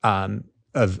unsponsored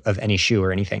of any shoe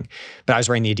or anything, but I was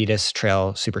wearing the Adidas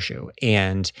Trail Super Shoe.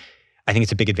 And I think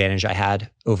it's a big advantage I had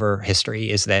over history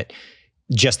is that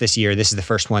just this year, this is the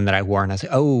first one that I wore, and I was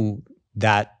like, oh,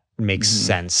 that makes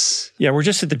sense. Yeah, we're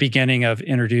just at the beginning of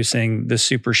introducing the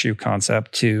super shoe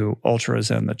concept to ultras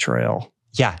and the trail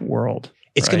world.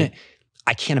 It's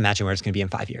I can't imagine where it's going to be in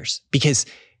 5 years, because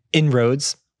in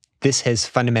roads, this has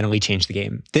fundamentally changed the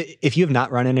game. If you have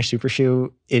not run in a super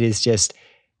shoe, it is just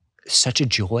such a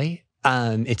joy.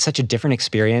 It's such a different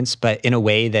experience, but in a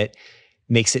way that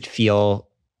makes it feel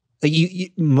like you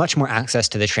much more access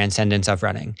to the transcendence of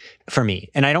running for me.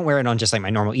 And I don't wear it on just like my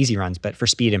normal easy runs, but for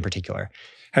speed in particular.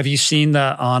 Have you seen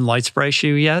the On Light Spray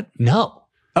shoe yet? No.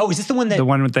 Oh, is this the one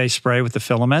that they spray with the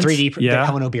filaments? 3D that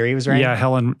Helen O'Beary was wearing? Yeah,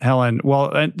 Helen.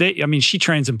 Well, she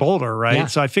trains in Boulder, right? Yeah.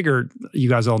 So I figured you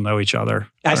guys all know each other.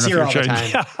 I see her all the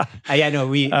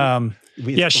time.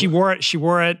 She wore it. She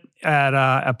wore it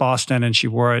at Boston, and she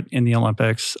wore it in the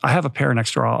Olympics. I have a pair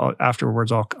next to her.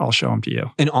 Afterwards, I'll show them to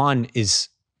you. And On is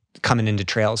coming into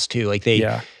trails too. Like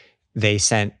they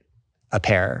sent a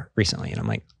pair recently, and I'm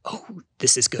like, oh,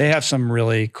 this is good. They have some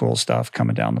really cool stuff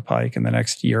coming down the pike in the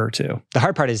next year or two. The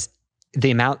hard part is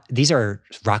these are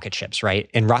rocket ships, right?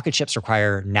 And rocket ships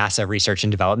require NASA research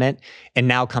and development. And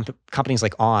now companies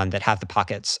like On that have the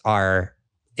pockets are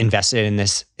invested in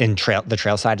this, the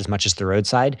trail side as much as the road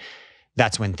side.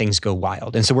 That's when things go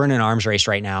wild. And so we're in an arms race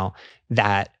right now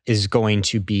that is going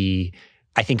to be,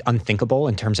 I think, unthinkable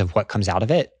in terms of what comes out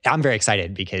of it. I'm very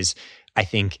excited because I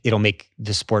think it'll make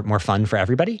the sport more fun for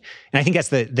everybody. And I think that's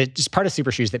the just part of super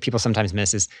shoes that people sometimes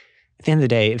miss is, at the end of the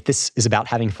day, if this is about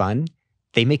having fun,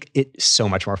 they make it so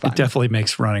much more fun. It definitely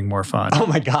makes running more fun. Oh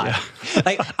my God. Yeah.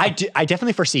 Like I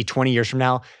definitely foresee 20 years from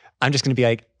now, I'm just going to be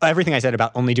like, everything I said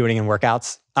about only doing it in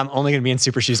workouts, I'm only going to be in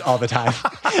super shoes all the time.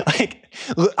 Like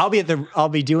I'll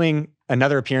be doing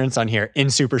another appearance on here in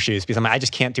super shoes because I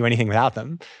just can't do anything without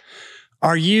them.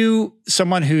 Are you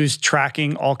someone who's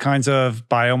tracking all kinds of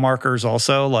biomarkers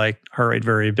also, like heart rate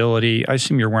variability? I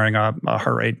assume you're wearing a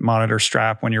heart rate monitor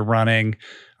strap when you're running.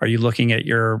 Are you looking at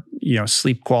your,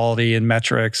 sleep quality and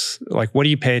metrics? Like, what do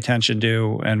you pay attention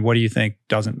to, and what do you think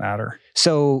doesn't matter?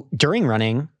 So during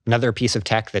running, another piece of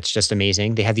tech that's just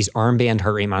amazing. They have these armband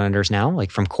heart rate monitors now,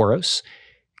 like from Koros.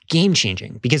 Game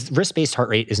changing, because wrist-based heart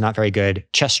rate is not very good.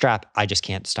 Chest strap, I just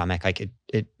can't stomach. Like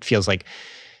it feels like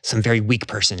some very weak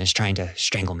person is trying to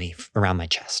strangle me around my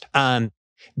chest.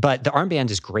 But the armband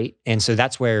is great. And so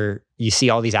that's where you see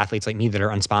all these athletes like me that are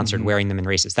unsponsored wearing them in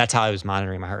races. That's how I was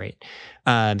monitoring my heart rate.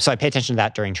 So I pay attention to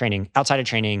that during training. Outside of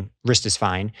training, wrist is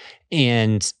fine.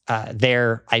 And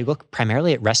there I look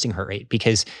primarily at resting heart rate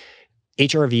because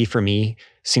HRV for me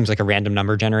seems like a random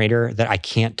number generator that I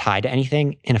can't tie to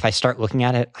anything. And if I start looking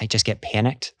at it, I just get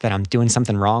panicked that I'm doing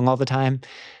something wrong all the time.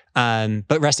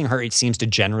 But resting heart rate seems to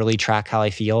generally track how I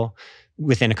feel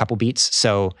within a couple beats.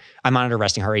 So I monitor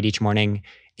resting heart rate each morning,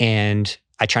 and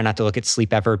I try not to look at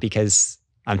sleep ever because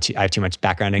I have too much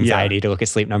background anxiety to look at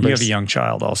sleep numbers. You have a young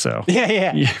child also.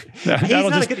 Yeah.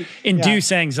 That'll just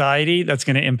induce anxiety. That's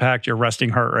going to impact your resting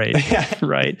heart rate,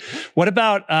 right? What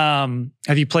about,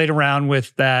 have you played around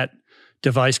with that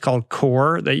device called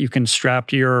Core that you can strap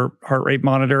to your heart rate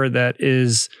monitor that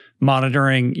is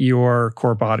monitoring your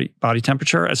core body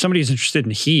temperature? As somebody who's interested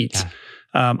in heat,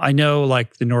 I know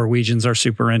like the Norwegians are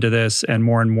super into this, and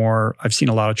more, I've seen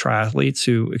a lot of triathletes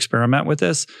who experiment with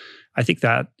this. I think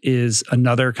that is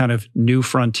another kind of new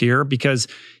frontier because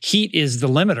heat is the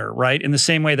limiter, right? In the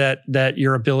same way that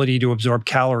your ability to absorb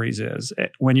calories is.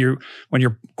 When your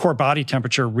core body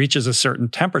temperature reaches a certain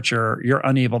temperature, you're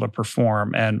unable to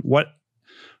perform. And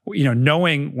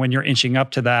knowing when you're inching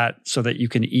up to that so that you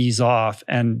can ease off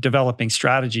and developing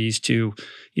strategies to,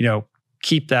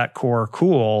 keep that core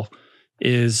cool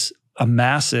is a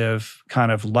massive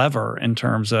kind of lever in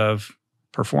terms of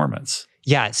performance.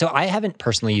 Yeah, so I haven't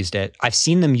personally used it. I've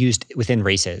seen them used within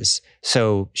races.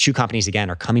 So shoe companies,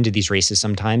 again, are coming to these races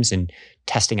sometimes and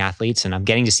testing athletes, and I'm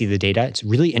getting to see the data. It's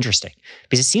really interesting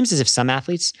because it seems as if some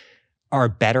athletes are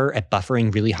better at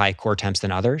buffering really high core temps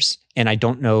than others. And we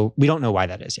don't know why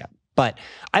that is yet. But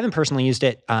I haven't personally used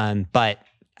it, but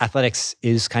athletics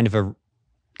is kind of a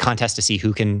contest to see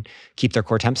who can keep their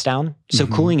core temps down. So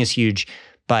cooling is huge.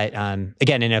 But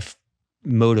again, in a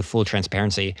mode of full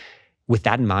transparency, with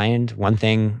that in mind, one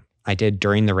thing I did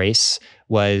during the race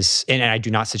was, and I do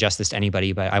not suggest this to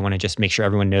anybody, but I want to just make sure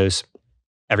everyone knows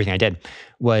everything I did,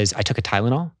 was I took a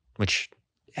Tylenol, which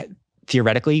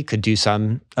theoretically could do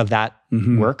some of that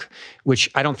work, which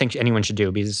I don't think anyone should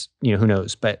do because, who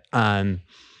knows. But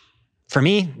for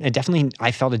me,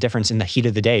 I felt a difference in the heat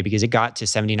of the day because it got to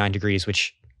 79 degrees,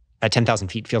 which at 10,000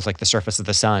 feet feels like the surface of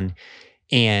the sun.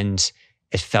 And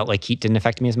it felt like heat didn't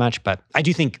affect me as much. But I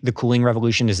do think the cooling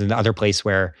revolution is another place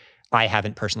where I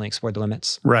haven't personally explored the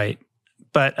limits. Right.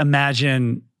 But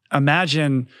imagine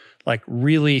like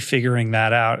really figuring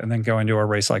that out and then going to a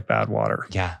race like Badwater.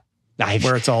 Yeah.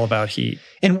 Where it's all about heat.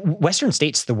 In Western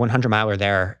states, the 100-miler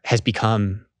there has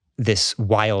become this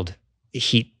wild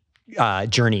heat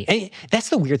journey. And that's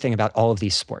the weird thing about all of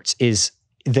these sports is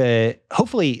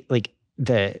hopefully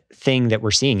the thing that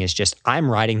we're seeing is just I'm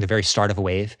riding the very start of a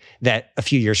wave that a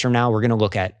few years from now, we're going to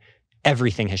look at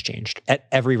everything has changed at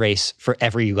every race for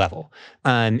every level.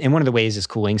 And one of the ways is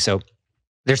cooling. So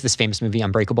there's this famous movie,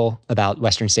 Unbreakable, about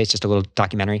Western states, just a little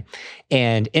documentary.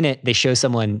 And in it, they show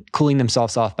someone cooling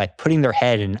themselves off by putting their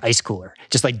head in an ice cooler,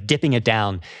 just like dipping it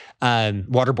down,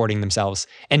 waterboarding themselves.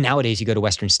 And nowadays you go to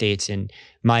Western states, and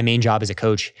my main job as a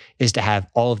coach is to have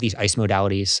all of these ice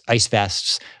modalities, ice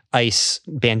vests, ice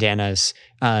bandanas,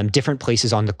 different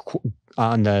places on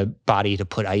the body to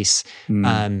put ice.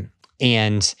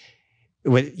 And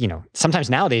with,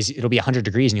 sometimes nowadays it'll be 100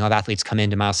 degrees and you'll have athletes come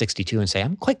into mile 62 and say,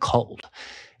 I'm quite cold.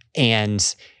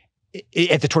 And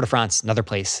at the Tour de France, another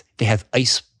place, they have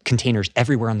ice containers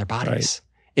everywhere on their bodies.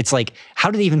 Right. It's like, how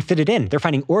do they even fit it in? They're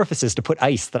finding orifices to put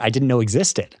ice that I didn't know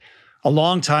existed. A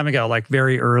long time ago, like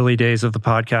very early days of the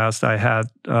podcast, I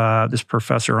had this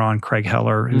professor on, Craig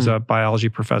Heller, who's a biology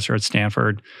professor at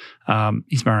Stanford.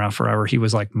 He's been around forever. He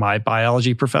was like my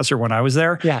biology professor when I was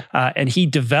there. Yeah. And he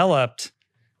developed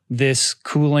this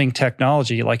cooling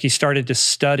technology. Like he started to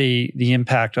study the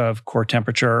impact of core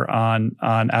temperature on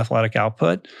athletic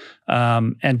output,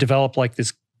 and develop like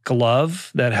this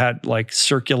glove that had like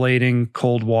circulating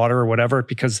cold water or whatever,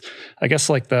 because I guess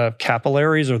like the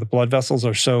capillaries or the blood vessels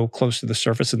are so close to the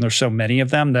surface and there's so many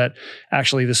of them that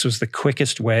actually this was the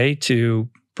quickest way to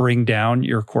bring down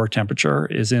your core temperature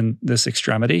is in this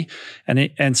extremity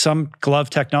and some glove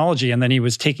technology. And then he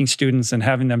was taking students and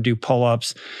having them do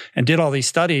pull-ups and did all these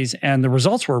studies, and the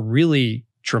results were really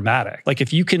dramatic. Like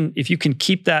if you can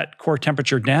keep that core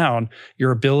temperature down,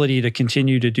 your ability to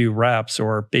continue to do reps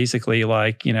or basically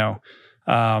like,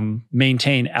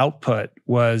 maintain output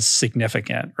was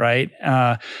significant, right?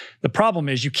 The problem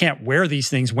is you can't wear these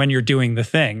things when you're doing the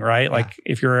thing, right? Yeah. Like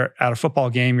if you're at a football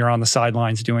game, you're on the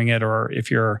sidelines doing it, or if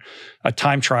you're a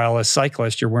time trialist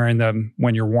cyclist, you're wearing them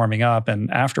when you're warming up and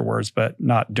afterwards, but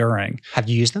not during. Have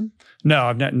you used them? No,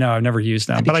 I've never used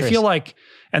them. But curious. I feel like,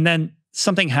 and then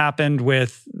something happened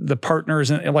with the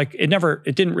partners, and like it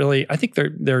didn't really, I think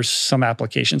there's some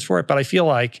applications for it, but I feel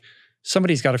like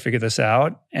somebody's got to figure this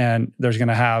out, and there's going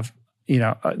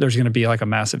to be like a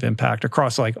massive impact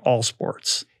across like all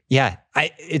sports. Yeah.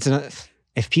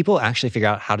 If people actually figure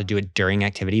out how to do it during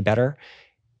activity better,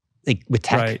 like with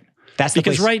tech, right. That's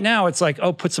because right now it's like,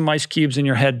 oh, put some ice cubes in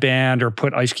your headband or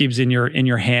put ice cubes in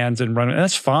your hands and run. And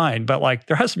that's fine, but like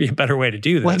there has to be a better way to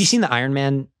do this. Well, have you seen the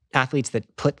Ironman athletes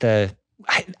that put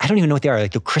I don't even know what they are,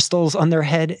 like the crystals on their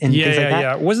head and things like that?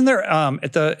 Yeah. Wasn't there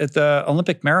at the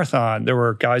Olympic marathon, there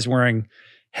were guys wearing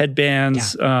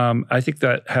headbands. Yeah. I think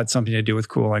that had something to do with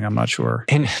cooling. I'm not sure.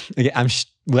 And I'm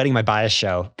letting my bias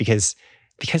show because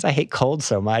I hate cold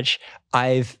so much.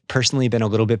 I've personally been a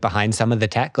little bit behind some of the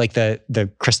tech, like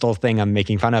the crystal thing I'm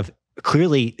making fun of.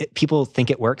 Clearly, people think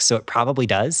it works, so it probably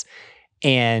does.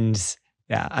 And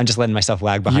yeah, I'm just letting myself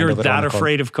lag behind a little. You're that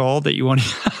afraid of cold that you want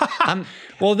to...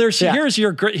 Well, here's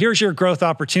your growth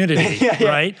opportunity,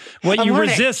 right? What you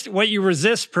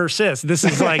resist persists. This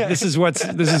is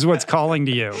what's calling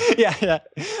to you. Yeah.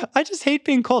 I just hate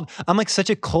being cold. I'm like such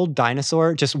a cold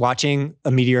dinosaur, just watching a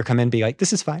meteor come in and be like,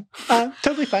 this is fine.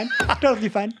 Totally fine. Totally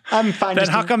fine. I'm fine.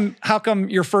 Then how come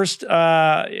your first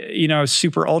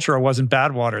super ultra wasn't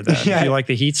bad water then? If you like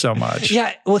the heat so much.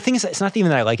 Yeah. Well, the thing is, it's not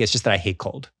even that I like it, it's just that I hate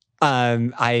cold.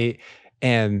 I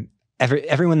am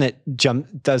everyone that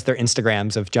does their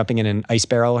Instagrams of jumping in an ice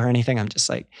barrel or anything, I'm just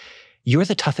like, you're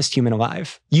the toughest human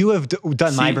alive. You have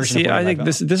done my version of what I think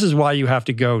this is why you have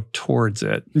to go towards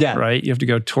it. Yeah. Right? You have to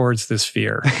go towards this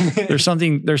fear. There's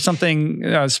something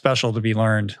special to be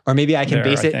learned. Or maybe I can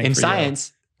base it in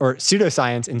science or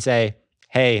pseudoscience and say,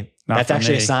 hey, that's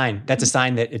actually a sign. That's a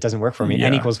sign that it doesn't work for me. Yeah.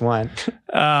 N equals 1.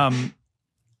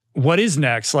 What is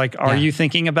next? Like, are you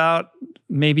thinking about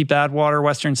maybe Badwater,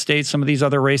 Western States, some of these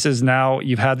other races? Now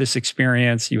you've had this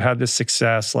experience, you had this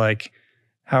success. Like,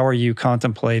 how are you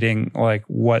contemplating like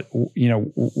what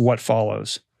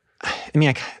follows? I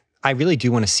mean, I really do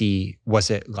want to see, was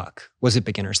it luck? Was it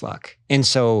beginner's luck? And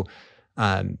so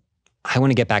I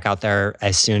want to get back out there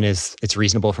as soon as it's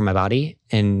reasonable for my body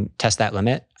and test that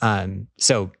limit.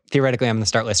 So theoretically, I'm on the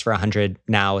start list for 100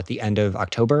 now at the end of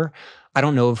October. I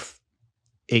don't know if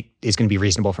it is going to be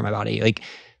reasonable for my body. Like,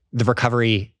 the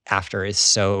recovery after is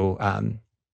so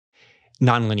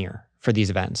nonlinear for these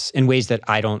events in ways that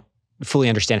I don't fully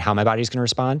understand how my body is going to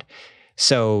respond.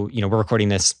 So, we're recording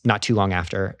this not too long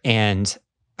after, and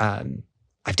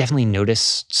I've definitely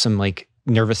noticed some like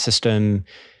nervous system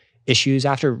issues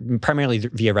after, primarily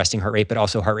via resting heart rate, but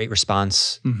also heart rate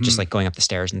response, just like going up the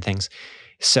stairs and things.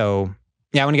 So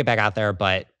yeah, I want to get back out there,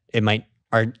 but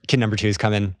our kid number 2 is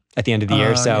coming at the end of the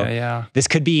year. So this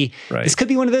could be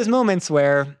one of those moments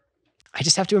where I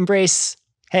just have to embrace,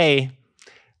 hey,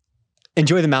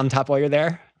 enjoy the mountaintop while you're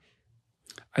there.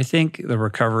 I think the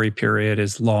recovery period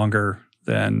is longer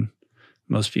than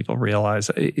most people realize.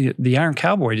 The Iron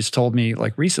Cowboy just told me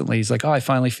like recently, he's like, oh, I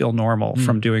finally feel normal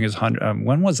from doing his 100.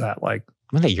 When was that? Like,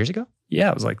 was that years ago? Yeah,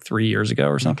 it was like 3 years ago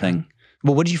or something. Okay.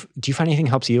 Well, do you find anything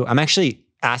helps you? I'm actually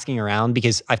asking around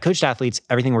because I've coached athletes.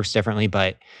 Everything works differently,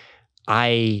 but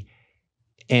I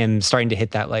am starting to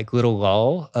hit that like little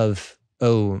lull of,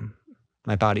 oh,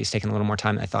 my body's taking a little more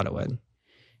time than I thought it would.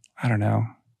 I don't know.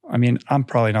 I mean, I'm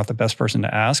probably not the best person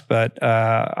to ask, but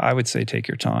I would say take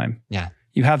your time. Yeah.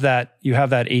 You have that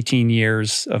 18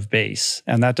 years of base,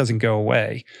 and that doesn't go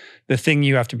away. The thing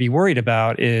you have to be worried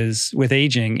about is with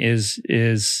aging is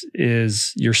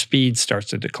your speed starts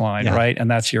to decline, right? And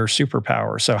that's your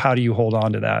superpower. So how do you hold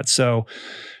on to that? So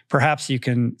perhaps you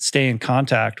can stay in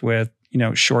contact with,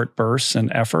 short bursts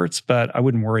and efforts, but I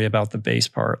wouldn't worry about the base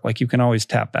part. Like, you can always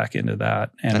tap back into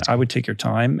that. And I would take your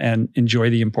time and enjoy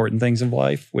the important things of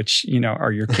life, which,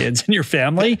 are your kids and your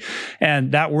family.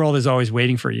 And that world is always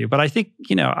waiting for you. But I think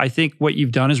what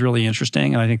you've done is really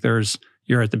interesting. And I think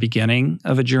you're at the beginning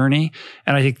of a journey.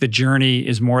 And I think the journey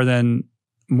is more than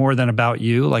about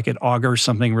you. Like, it augurs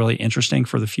something really interesting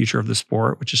for the future of the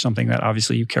sport, which is something that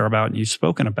obviously you care about and you've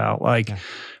spoken about. Like, yeah.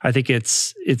 I think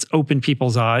it's opened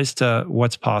people's eyes to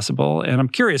what's possible. And I'm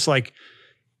curious, like,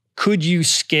 could you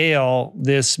scale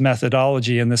this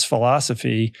methodology and this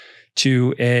philosophy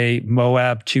to a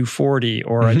Moab 240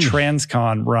 or a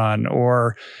Transcon run?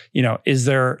 Or, is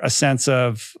there a sense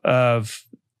of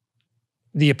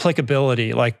the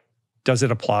applicability? Like, does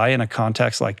it apply in a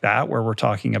context like that where we're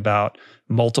talking about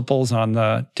multiples on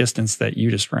the distance that you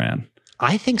just ran?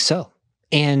 I think so.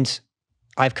 And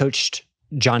I've coached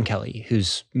John Kelly,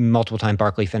 who's multiple-time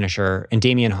Barkley finisher, and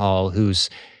Damian Hall, who's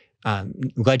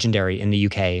legendary in the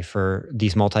UK for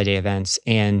these multi-day events.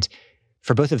 And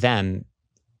for both of them,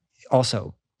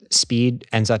 also, speed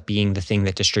ends up being the thing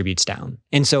that distributes down.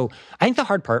 And so I think the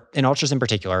hard part, in ultras in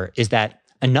particular, is that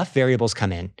enough variables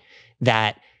come in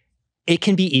that it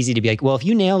can be easy to be like, well, if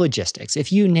you nail logistics,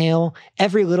 if you nail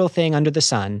every little thing under the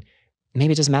sun,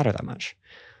 maybe it doesn't matter that much.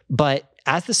 But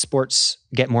as the sports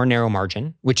get more narrow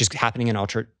margin, which is happening in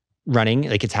ultra running,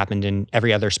 like it's happened in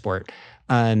every other sport,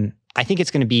 I think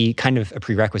it's going to be kind of a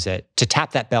prerequisite to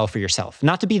tap that bell for yourself.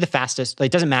 Not to be the fastest, like,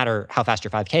 it doesn't matter how fast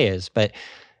your 5K is, but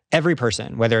every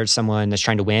person, whether it's someone that's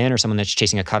trying to win or someone that's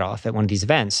chasing a cutoff at one of these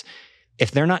events,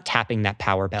 if they're not tapping that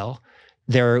power bell,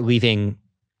 they're leaving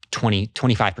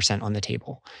 25% on the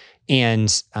table. And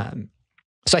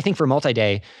so I think for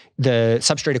multi-day, the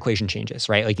substrate equation changes,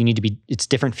 right? Like, it's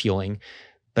different fueling.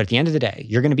 But at the end of the day,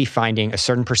 you're going to be finding a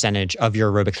certain percentage of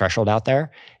your aerobic threshold out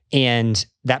there. And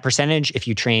that percentage, if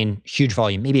you train huge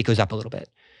volume, maybe it goes up a little bit.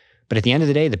 But at the end of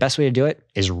the day, the best way to do it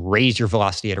is raise your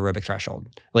velocity at aerobic threshold,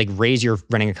 like raise your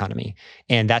running economy.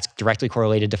 And that's directly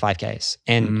correlated to 5Ks.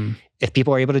 And if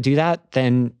people are able to do that,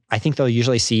 then I think they'll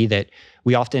usually see that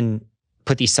we often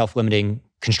put these self-limiting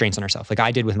constraints on ourselves, like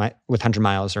I did with 100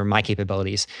 miles or my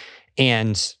capabilities.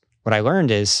 And what I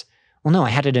learned is, well, no, I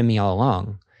had it in me all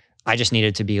along. I just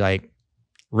needed to be like,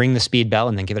 ring the speed bell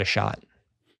and then give it a shot.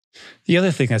 The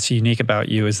other thing that's unique about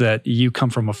you is that you come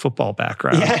from a football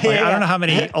background. I don't know how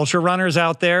many ultra runners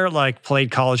out there like played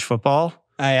college football.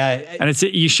 And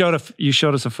you showed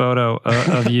us a photo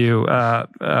of you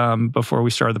before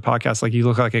we started the podcast. Like, you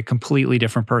look like a completely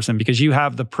different person because you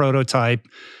have the prototype,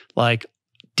 like,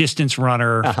 distance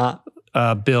runner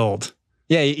build.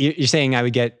 Yeah, you're saying I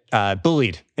would get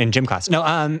bullied in gym class. No,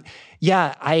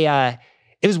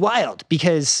 it was wild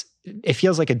because it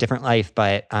feels like a different life,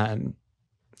 but I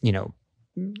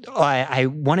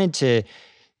wanted to,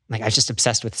 like, I was just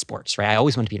obsessed with sports, right? I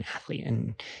always wanted to be an athlete.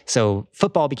 And so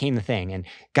football became the thing, and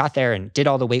got there and did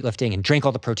all the weightlifting and drank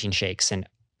all the protein shakes, and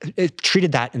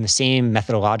treated that in the same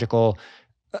methodological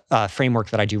framework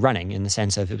that I do running, in the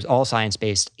sense of it was all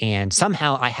science-based. And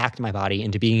somehow I hacked my body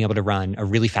into being able to run a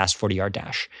really fast 40-yard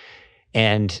dash,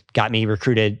 and got me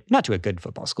recruited, not to a good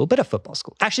football school, but a football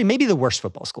school. Actually, maybe the worst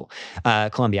football school,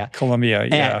 Columbia. Columbia,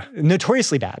 yeah. And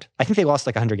notoriously bad. I think they lost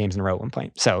like 100 games in a row at one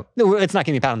point. So it's not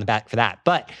giving me a pat on the back for that.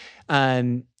 But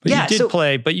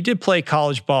you did play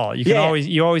college ball. You can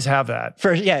you always have that.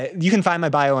 You can find my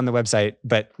bio on the website,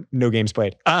 but no games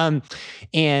played.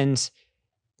 And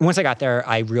once I got there,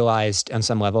 I realized on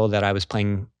some level that I was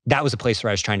playing, that was a place where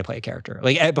I was trying to play a character.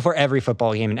 Like, before every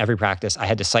football game and every practice, I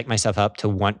had to psych myself up to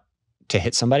want to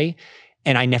hit somebody.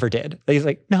 And I never did. He's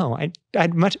like, no,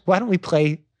 why don't we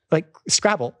play like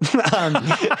Scrabble?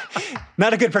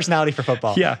 Not a good personality for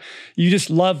football. Yeah. You just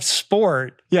loved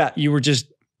sport. Yeah. You were just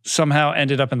somehow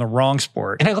ended up in the wrong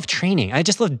sport. And I love training. I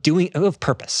love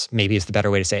purpose, maybe is the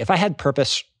better way to say it. If I had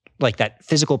purpose, like that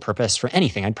physical purpose for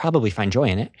anything, I'd probably find joy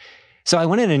in it. So I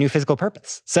wanted a new physical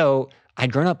purpose. So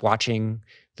I'd grown up watching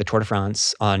the Tour de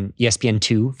France on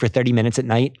ESPN2 for 30 minutes at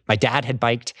night. My dad had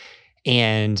biked,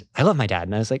 and I love my dad.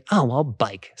 And I was like, oh, well, I'll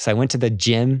bike. So I went to the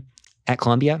gym at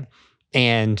Columbia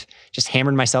and just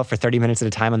hammered myself for 30 minutes at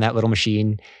a time on that little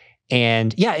machine.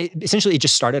 And yeah, essentially it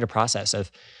just started a process of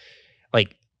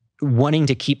like wanting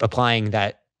to keep applying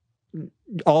that,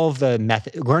 all of the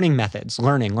learning methods,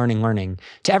 learning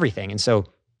to everything. And so,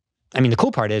 I mean, the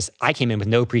cool part is I came in with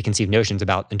no preconceived notions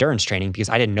about endurance training because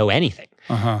I didn't know anything.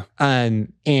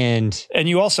 And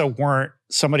you also weren't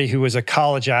somebody who was a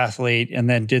college athlete and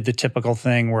then did the typical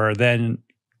thing where then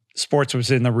sports was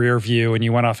in the rear view and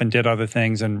you went off and did other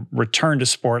things and returned to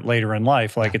sport later in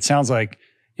life. Like, it sounds like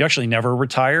you actually never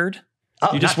retired.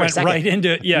 Oh, you just went right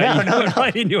into it. Yeah, went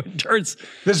right into endurance.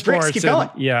 The sports keep going.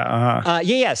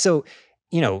 So,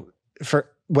 for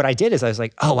what I did is I was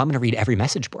like, oh, I'm going to read every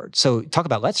message board. So talk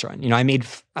about Let's Run.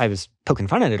 I was poking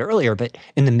fun at it earlier, but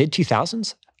in the mid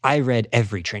 2000s, I read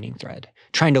every training thread.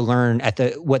 trying to learn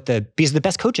because the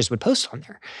best coaches would post on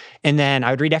there. And then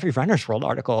I would read every Runner's World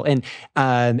article and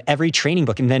every training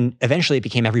book. And then eventually it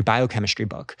became every biochemistry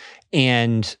book.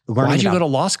 And learning. Why'd you go to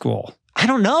law school? I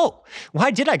don't know.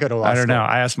 Why did I go to law school? I don't know.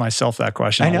 I asked myself that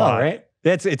question a lot. Right?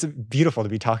 It's beautiful to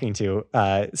be talking to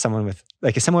someone with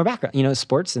like a similar background,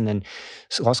 sports and then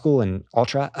law school and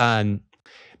ultra.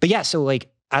 But yeah, so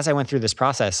like as I went through this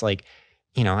process, like,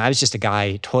 I was just a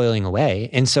guy toiling away.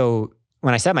 And so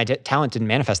when I said my talent didn't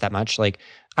manifest that much, like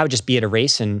I would just be at a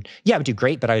race and I would do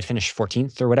great, but I would finish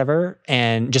 14th or whatever.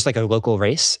 And just like a local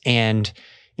race. And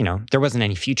there wasn't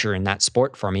any future in that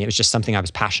sport for me. It was just something I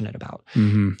was passionate about.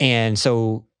 Mm-hmm. And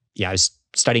so, I was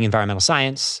studying environmental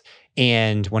science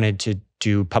and wanted to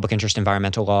do public interest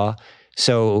environmental law.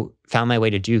 So found my way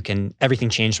to Duke, and everything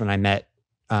changed when I met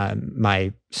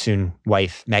my soon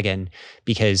wife, Megan,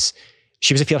 because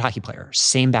she was a field hockey player,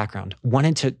 same background,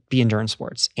 wanted to be endurance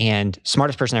sports, and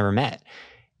smartest person I ever met.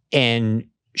 And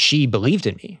she believed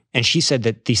in me. And she said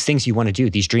that these things you want to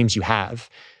do, these dreams you have,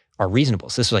 are reasonable.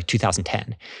 So this was like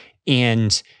 2010.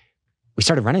 And we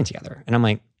started running together. And I'm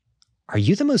like, are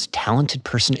you the most talented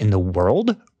person in the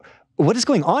world? What is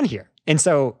going on here? And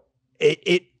so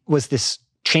it was this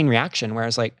chain reaction where I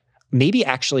was like, maybe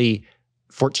actually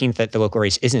 14th at the local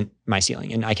race isn't my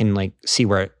ceiling. And I can like see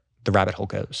where the rabbit hole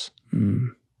goes. Mm.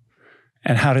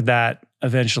 And how did that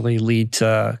eventually lead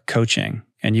to coaching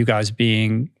and you guys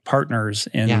being partners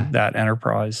in that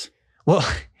enterprise? Well,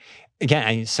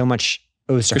 again, so much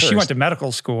owes to her. She went to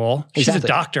medical school. Exactly. She's a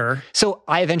doctor. So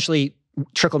I eventually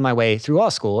trickled my way through law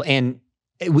school. And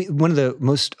one of the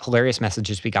most hilarious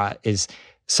messages we got is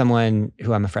someone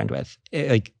who I'm a friend with.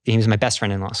 He was my best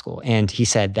friend in law school. And he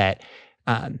said that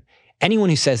anyone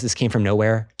who says this came from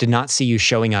nowhere did not see you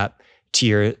showing up to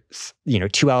your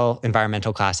 2L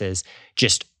environmental classes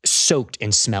just soaked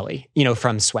and smelly,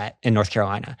 from sweat in North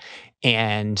Carolina.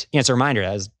 And it's a reminder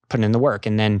that I was putting in the work.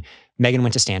 And then Megan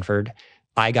went to Stanford.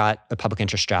 I got a public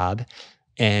interest job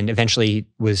and eventually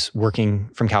was working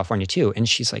from California too. And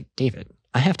she's like, David,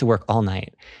 I have to work all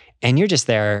night. And you're just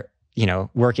there,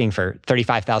 working for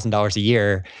 $35,000 a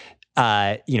year,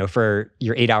 for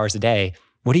your 8 hours a day.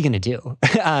 What are you going to do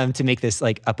to make this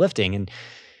like uplifting? And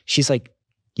she's like,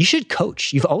 you should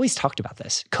coach. You've always talked about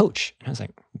this. Coach. And I was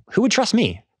like, who would trust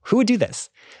me? Who would do this?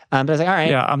 But I was like, all right.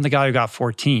 Yeah, I'm the guy who got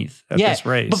 14th at this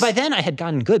race. But by then I had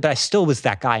gotten good, but I still was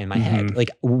that guy in my head. Like,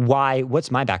 why?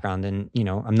 What's my background? And,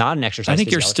 I'm not an exercise I think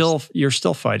physiologist. you're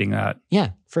still fighting that.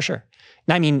 Yeah, for sure.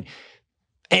 And I mean,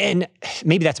 and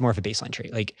maybe that's more of a baseline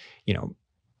trait. Like,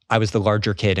 I was the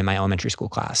larger kid in my elementary school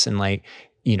class. And like,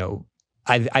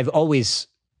 I've always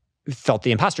felt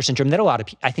the imposter syndrome that a lot of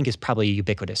people, I think, is probably a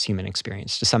ubiquitous human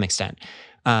experience to some extent.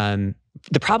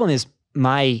 The problem is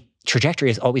my trajectory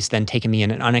has always then taken me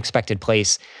in an unexpected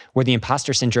place where the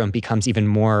imposter syndrome becomes even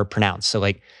more pronounced. So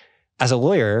like as a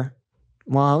lawyer,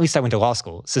 well, at least I went to law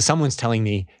school. So someone's telling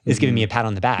me, is giving me a pat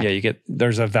on the back. Yeah,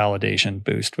 there's a validation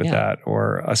boost with that,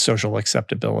 or a social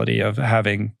acceptability of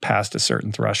having passed a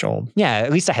certain threshold. Yeah,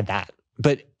 at least I had that.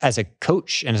 But as a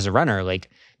coach and as a runner, like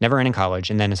never ran in college.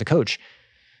 And then as a coach,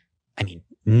 I mean,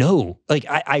 no. Like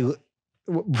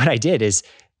what I did is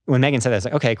when Megan said that, I was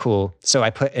like, okay, cool. So I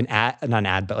put an ad, not an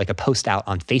ad, but like a post out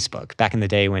on Facebook back in the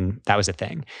day when that was a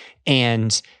thing.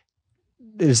 And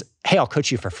it was, hey, I'll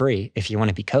coach you for free if you want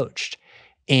to be coached.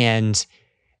 And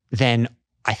then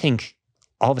I think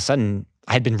all of a sudden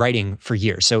I had been writing for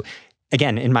years. So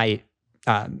again, in my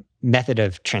method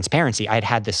of transparency, I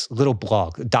had this little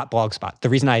blog, .blogspot. The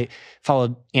reason I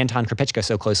followed Anton Krupicka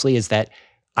so closely is that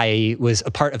I was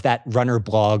a part of that runner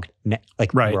blog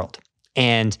world.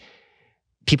 And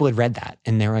people had read that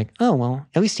and they were like, oh, well,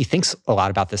 at least he thinks a lot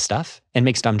about this stuff and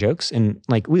makes dumb jokes. And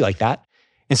like, we like that.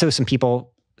 And so some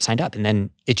people signed up, and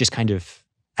then it just kind of,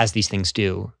 as these things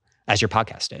do, as your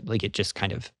podcast did, like it just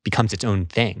kind of becomes its own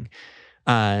thing.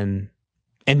 And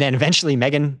then eventually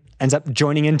Megan ends up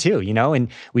joining in too, and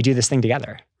we do this thing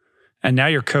together. And now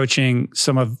you're coaching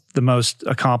some of the most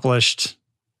accomplished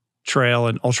trail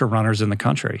and ultra runners in the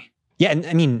country. Yeah. And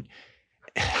I mean,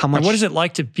 how much? And what is it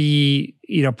like to be,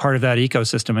 part of that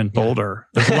ecosystem in Boulder?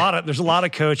 There's a lot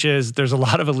of coaches. There's a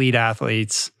lot of elite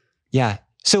athletes. Yeah.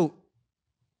 So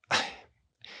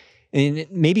and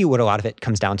maybe what a lot of it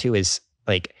comes down to is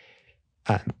like,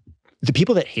 the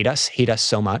people that hate us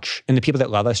so much, and the people that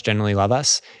love us generally love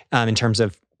us in terms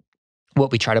of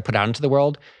what we try to put out into the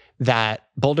world, that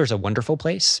Boulder's a wonderful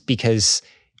place because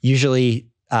usually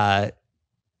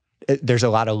there's a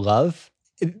lot of love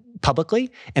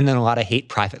publicly and then a lot of hate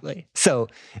privately. So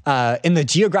in the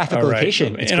geographic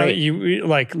location, it's great. You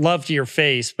like love to your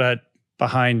face, but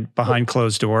behind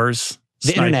closed doors.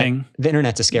 sniping. The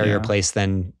internet's a scarier place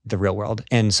than the real world.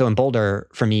 And so in Boulder,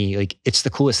 for me, like it's the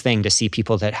coolest thing to see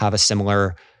people that have a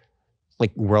similar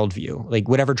like worldview, like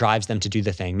whatever drives them to do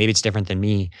the thing. Maybe it's different than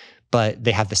me, but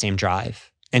they have the same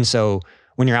drive. And so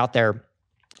when you're out there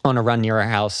on a run near our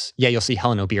house, yeah, you'll see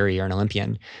Helen Obiri or an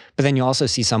Olympian, but then you'll also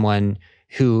see someone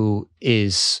who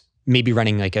is maybe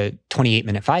running like a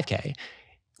 28-minute 5K,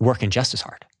 working just as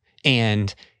hard.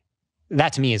 And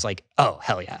that to me is like, oh,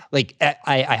 hell yeah. Like,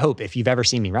 I hope if you've ever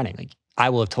seen me running, like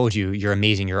I will have told you you're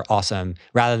amazing, you're awesome,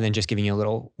 rather than just giving you a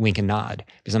little wink and nod.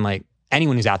 Because I'm like,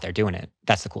 anyone who's out there doing it,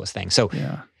 that's the coolest thing. So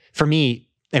for me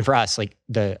and for us, like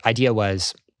the idea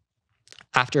was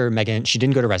after Megan, she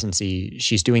didn't go to residency,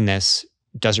 she's doing this,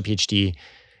 does her PhD.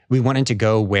 We wanted to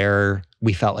go where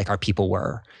we felt like our people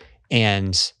were.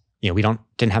 And, you know, we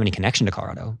didn't have any connection to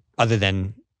Colorado other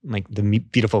than like the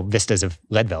beautiful vistas of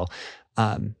Leadville.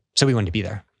 So we wanted to be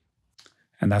there.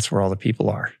 And that's where all the people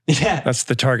are. Yeah. That's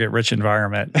the target rich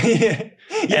environment.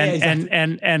 Exactly.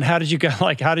 And how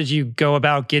did you go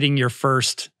about getting your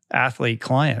first athlete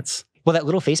clients? Well, that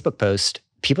little Facebook post,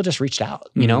 people just reached out,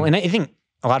 you know, and I think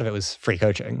a lot of it was free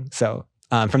coaching. So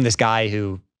from this guy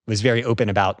who was very open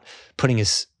about putting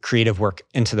his creative work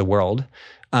into the world.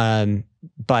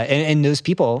 But those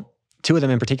people, two of them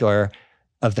in particular,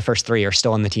 of the first three are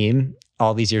still on the team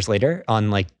all these years later on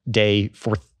like day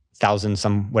 4,000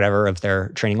 some whatever of their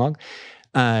training log.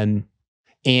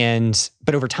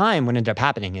 But over time, what ended up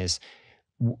happening is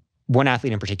one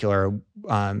athlete in particular,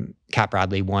 Kat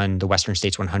Bradley, won the Western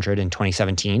States 100 in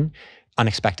 2017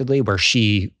 unexpectedly, where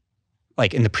she,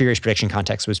 like in the pre-race prediction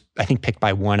context, was I think picked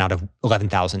by one out of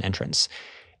 11,000 entrants.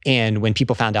 And when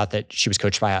people found out that she was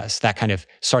coached by us, that kind of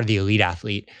started the elite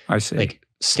athlete like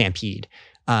stampede.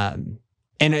 And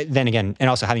then again, and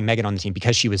also having Megan on the team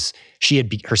because she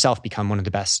had herself become one of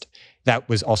the best. That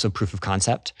was also proof of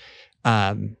concept.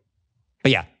 But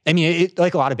yeah, I mean,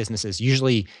 like a lot of businesses,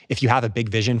 usually if you have a big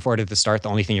vision for it at the start, the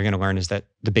only thing you're going to learn is that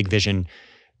the big vision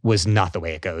was not the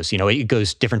way it goes. You know, it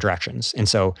goes different directions. And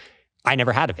so I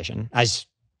never had a vision. As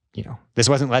you know, this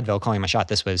wasn't Leadville calling my shot.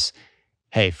 This was,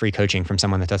 hey, free coaching from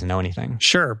someone that doesn't know anything.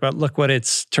 Sure, but look what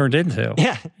it's turned into.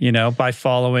 Yeah. You know, by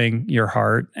following your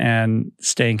heart and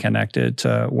staying connected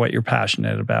to what you're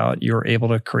passionate about, you're able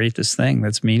to create this thing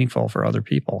that's meaningful for other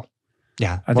people.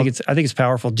 Yeah. I think it's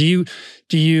powerful. Do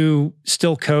you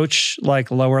still coach like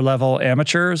lower level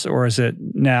amateurs, or is it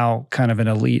now kind of an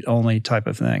elite only type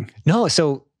of thing? No,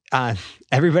 so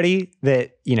everybody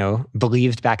that, you know,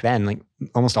 believed back then, like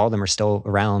almost all of them are still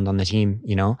around on the team,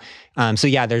 you know? So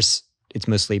yeah, it's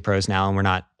mostly pros now, and we're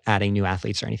not adding new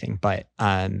athletes or anything. But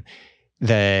our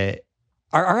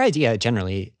idea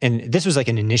generally, and this was like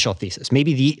an initial thesis,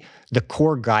 maybe the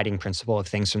core guiding principle of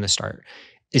things from the start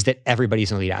is that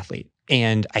everybody's an elite athlete.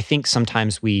 And I think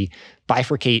sometimes we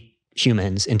bifurcate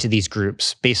humans into these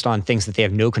groups based on things that they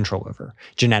have no control over,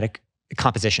 genetic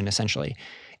composition essentially.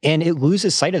 And it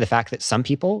loses sight of the fact that some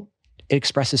people, it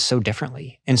expresses so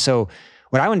differently. And so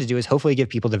what I wanted to do is hopefully give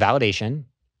people the validation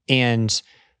and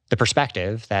the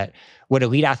perspective that what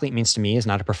elite athlete means to me is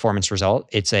not a performance result.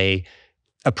 It's a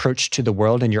approach to the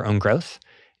world and your own growth.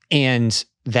 And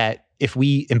that if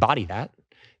we embody that,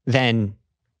 then,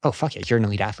 oh, fuck it, you're an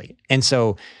elite athlete. And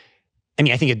so, I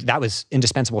mean, I think that was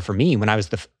indispensable for me when I was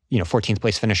the 14th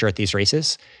place finisher at these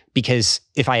races, because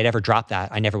if I had ever dropped that,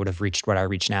 I never would have reached what I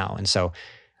reach now. And so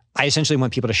I essentially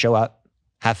want people to show up,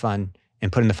 have fun,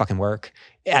 and put in the fucking work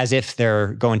as if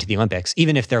they're going to the Olympics,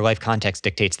 even if their life context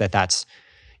dictates that that's,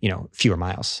 you know, fewer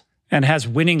miles. And has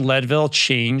winning Leadville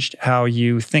changed how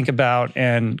you think about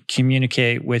and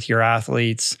communicate with your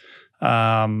athletes,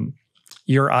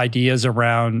 your ideas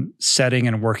around setting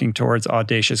and working towards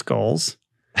audacious goals?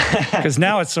 Because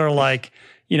now it's sort of like,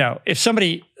 you know, if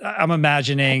somebody, I'm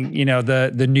imagining, you know,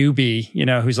 the newbie, you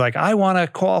know, who's like, I want to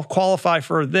qualify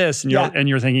for this. And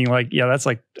you're thinking like, yeah, that's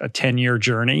like a 10-year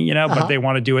journey, you know, but they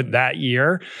want to do it that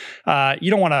year. You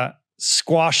don't want to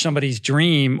squash somebody's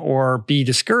dream or be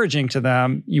discouraging to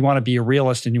them. You want to be a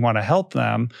realist and you want to help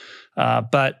them.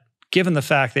 But given the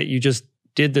fact that you just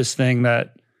did this thing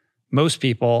that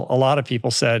a lot of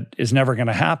people said is never going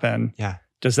to happen,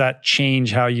 does that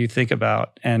change how you think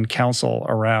about and counsel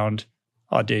around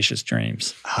audacious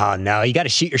dreams? Oh no, you got to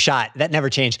shoot your shot. That never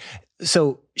changed.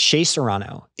 So Shea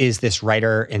Serrano is this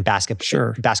writer and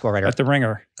basketball writer at The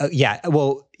Ringer.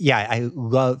 I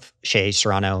love Shea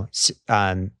Serrano.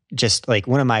 Just like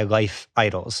one of my life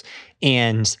idols.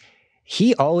 And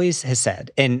he always has said,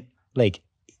 and like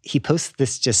he posts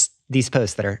these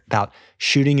posts that are about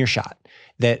shooting your shot,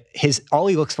 that all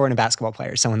he looks for in a basketball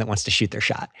player is someone that wants to shoot their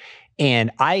shot.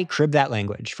 And I cribbed that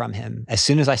language from him as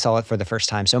soon as I saw it for the first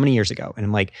time so many years ago. And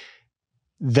I'm like,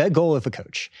 the goal of a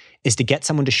coach is to get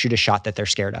someone to shoot a shot that they're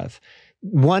scared of.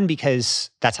 One, because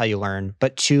that's how you learn,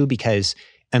 but two, because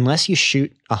unless you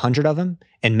shoot 100 of them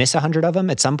and miss 100 of them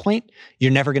at some point,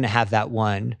 you're never going to have that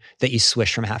one that you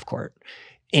swish from half court.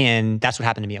 And that's what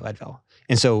happened to me at Leadville.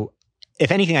 And so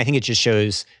if anything, I think it just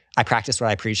shows I practiced what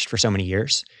I preached for so many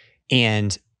years.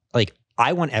 And like,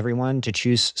 I want everyone to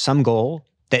choose some goal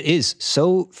that is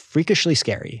so freakishly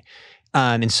scary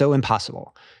and so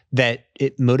impossible that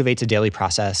it motivates a daily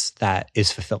process that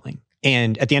is fulfilling.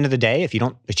 And at the end of the day, if you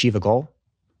don't achieve a goal,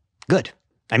 good.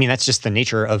 I mean, that's just the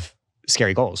nature of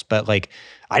scary goals. But like,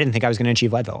 I didn't think I was going to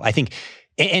achieve Leadville. I think,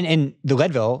 and the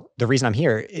Leadville, the reason I'm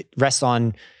here, it rests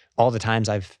on all the times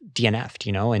I've DNF'd,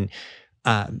 you know? And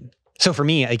so for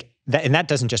me, like that, and that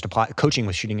doesn't just apply, coaching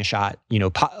with shooting a shot, you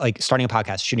know, like starting a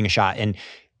podcast, shooting a shot, and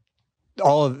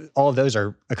all of those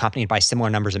are accompanied by similar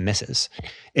numbers of misses.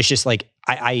 It's just like,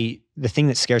 the thing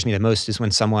that scares me the most is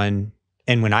when someone,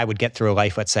 and when I would get through a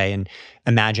life, let's say, and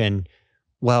imagine,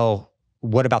 well,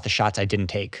 what about the shots I didn't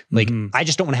take? Like, I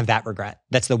just don't want to have that regret.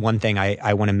 That's the one thing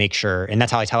I want to make sure. And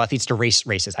that's how I tell athletes to race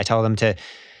races. I tell them to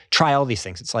try all these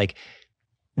things. It's like,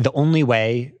 the only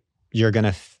way you're going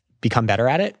to become better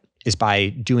at it is by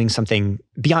doing something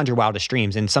beyond your wildest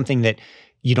dreams and something that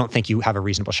you don't think you have a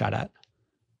reasonable shot at.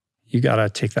 You got to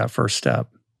take that first step.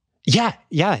 Yeah.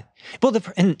 Well,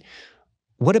 and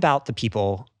what about the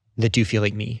people that do feel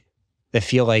like me, that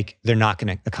feel like they're not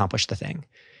going to accomplish the thing?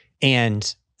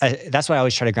 And that's what I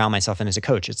always try to ground myself in as a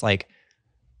coach. It's like,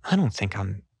 I don't think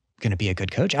I'm going to be a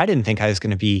good coach. I didn't think I was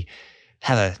going to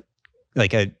have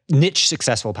a niche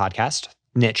successful podcast,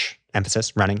 niche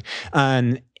emphasis running,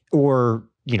 or,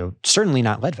 you know, certainly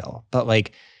not Leadville. But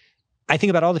like, I think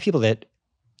about all the people that,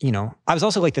 you know, I was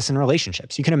also like this in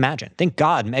relationships. You can imagine. Thank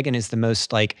God Megan is the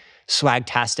most like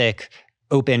swagtastic,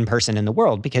 open person in the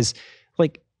world, because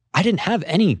like I didn't have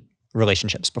any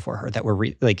relationships before her that were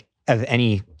like of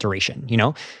any duration, you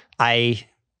know?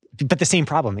 But the same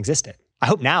problem existed. I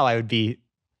hope now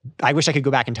I wish I could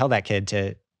go back and tell that kid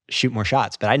to shoot more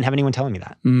shots, but I didn't have anyone telling me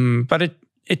that. But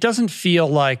it doesn't feel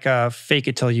like a fake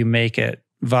it till you make it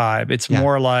vibe. It's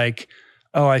more like,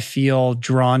 oh, I feel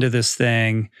drawn to this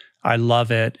thing. I love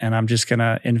it, and I'm just going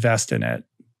to invest in it.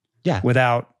 Yeah.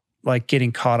 Without like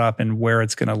getting caught up in where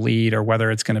it's going to lead or whether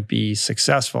it's going to be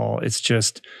successful. It's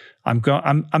just, I'm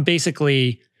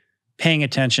basically paying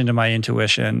attention to my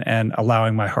intuition and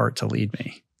allowing my heart to lead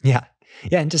me. Yeah.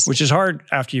 And just, which is hard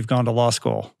after you've gone to law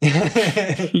school.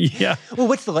 Yeah. Well,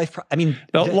 what's the life?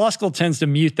 Law school tends to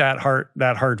mute that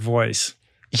heart voice.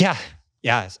 Yeah.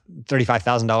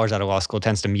 $35,000 out of law school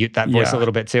tends to mute that voice a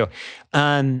little bit too.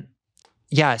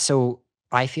 So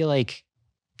I feel like,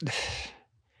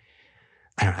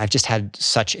 I don't know, I've just had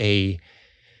such a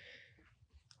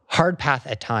hard path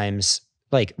at times,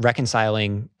 like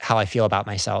reconciling how I feel about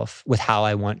myself with how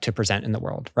I want to present in the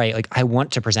world, right? Like I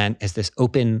want to present as this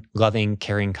open, loving,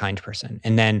 caring, kind person.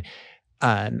 And then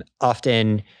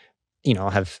often, you know,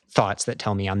 I'll have thoughts that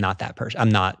tell me I'm not that person. I'm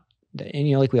not, and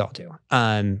you know, like we all do,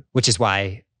 which is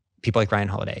why people like Ryan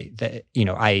Holiday, that, you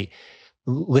know, I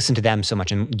listen to them so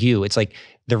much. And it's like,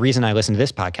 the reason I listen to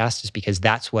this podcast is because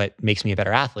that's what makes me a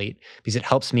better athlete, because it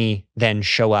helps me then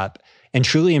show up and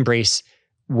truly embrace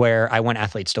where I want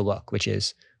athletes to look, which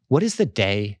is, what is the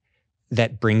day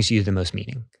that brings you the most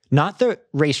meaning? Not the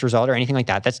race result or anything like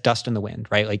that. That's dust in the wind,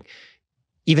 right? Like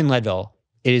even Leadville,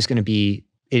 it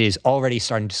is already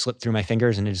starting to slip through my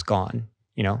fingers and it is gone.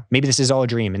 You know, maybe this is all a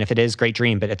dream. And if it is, great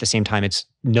dream. But at the same time, it's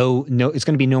it's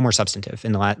going to be no more substantive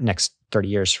in the next 30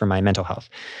 years for my mental health.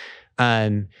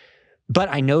 But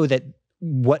I know that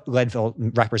what Leadville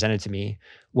represented to me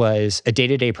was a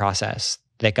day-to-day process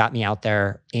that got me out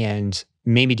there and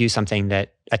made me do something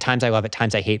that at times I love, at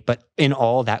times I hate. But in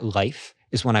all, that life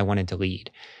is when I wanted to lead.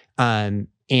 And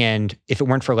if it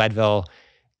weren't for Leadville,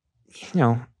 you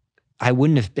know, I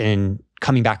wouldn't have been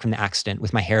coming back from the accident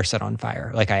with my hair set on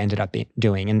fire like I ended up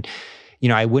doing. And, you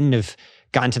know, I wouldn't have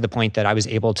gotten to the point that I was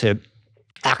able to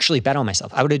actually bet on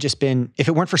myself. I would have just been, if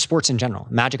it weren't for sports in general,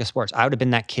 magic of sports, I would have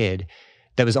been that kid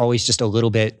that was always just a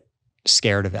little bit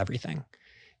scared of everything.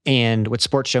 And what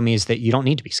sports show me is that you don't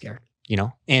need to be scared, you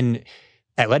know? And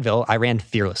at Leadville, I ran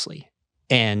fearlessly.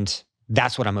 And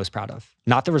that's what I'm most proud of.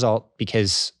 Not the result,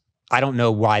 because I don't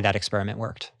know why that experiment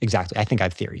worked exactly. I think I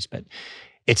have theories, but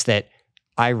it's that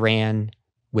I ran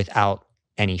without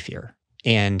any fear.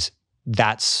 And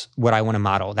that's what I want to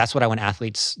model. That's what I want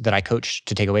athletes that I coach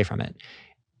to take away from it,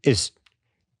 is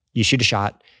you shoot a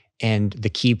shot. And the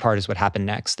key part is what happened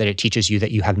next, that it teaches you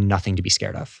that you have nothing to be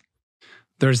scared of.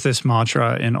 There's this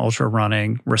mantra in ultra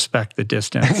running, respect the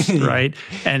distance, right?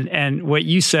 And what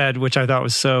you said, which I thought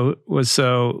was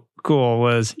so cool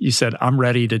was you said, I'm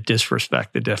ready to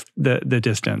disrespect the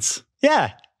distance.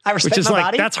 Yeah. I respect Which is my like,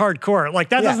 body. that's hardcore. Like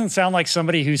that doesn't sound like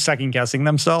somebody who's second guessing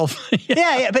themselves.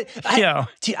 Yeah. But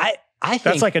dude, I think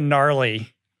that's like a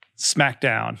gnarly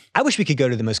smackdown. I wish we could go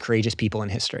to the most courageous people in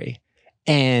history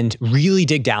and really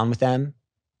dig down with them.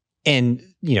 And,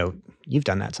 you've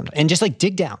done that sometimes. And just like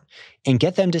dig down and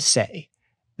get them to say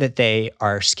that they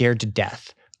are scared to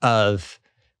death of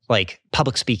like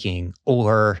public speaking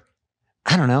or,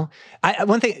 I don't know.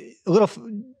 One thing, a little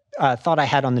thought I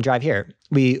had on the drive here.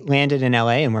 We landed in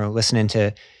LA and we're listening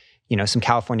to, some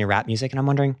California rap music. And I'm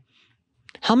wondering,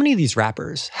 how many of these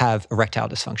rappers have erectile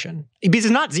dysfunction? Because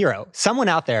it's not zero. Someone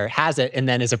out there has it and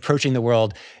then is approaching the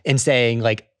world and saying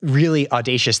like really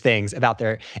audacious things about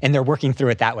and they're working through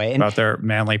it that way. And about their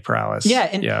manly prowess.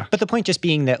 Yeah. But the point just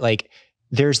being that like,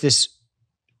 there's this,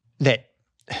 that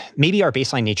maybe our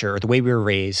baseline nature or the way we were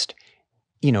raised,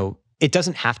 it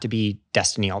doesn't have to be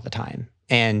destiny all the time.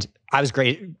 And I was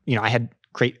great, I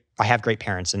have great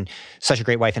parents and such a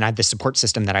great wife, and I have this support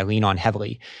system that I lean on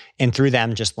heavily. And through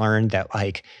them, just learned that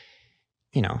like,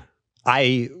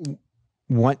 I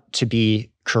want to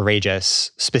be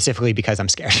courageous specifically because I'm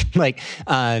scared.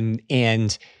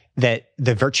 And that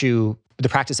the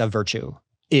practice of virtue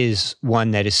is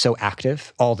one that is so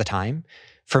active all the time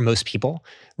for most people,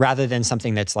 rather than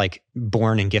something that's like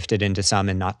born and gifted into some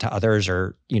and not to others,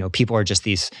 or, people are just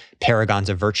these paragons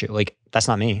of virtue. Like that's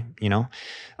not me,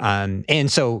 And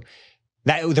so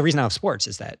the reason I love sports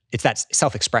is that it's that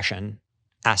self-expression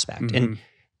aspect. Mm-hmm. And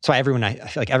so I feel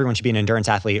like everyone should be an endurance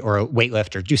athlete or a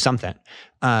weightlifter or do something.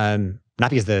 Not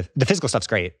because the physical stuff's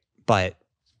great, but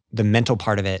the mental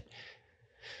part of it,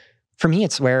 for me,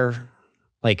 it's where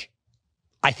like,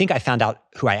 I think I found out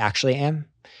who I actually am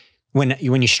when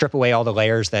you strip away all the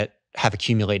layers that have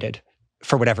accumulated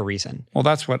for whatever reason. Well,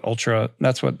 that's what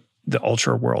the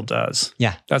ultra world does.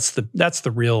 Yeah. That's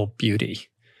the real beauty.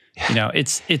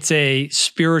 It's a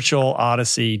spiritual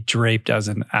odyssey draped as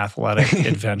an athletic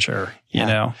adventure,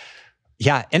 Yeah.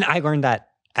 And I learned that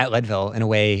at Leadville in a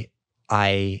way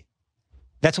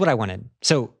that's what I wanted.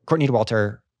 So Courtney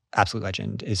DeWalter, absolute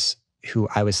legend, is who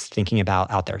I was thinking about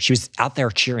out there. She was out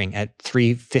there cheering at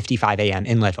 3:55 a.m.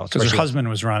 in Leadville. Because her husband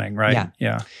was running, right?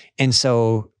 Yeah. And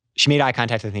so she made eye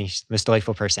contact with me. She's the most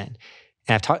delightful person.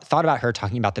 And I've thought about her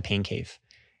talking about the pain cave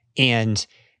and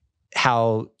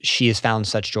how she has found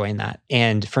such joy in that.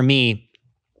 And for me,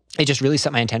 it just really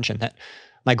set my intention that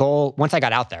my goal, once I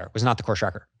got out there, was not the course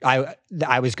record.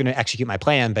 I was going to execute my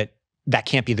plan, but that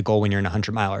can't be the goal when you're in a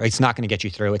 100-miler. It's not going to get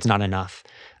you through. It's not enough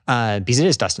because it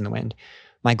is dust in the wind.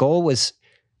 My goal was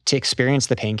to experience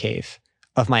the pain cave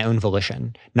of my own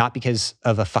volition, not because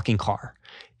of a fucking car.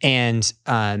 And,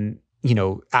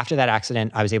 after that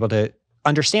accident, I was able to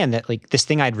understand that like this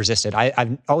thing I'd resisted,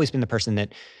 I've always been the person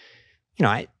that,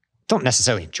 I don't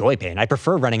necessarily enjoy pain. I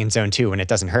prefer running in zone 2 when it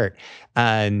doesn't hurt,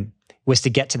 was to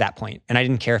get to that point. And I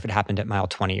didn't care if it happened at mile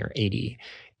 20 or 80.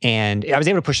 And I was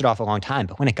able to push it off a long time.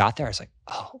 But when it got there, I was like,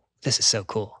 oh, this is so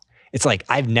cool. It's like,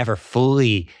 I've never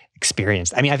fully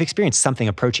experienced. I mean, I've experienced something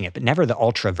approaching it, but never the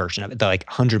ultra version of it, the like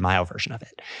 100-mile version of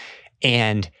it.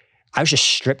 And I was just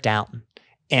stripped down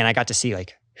and I got to see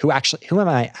like, who am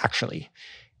I actually?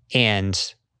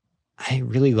 And I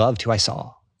really loved who I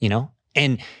saw,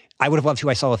 and I would have loved who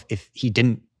I saw if he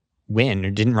didn't win or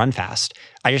didn't run fast.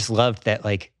 I just loved that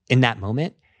like in that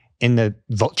moment, in the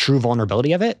true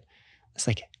vulnerability of it, it's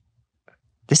like,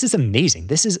 this is amazing.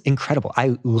 This is incredible.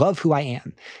 I love who I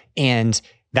am. And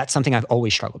that's something I've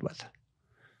always struggled with.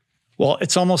 Well,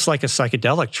 it's almost like a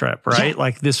psychedelic trip, right? Yeah.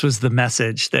 Like this was the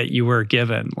message that you were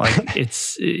given. Like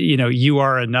it's, you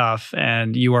are enough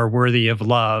and you are worthy of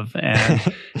love and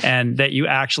and that you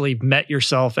actually met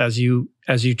yourself as you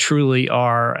truly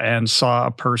are and saw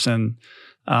a person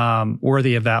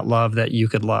worthy of that love that you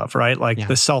could love, right? Like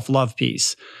the self-love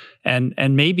piece. And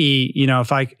maybe,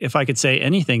 if I could say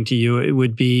anything to you, it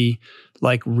would be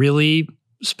like really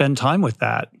spend time with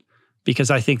that.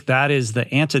 Because I think that is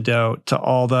the antidote to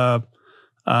all the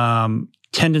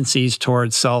tendencies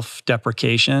towards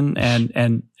self-deprecation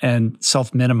and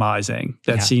self-minimizing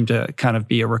that seem to kind of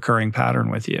be a recurring pattern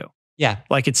with you. Yeah.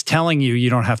 Like it's telling you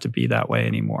don't have to be that way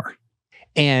anymore.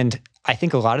 And I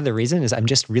think a lot of the reason is I'm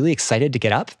just really excited to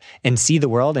get up and see the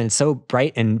world, and it's so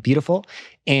bright and beautiful.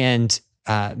 And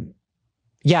I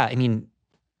think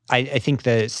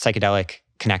the psychedelic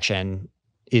connection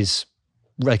is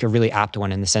like a really apt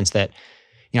one in the sense that,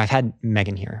 I've had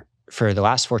Megan here for the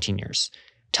last 14 years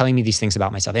telling me these things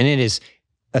about myself. And it is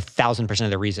 1,000%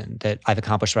 of the reason that I've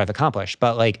accomplished what I've accomplished.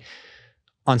 But like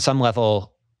on some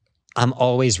level, I'm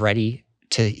always ready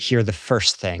to hear the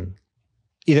first thing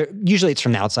usually it's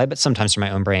from the outside, but sometimes from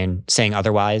my own brain saying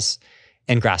otherwise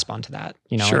and grasp onto that,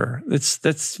 Sure.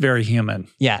 That's very human.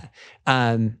 Yeah.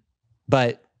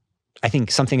 But I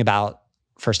think something about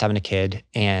first having a kid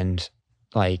and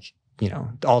like,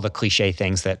 all the cliche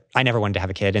things that I never wanted to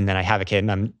have a kid, and then I have a kid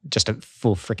and I'm just a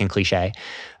full freaking cliche.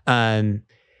 And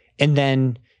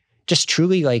then just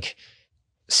truly like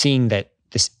seeing that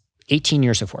this 18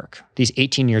 years of work, these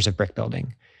 18 years of brick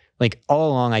building, like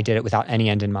all along I did it without any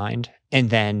end in mind.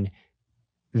 And then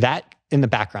that in the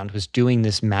background was doing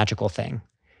this magical thing.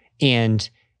 And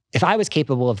if I was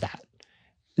capable of that,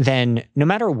 then no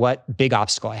matter what big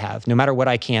obstacle I have, no matter what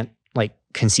I can't like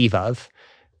conceive of,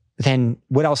 then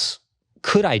what else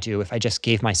could I do if I just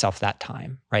gave myself that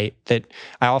time, right? That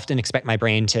I often expect my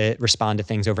brain to respond to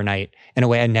things overnight in a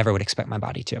way I never would expect my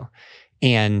body to.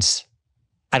 And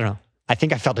I don't know, I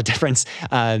think I felt a difference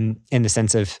in the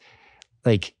sense of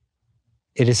like,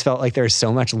 it has felt like there's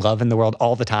so much love in the world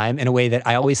all the time in a way that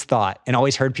I always thought and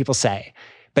always heard people say.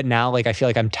 But now like I feel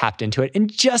like I'm tapped into it in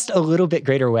just a little bit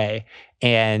greater way.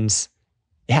 And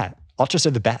yeah, ultras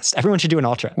are the best. Everyone should do an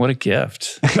ultra. What a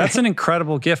gift. That's an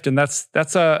incredible gift. And that's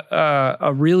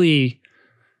a really,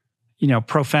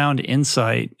 profound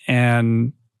insight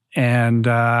and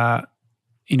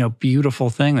beautiful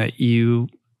thing that you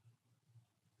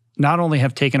not only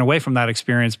have taken away from that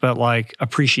experience, but like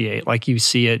appreciate, like you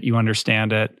see it, you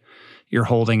understand it, you're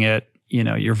holding it,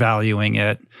 you're valuing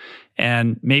it.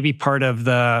 And maybe part of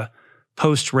the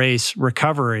post-race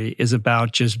recovery is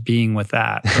about just being with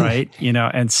that, right?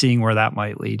 And seeing where that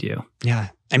might lead you. Yeah.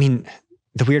 I mean,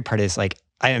 the weird part is like,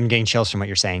 I am getting chills from what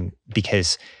you're saying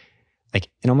because like,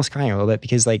 and almost crying a little bit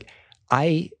because like,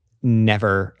 I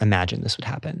never imagined this would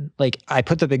happen. Like I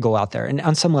put the big goal out there and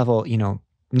on some level,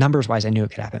 numbers wise, I knew it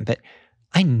could happen, but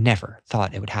I never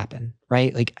thought it would happen,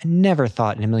 right? Like I never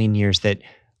thought in a million years that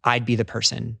I'd be the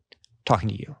person talking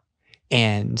to you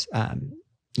and,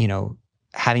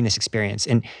 having this experience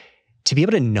and to be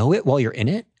able to know it while you're in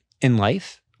it in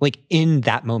life, like in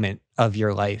that moment of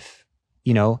your life,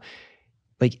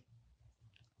 like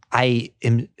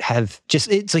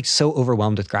it's like so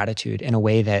overwhelmed with gratitude in a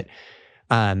way that,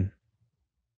 I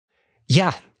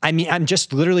mean, I'm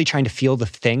just literally trying to feel the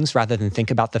things rather than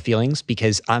think about the feelings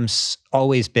because I'm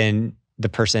always been the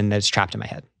person that's trapped in my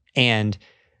head. And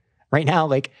right now,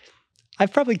 like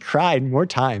I've probably cried more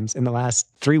times in the last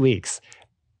 3 weeks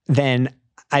than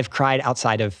I've cried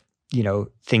outside of,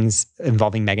 things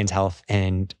involving Megan's health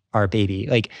and our baby.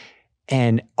 Like,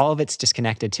 and all of it's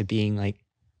disconnected to being like,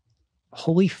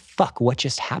 holy fuck, what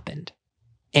just happened?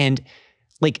 And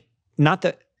like, not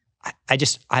that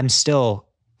I'm still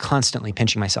constantly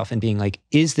pinching myself and being like,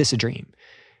 is this a dream?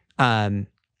 And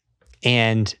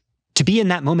to be in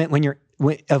that moment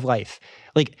when of life,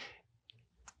 like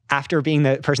after being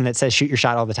the person that says, shoot your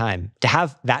shot all the time, to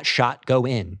have that shot go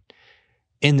in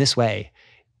this way.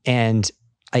 And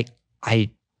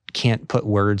I can't put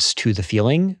words to the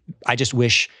feeling. I just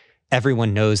wish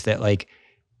everyone knows that like,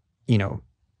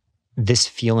 this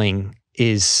feeling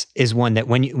is one that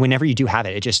whenever you do have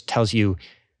it, it just tells you,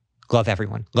 love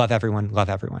everyone, love everyone, love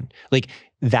everyone. Like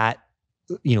that,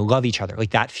 love each other.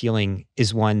 Like that feeling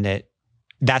is one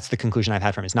that's the conclusion I've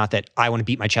had from it. It's not that I want to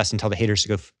beat my chest and tell the haters to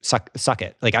go suck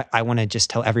it. Like I want to just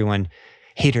tell everyone,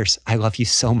 haters, I love you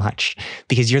so much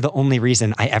because you're the only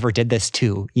reason I ever did this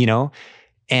too,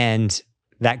 And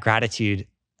that gratitude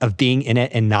of being in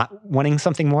it and not wanting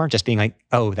something more, just being like,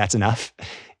 oh, that's enough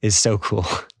is so cool.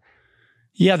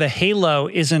 Yeah, the halo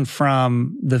isn't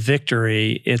from the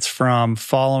victory. It's from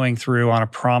following through on a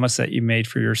promise that you made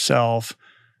for yourself,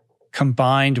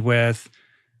 combined with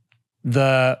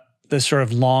the sort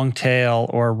of long tail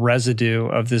or residue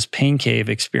of this pain cave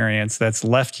experience that's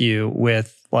left you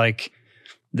with like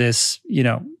this,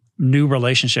 new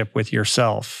relationship with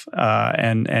yourself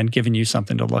and giving you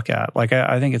something to look at. Like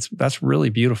I think that's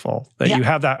really beautiful that you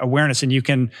have that awareness and you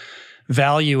can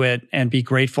value it and be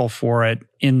grateful for it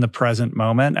in the present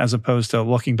moment, as opposed to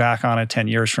looking back on it 10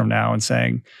 years from now and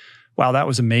saying, wow, that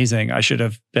was amazing. I should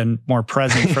have been more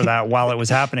present for that while it was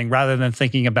happening, rather than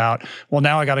thinking about, well,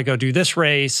 now I got to go do this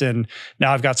race. And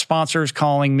now I've got sponsors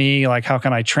calling me. Like, how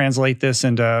can I translate this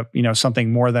into,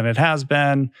 something more than it has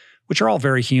been, which are all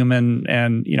very human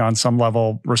and, on some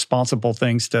level responsible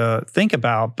things to think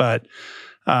about. But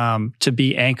to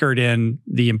be anchored in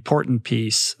the important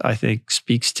piece, I think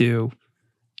speaks to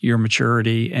your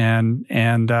maturity and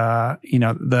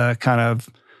the kind of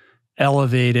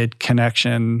elevated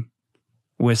connection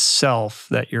with self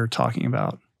that you're talking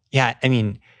about. Yeah. I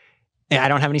mean, I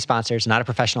don't have any sponsors, not a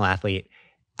professional athlete.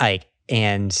 My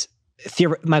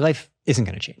life isn't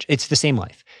going to change. It's the same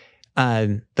life.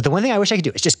 But the one thing I wish I could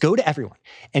do is just go to everyone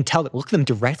and tell them, look them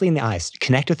directly in the eyes,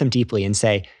 connect with them deeply and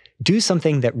say, do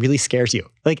something that really scares you.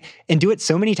 Like, and do it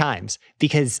so many times,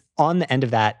 because on the end of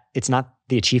that, it's not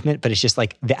the achievement, but it's just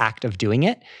like the act of doing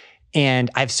it. And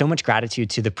I have so much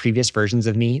gratitude to the previous versions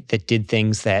of me that did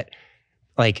things that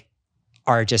like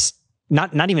are just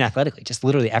not even athletically, just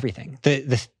literally everything.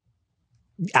 The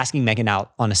asking Megan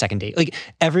out on a second date, like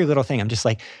every little thing, I'm just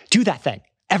like, do that thing.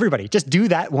 Everybody, just do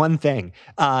that one thing,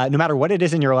 no matter what it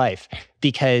is in your life,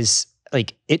 because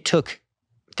like it took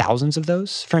thousands of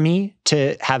those for me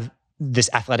to have this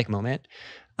athletic moment.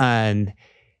 And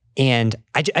I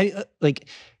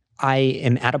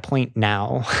am at a point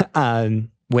now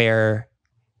where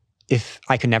if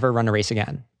I could never run a race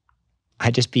again,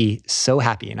 I'd just be so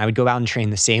happy. And I would go out and train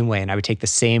the same way. And I would take the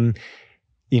same,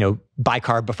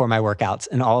 bicarb before my workouts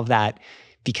and all of that,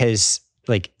 because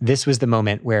like this was the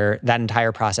moment where that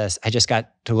entire process, I just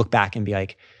got to look back and be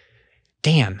like,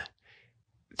 damn,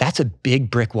 that's a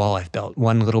big brick wall I've built,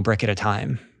 one little brick at a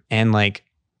time. And like,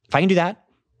 if I can do that,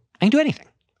 I can do anything.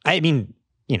 I mean,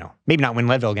 maybe not win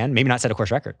Leadville again, maybe not set a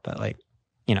course record, but like,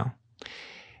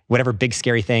 whatever big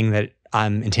scary thing that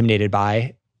I'm intimidated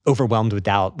by, overwhelmed with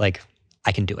doubt, like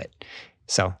I can do it.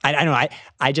 So I don't know.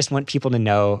 I just want people to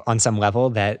know on some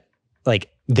level that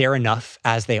like they're enough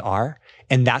as they are.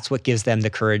 And that's what gives them the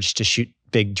courage to shoot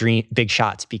big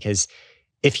shots. Because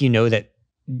if you know that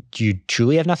you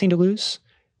truly have nothing to lose,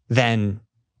 then,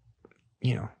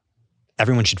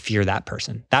 everyone should fear that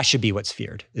person. That should be what's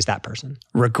feared, is that person.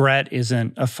 Regret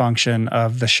isn't a function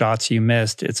of the shots you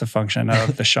missed. It's a function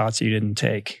of the shots you didn't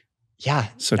take. Yeah.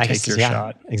 So take your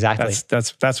shot. Exactly.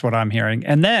 That's what I'm hearing.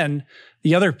 And then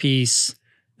the other piece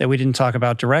that we didn't talk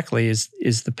about directly is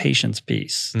the patience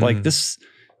piece. Mm. Like this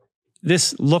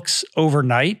looks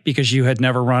overnight because you had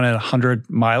never run a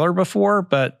 100-miler before,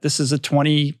 but this is a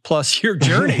 20+ year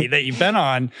journey that you've been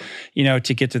on,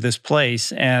 to get to this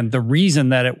place. And the reason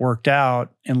that it worked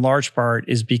out in large part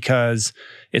is because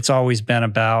it's always been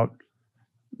about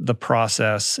the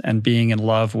process and being in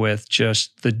love with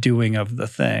just the doing of the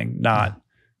thing, not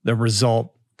the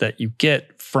result that you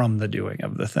get from the doing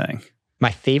of the thing.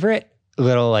 My favorite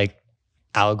little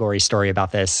allegory story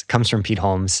about this comes from Pete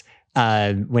Holmes.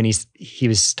 When he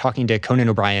was talking to Conan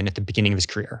O'Brien at the beginning of his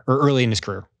career, or early in his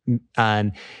career.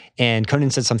 And Conan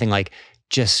said something like,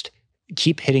 just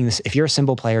keep hitting this. If you're a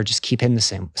cymbal player, just keep hitting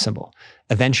the cymbal.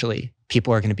 Eventually,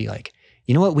 people are going to be like,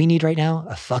 you know what we need right now?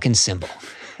 A fucking cymbal.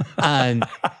 And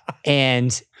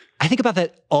I think about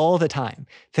that all the time,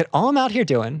 that all I'm out here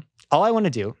doing, all I want to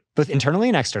do, both internally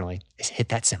and externally, is hit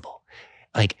that cymbal.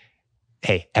 Like,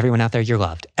 hey, everyone out there, you're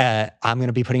loved. I'm going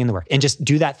to be putting in the work and just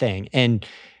do that thing. And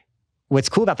what's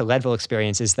cool about the Leadville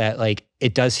experience is that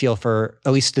it does feel, for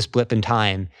at least this blip in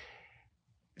time,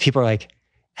 people are like,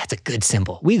 that's a good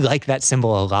cymbal. We like that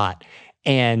cymbal a lot.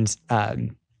 And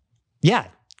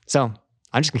so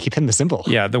I'm just gonna keep hitting the cymbal.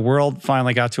 Yeah, the world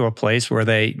finally got to a place where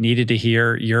they needed to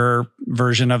hear your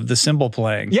version of the cymbal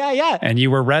playing. Yeah. And you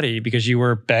were ready because you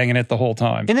were banging it the whole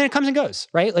time. And then it comes and goes,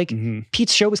 right?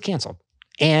 Pete's show was canceled.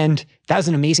 And that was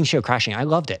an amazing show, Crashing. I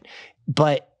loved it.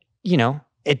 But,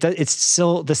 it's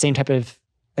still the same type of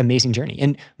amazing journey.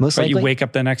 And most likely, you wake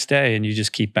up the next day and you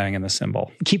just keep banging the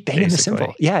cymbal. Keep banging basically. The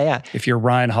cymbal. Yeah. If you're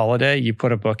Ryan Holiday, you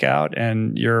put a book out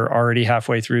and you're already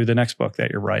halfway through the next book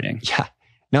that you're writing. Yeah.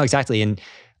 No, exactly. And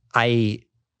I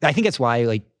think that's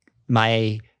why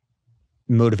my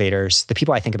motivators, the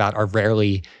people I think about, are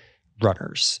rarely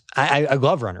runners. I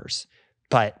love runners,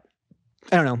 but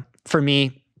I don't know. For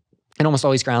me, it almost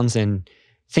always grounds in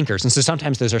thinkers. And so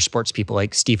sometimes those are sports people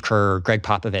like Steve Kerr or Greg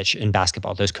Popovich in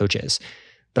basketball, those coaches.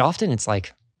 But often it's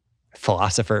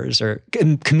philosophers or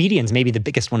comedians, maybe the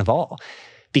biggest one of all.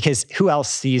 Because who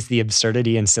else sees the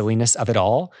absurdity and silliness of it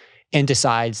all and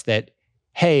decides that,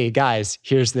 hey, guys,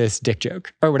 here's this dick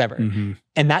joke or whatever. Mm-hmm.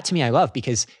 And that to me I love,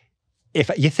 because if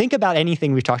you think about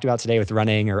anything we've talked about today with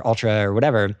running or ultra or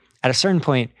whatever, at a certain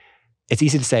point, it's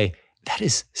easy to say, that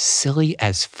is silly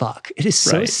as fuck. It is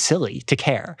so silly to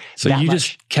care. So you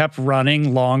just kept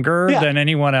running longer than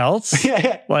anyone else?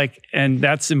 Yeah. And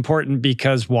that's important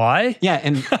because why? Yeah.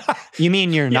 And you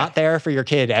mean you're not there for your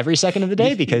kid every second of the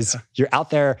day because you're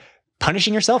out there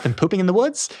punishing yourself and pooping in the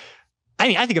woods? I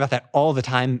mean, I think about that all the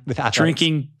time with athletes.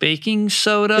 Drinking baking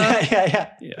soda.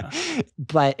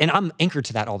 Yeah. And I'm anchored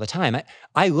to that all the time.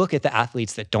 I look at the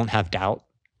athletes that don't have doubt,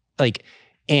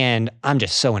 and I'm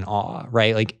just so in awe,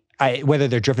 right? Whether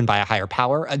they're driven by a higher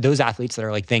power, those athletes that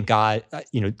are thank God,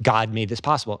 God made this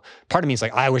possible. Part of me is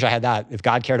I wish I had that. If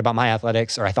God cared about my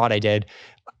athletics, or I thought I did,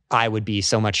 I would be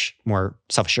so much more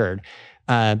self-assured.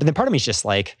 But then part of me is just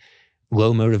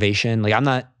low motivation. I'm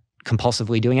not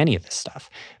compulsively doing any of this stuff.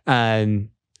 And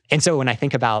so when I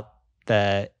think about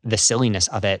the silliness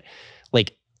of it,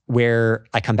 like where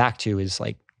I come back to is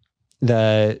like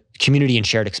the community and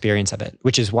shared experience of it,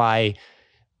 which is why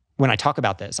when I talk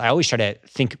about this, I always try to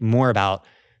think more about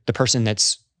the person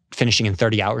that's finishing in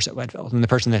 30 hours at Leadville than the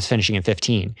person that's finishing in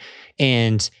 15,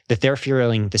 and that they're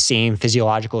feeling the same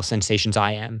physiological sensations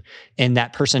I am. And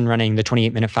that person running the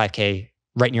 28-minute 5K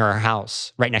right near our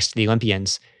house, right next to the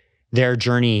Olympians, their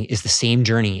journey is the same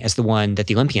journey as the one that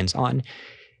the Olympians on.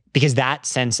 Because that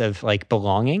sense of like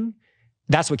belonging,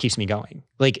 that's what keeps me going.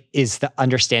 Like, is the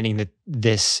understanding that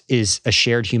this is a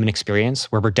shared human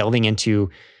experience where we're delving into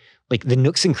like the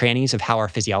nooks and crannies of how our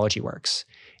physiology works.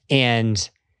 And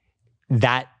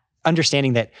that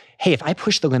understanding that, hey, if I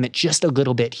push the limit just a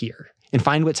little bit here and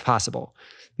find what's possible,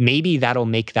 maybe that'll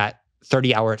make that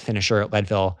 30-hour finisher at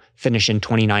Leadville finish in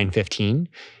 29:15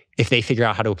 if they figure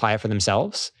out how to apply it for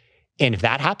themselves. And if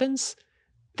that happens,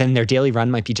 then their daily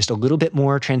run might be just a little bit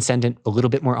more transcendent, a little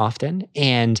bit more often.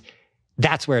 And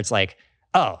that's where it's like,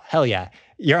 oh, hell yeah,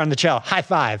 you're on the trail. High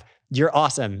five. You're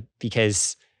awesome.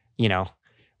 Because, you know,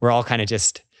 we're all kind of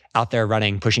just out there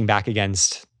running, pushing back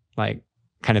against like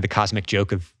kind of the cosmic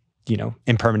joke of, you know,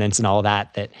 impermanence and all of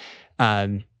that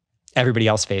everybody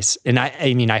else face. And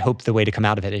I mean, I hope the way to come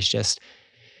out of it is just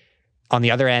on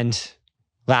the other end,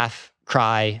 laugh,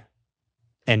 cry,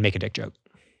 and make a dick joke.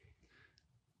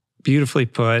 Beautifully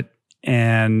put,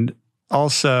 and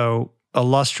also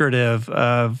illustrative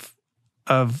of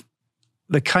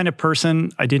the kind of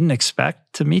person I didn't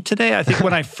expect to meet today. I think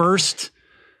when I first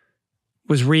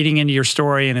was reading into your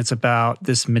story and it's about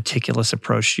this meticulous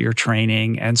approach to your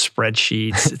training and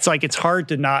spreadsheets, it's like it's hard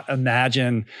to not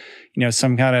imagine, you know,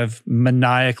 some kind of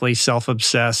maniacally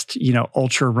self-obsessed, you know,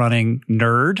 ultra running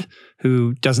nerd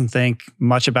who doesn't think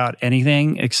much about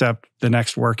anything except the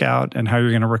next workout and how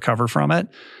you're going to recover from it.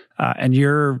 And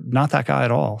you're not that guy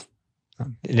at all.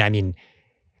 I mean,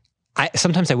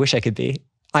 sometimes I wish I could be.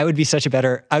 I would be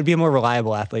I would be a more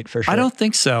reliable athlete for sure. I don't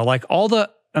think so. Like all the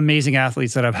amazing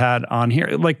athletes that I've had on here,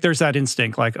 like there's that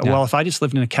instinct, like, well, if I just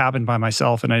lived in a cabin by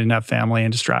myself and I didn't have family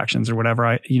and distractions or whatever,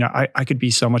 I could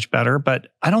be so much better. But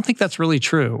I don't think that's really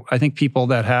true. I think people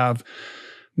that have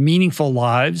meaningful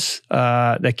lives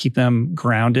that keep them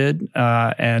grounded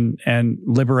and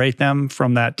liberate them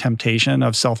from that temptation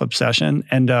of self-obsession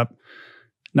end up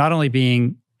not only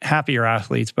being happier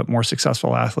athletes, but more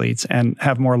successful athletes and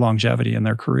have more longevity in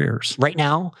their careers. Right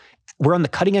now, we're on the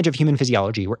cutting edge of human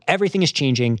physiology where everything is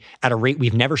changing at a rate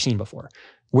we've never seen before.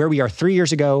 Where we are 3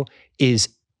 years ago is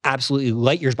absolutely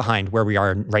light years behind where we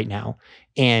are right now.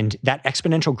 And that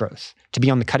exponential growth, to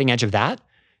be on the cutting edge of that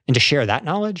and to share that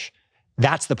knowledge,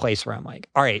 that's the place where I'm like,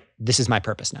 all right, this is my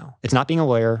purpose now. It's not being a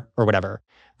lawyer or whatever.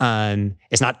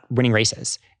 It's not winning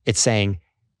races. It's saying,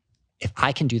 if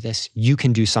I can do this, you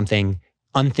can do something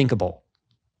unthinkable.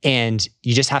 And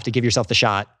you just have to give yourself the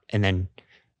shot and then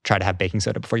try to have baking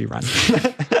soda before you run.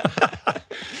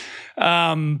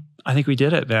 I think we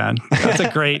did it, man. That's a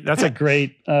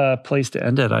great place to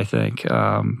end it, I think.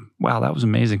 Wow, that was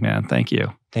amazing, man. Thank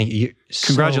you. Thank you.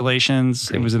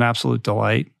 Congratulations. It was an absolute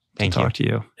delight to talk to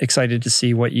you. Excited to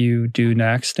see what you do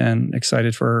next and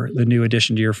excited for the new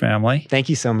addition to your family. Thank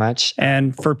you so much.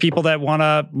 And for people that want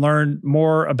to learn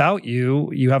more about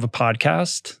you, you have a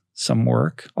podcast, Some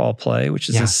Work, All Play, which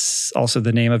is also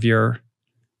the name of your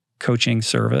coaching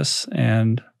service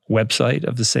and website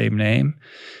of the same name.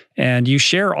 And you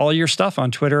share all your stuff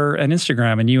on Twitter and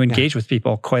Instagram, and you engage with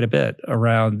people quite a bit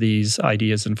around these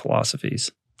ideas and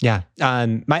philosophies. Yeah.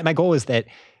 My goal is that,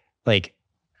 like,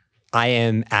 I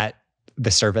am at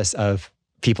the service of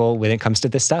people when it comes to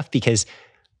this stuff, because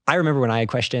I remember when I had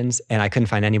questions and I couldn't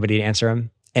find anybody to answer them.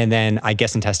 And then I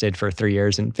guessed and tested for 3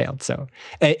 years and failed. So,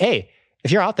 hey,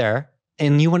 if you're out there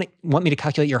and you want me to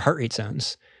calculate your heart rate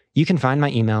zones, you can find my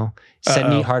email, send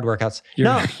me hard workouts. You're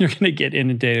going to get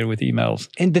inundated with emails.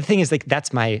 And the thing is, like,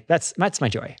 that's my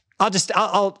joy.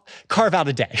 I'll carve out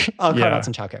a day. I'll carve out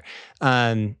some childcare.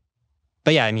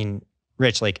 But yeah, I mean,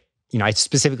 Rich, like, you know, I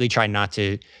specifically try not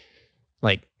to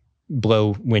like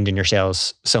blow wind in your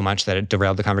sails so much that it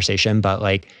derailed the conversation. But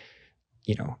like,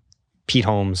 you know, Pete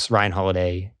Holmes, Ryan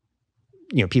Holiday,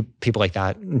 you know, people like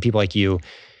that, and people like you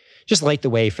just light the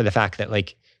way for the fact that,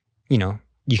 like, you know,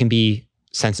 you can be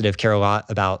sensitive, care a lot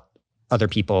about other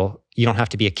people. You don't have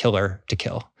to be a killer to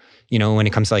kill. You know, when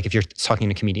it comes to, like, if you're talking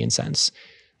in a comedian sense,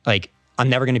 like, I'm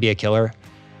never going to be a killer,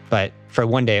 but for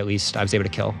one day at least, I was able to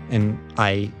kill. And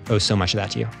I owe so much of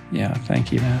that to you. Yeah.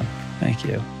 Thank you, man. Thank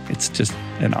you. It's just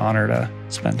an honor to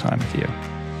spend time with you.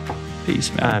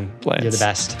 Peace, man. You're the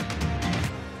best.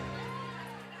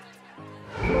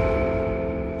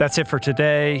 That's it for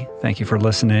today. Thank you for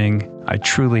listening. I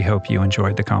truly hope you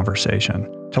enjoyed the conversation.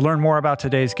 To learn more about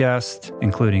today's guest,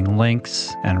 including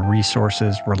links and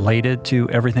resources related to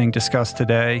everything discussed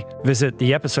today, visit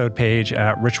the episode page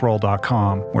at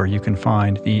richroll.com, where you can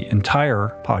find the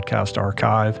entire podcast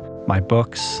archive, my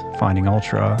books, Finding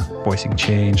Ultra, Voicing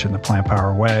Change in the Plant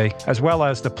Power Way, as well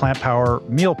as the Plant Power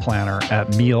Meal Planner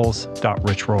at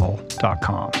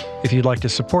meals.richroll.com. If you'd like to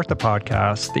support the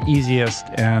podcast, the easiest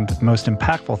and most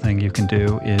impactful thing you can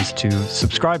do is to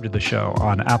subscribe to the show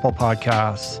on Apple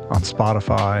Podcasts, on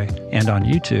Spotify, and on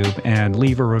YouTube, and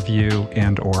leave a review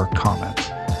and or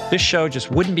comment. This show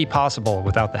just wouldn't be possible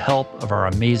without the help of our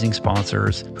amazing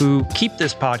sponsors who keep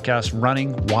this podcast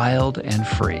running wild and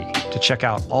free. To check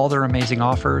out all their amazing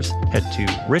offers, head to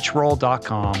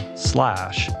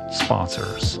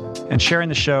richroll.com/sponsors. And sharing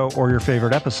the show or your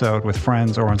favorite episode with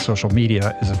friends or on social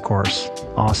media is, of course,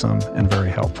 awesome and very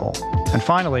helpful. And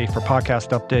finally, for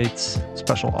podcast updates,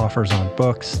 special offers on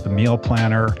books, the meal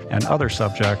planner, and other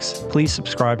subjects, please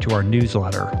subscribe to our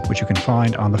newsletter, which you can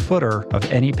find on the footer of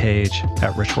any page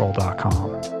at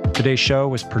richroll.com. Today's show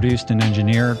was produced and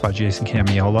engineered by Jason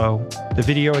Camiolo. The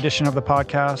video edition of the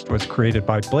podcast was created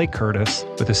by Blake Curtis,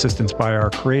 with assistance by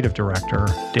our creative director,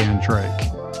 Dan Drake.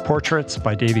 Portraits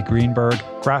by Davey Greenberg,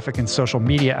 graphic and social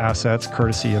media assets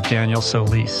courtesy of Daniel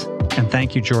Solis. And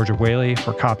thank you, Georgia Whaley,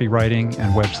 for copywriting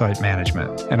and website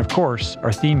management. And of course,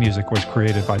 our theme music was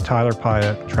created by Tyler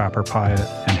Pyatt, Trapper Pyatt,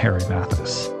 and Harry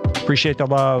Mathis. Appreciate the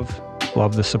love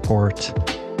the support.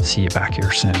 See you back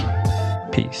here soon.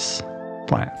 Peace.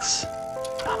 Plants.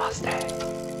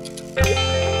 Namaste.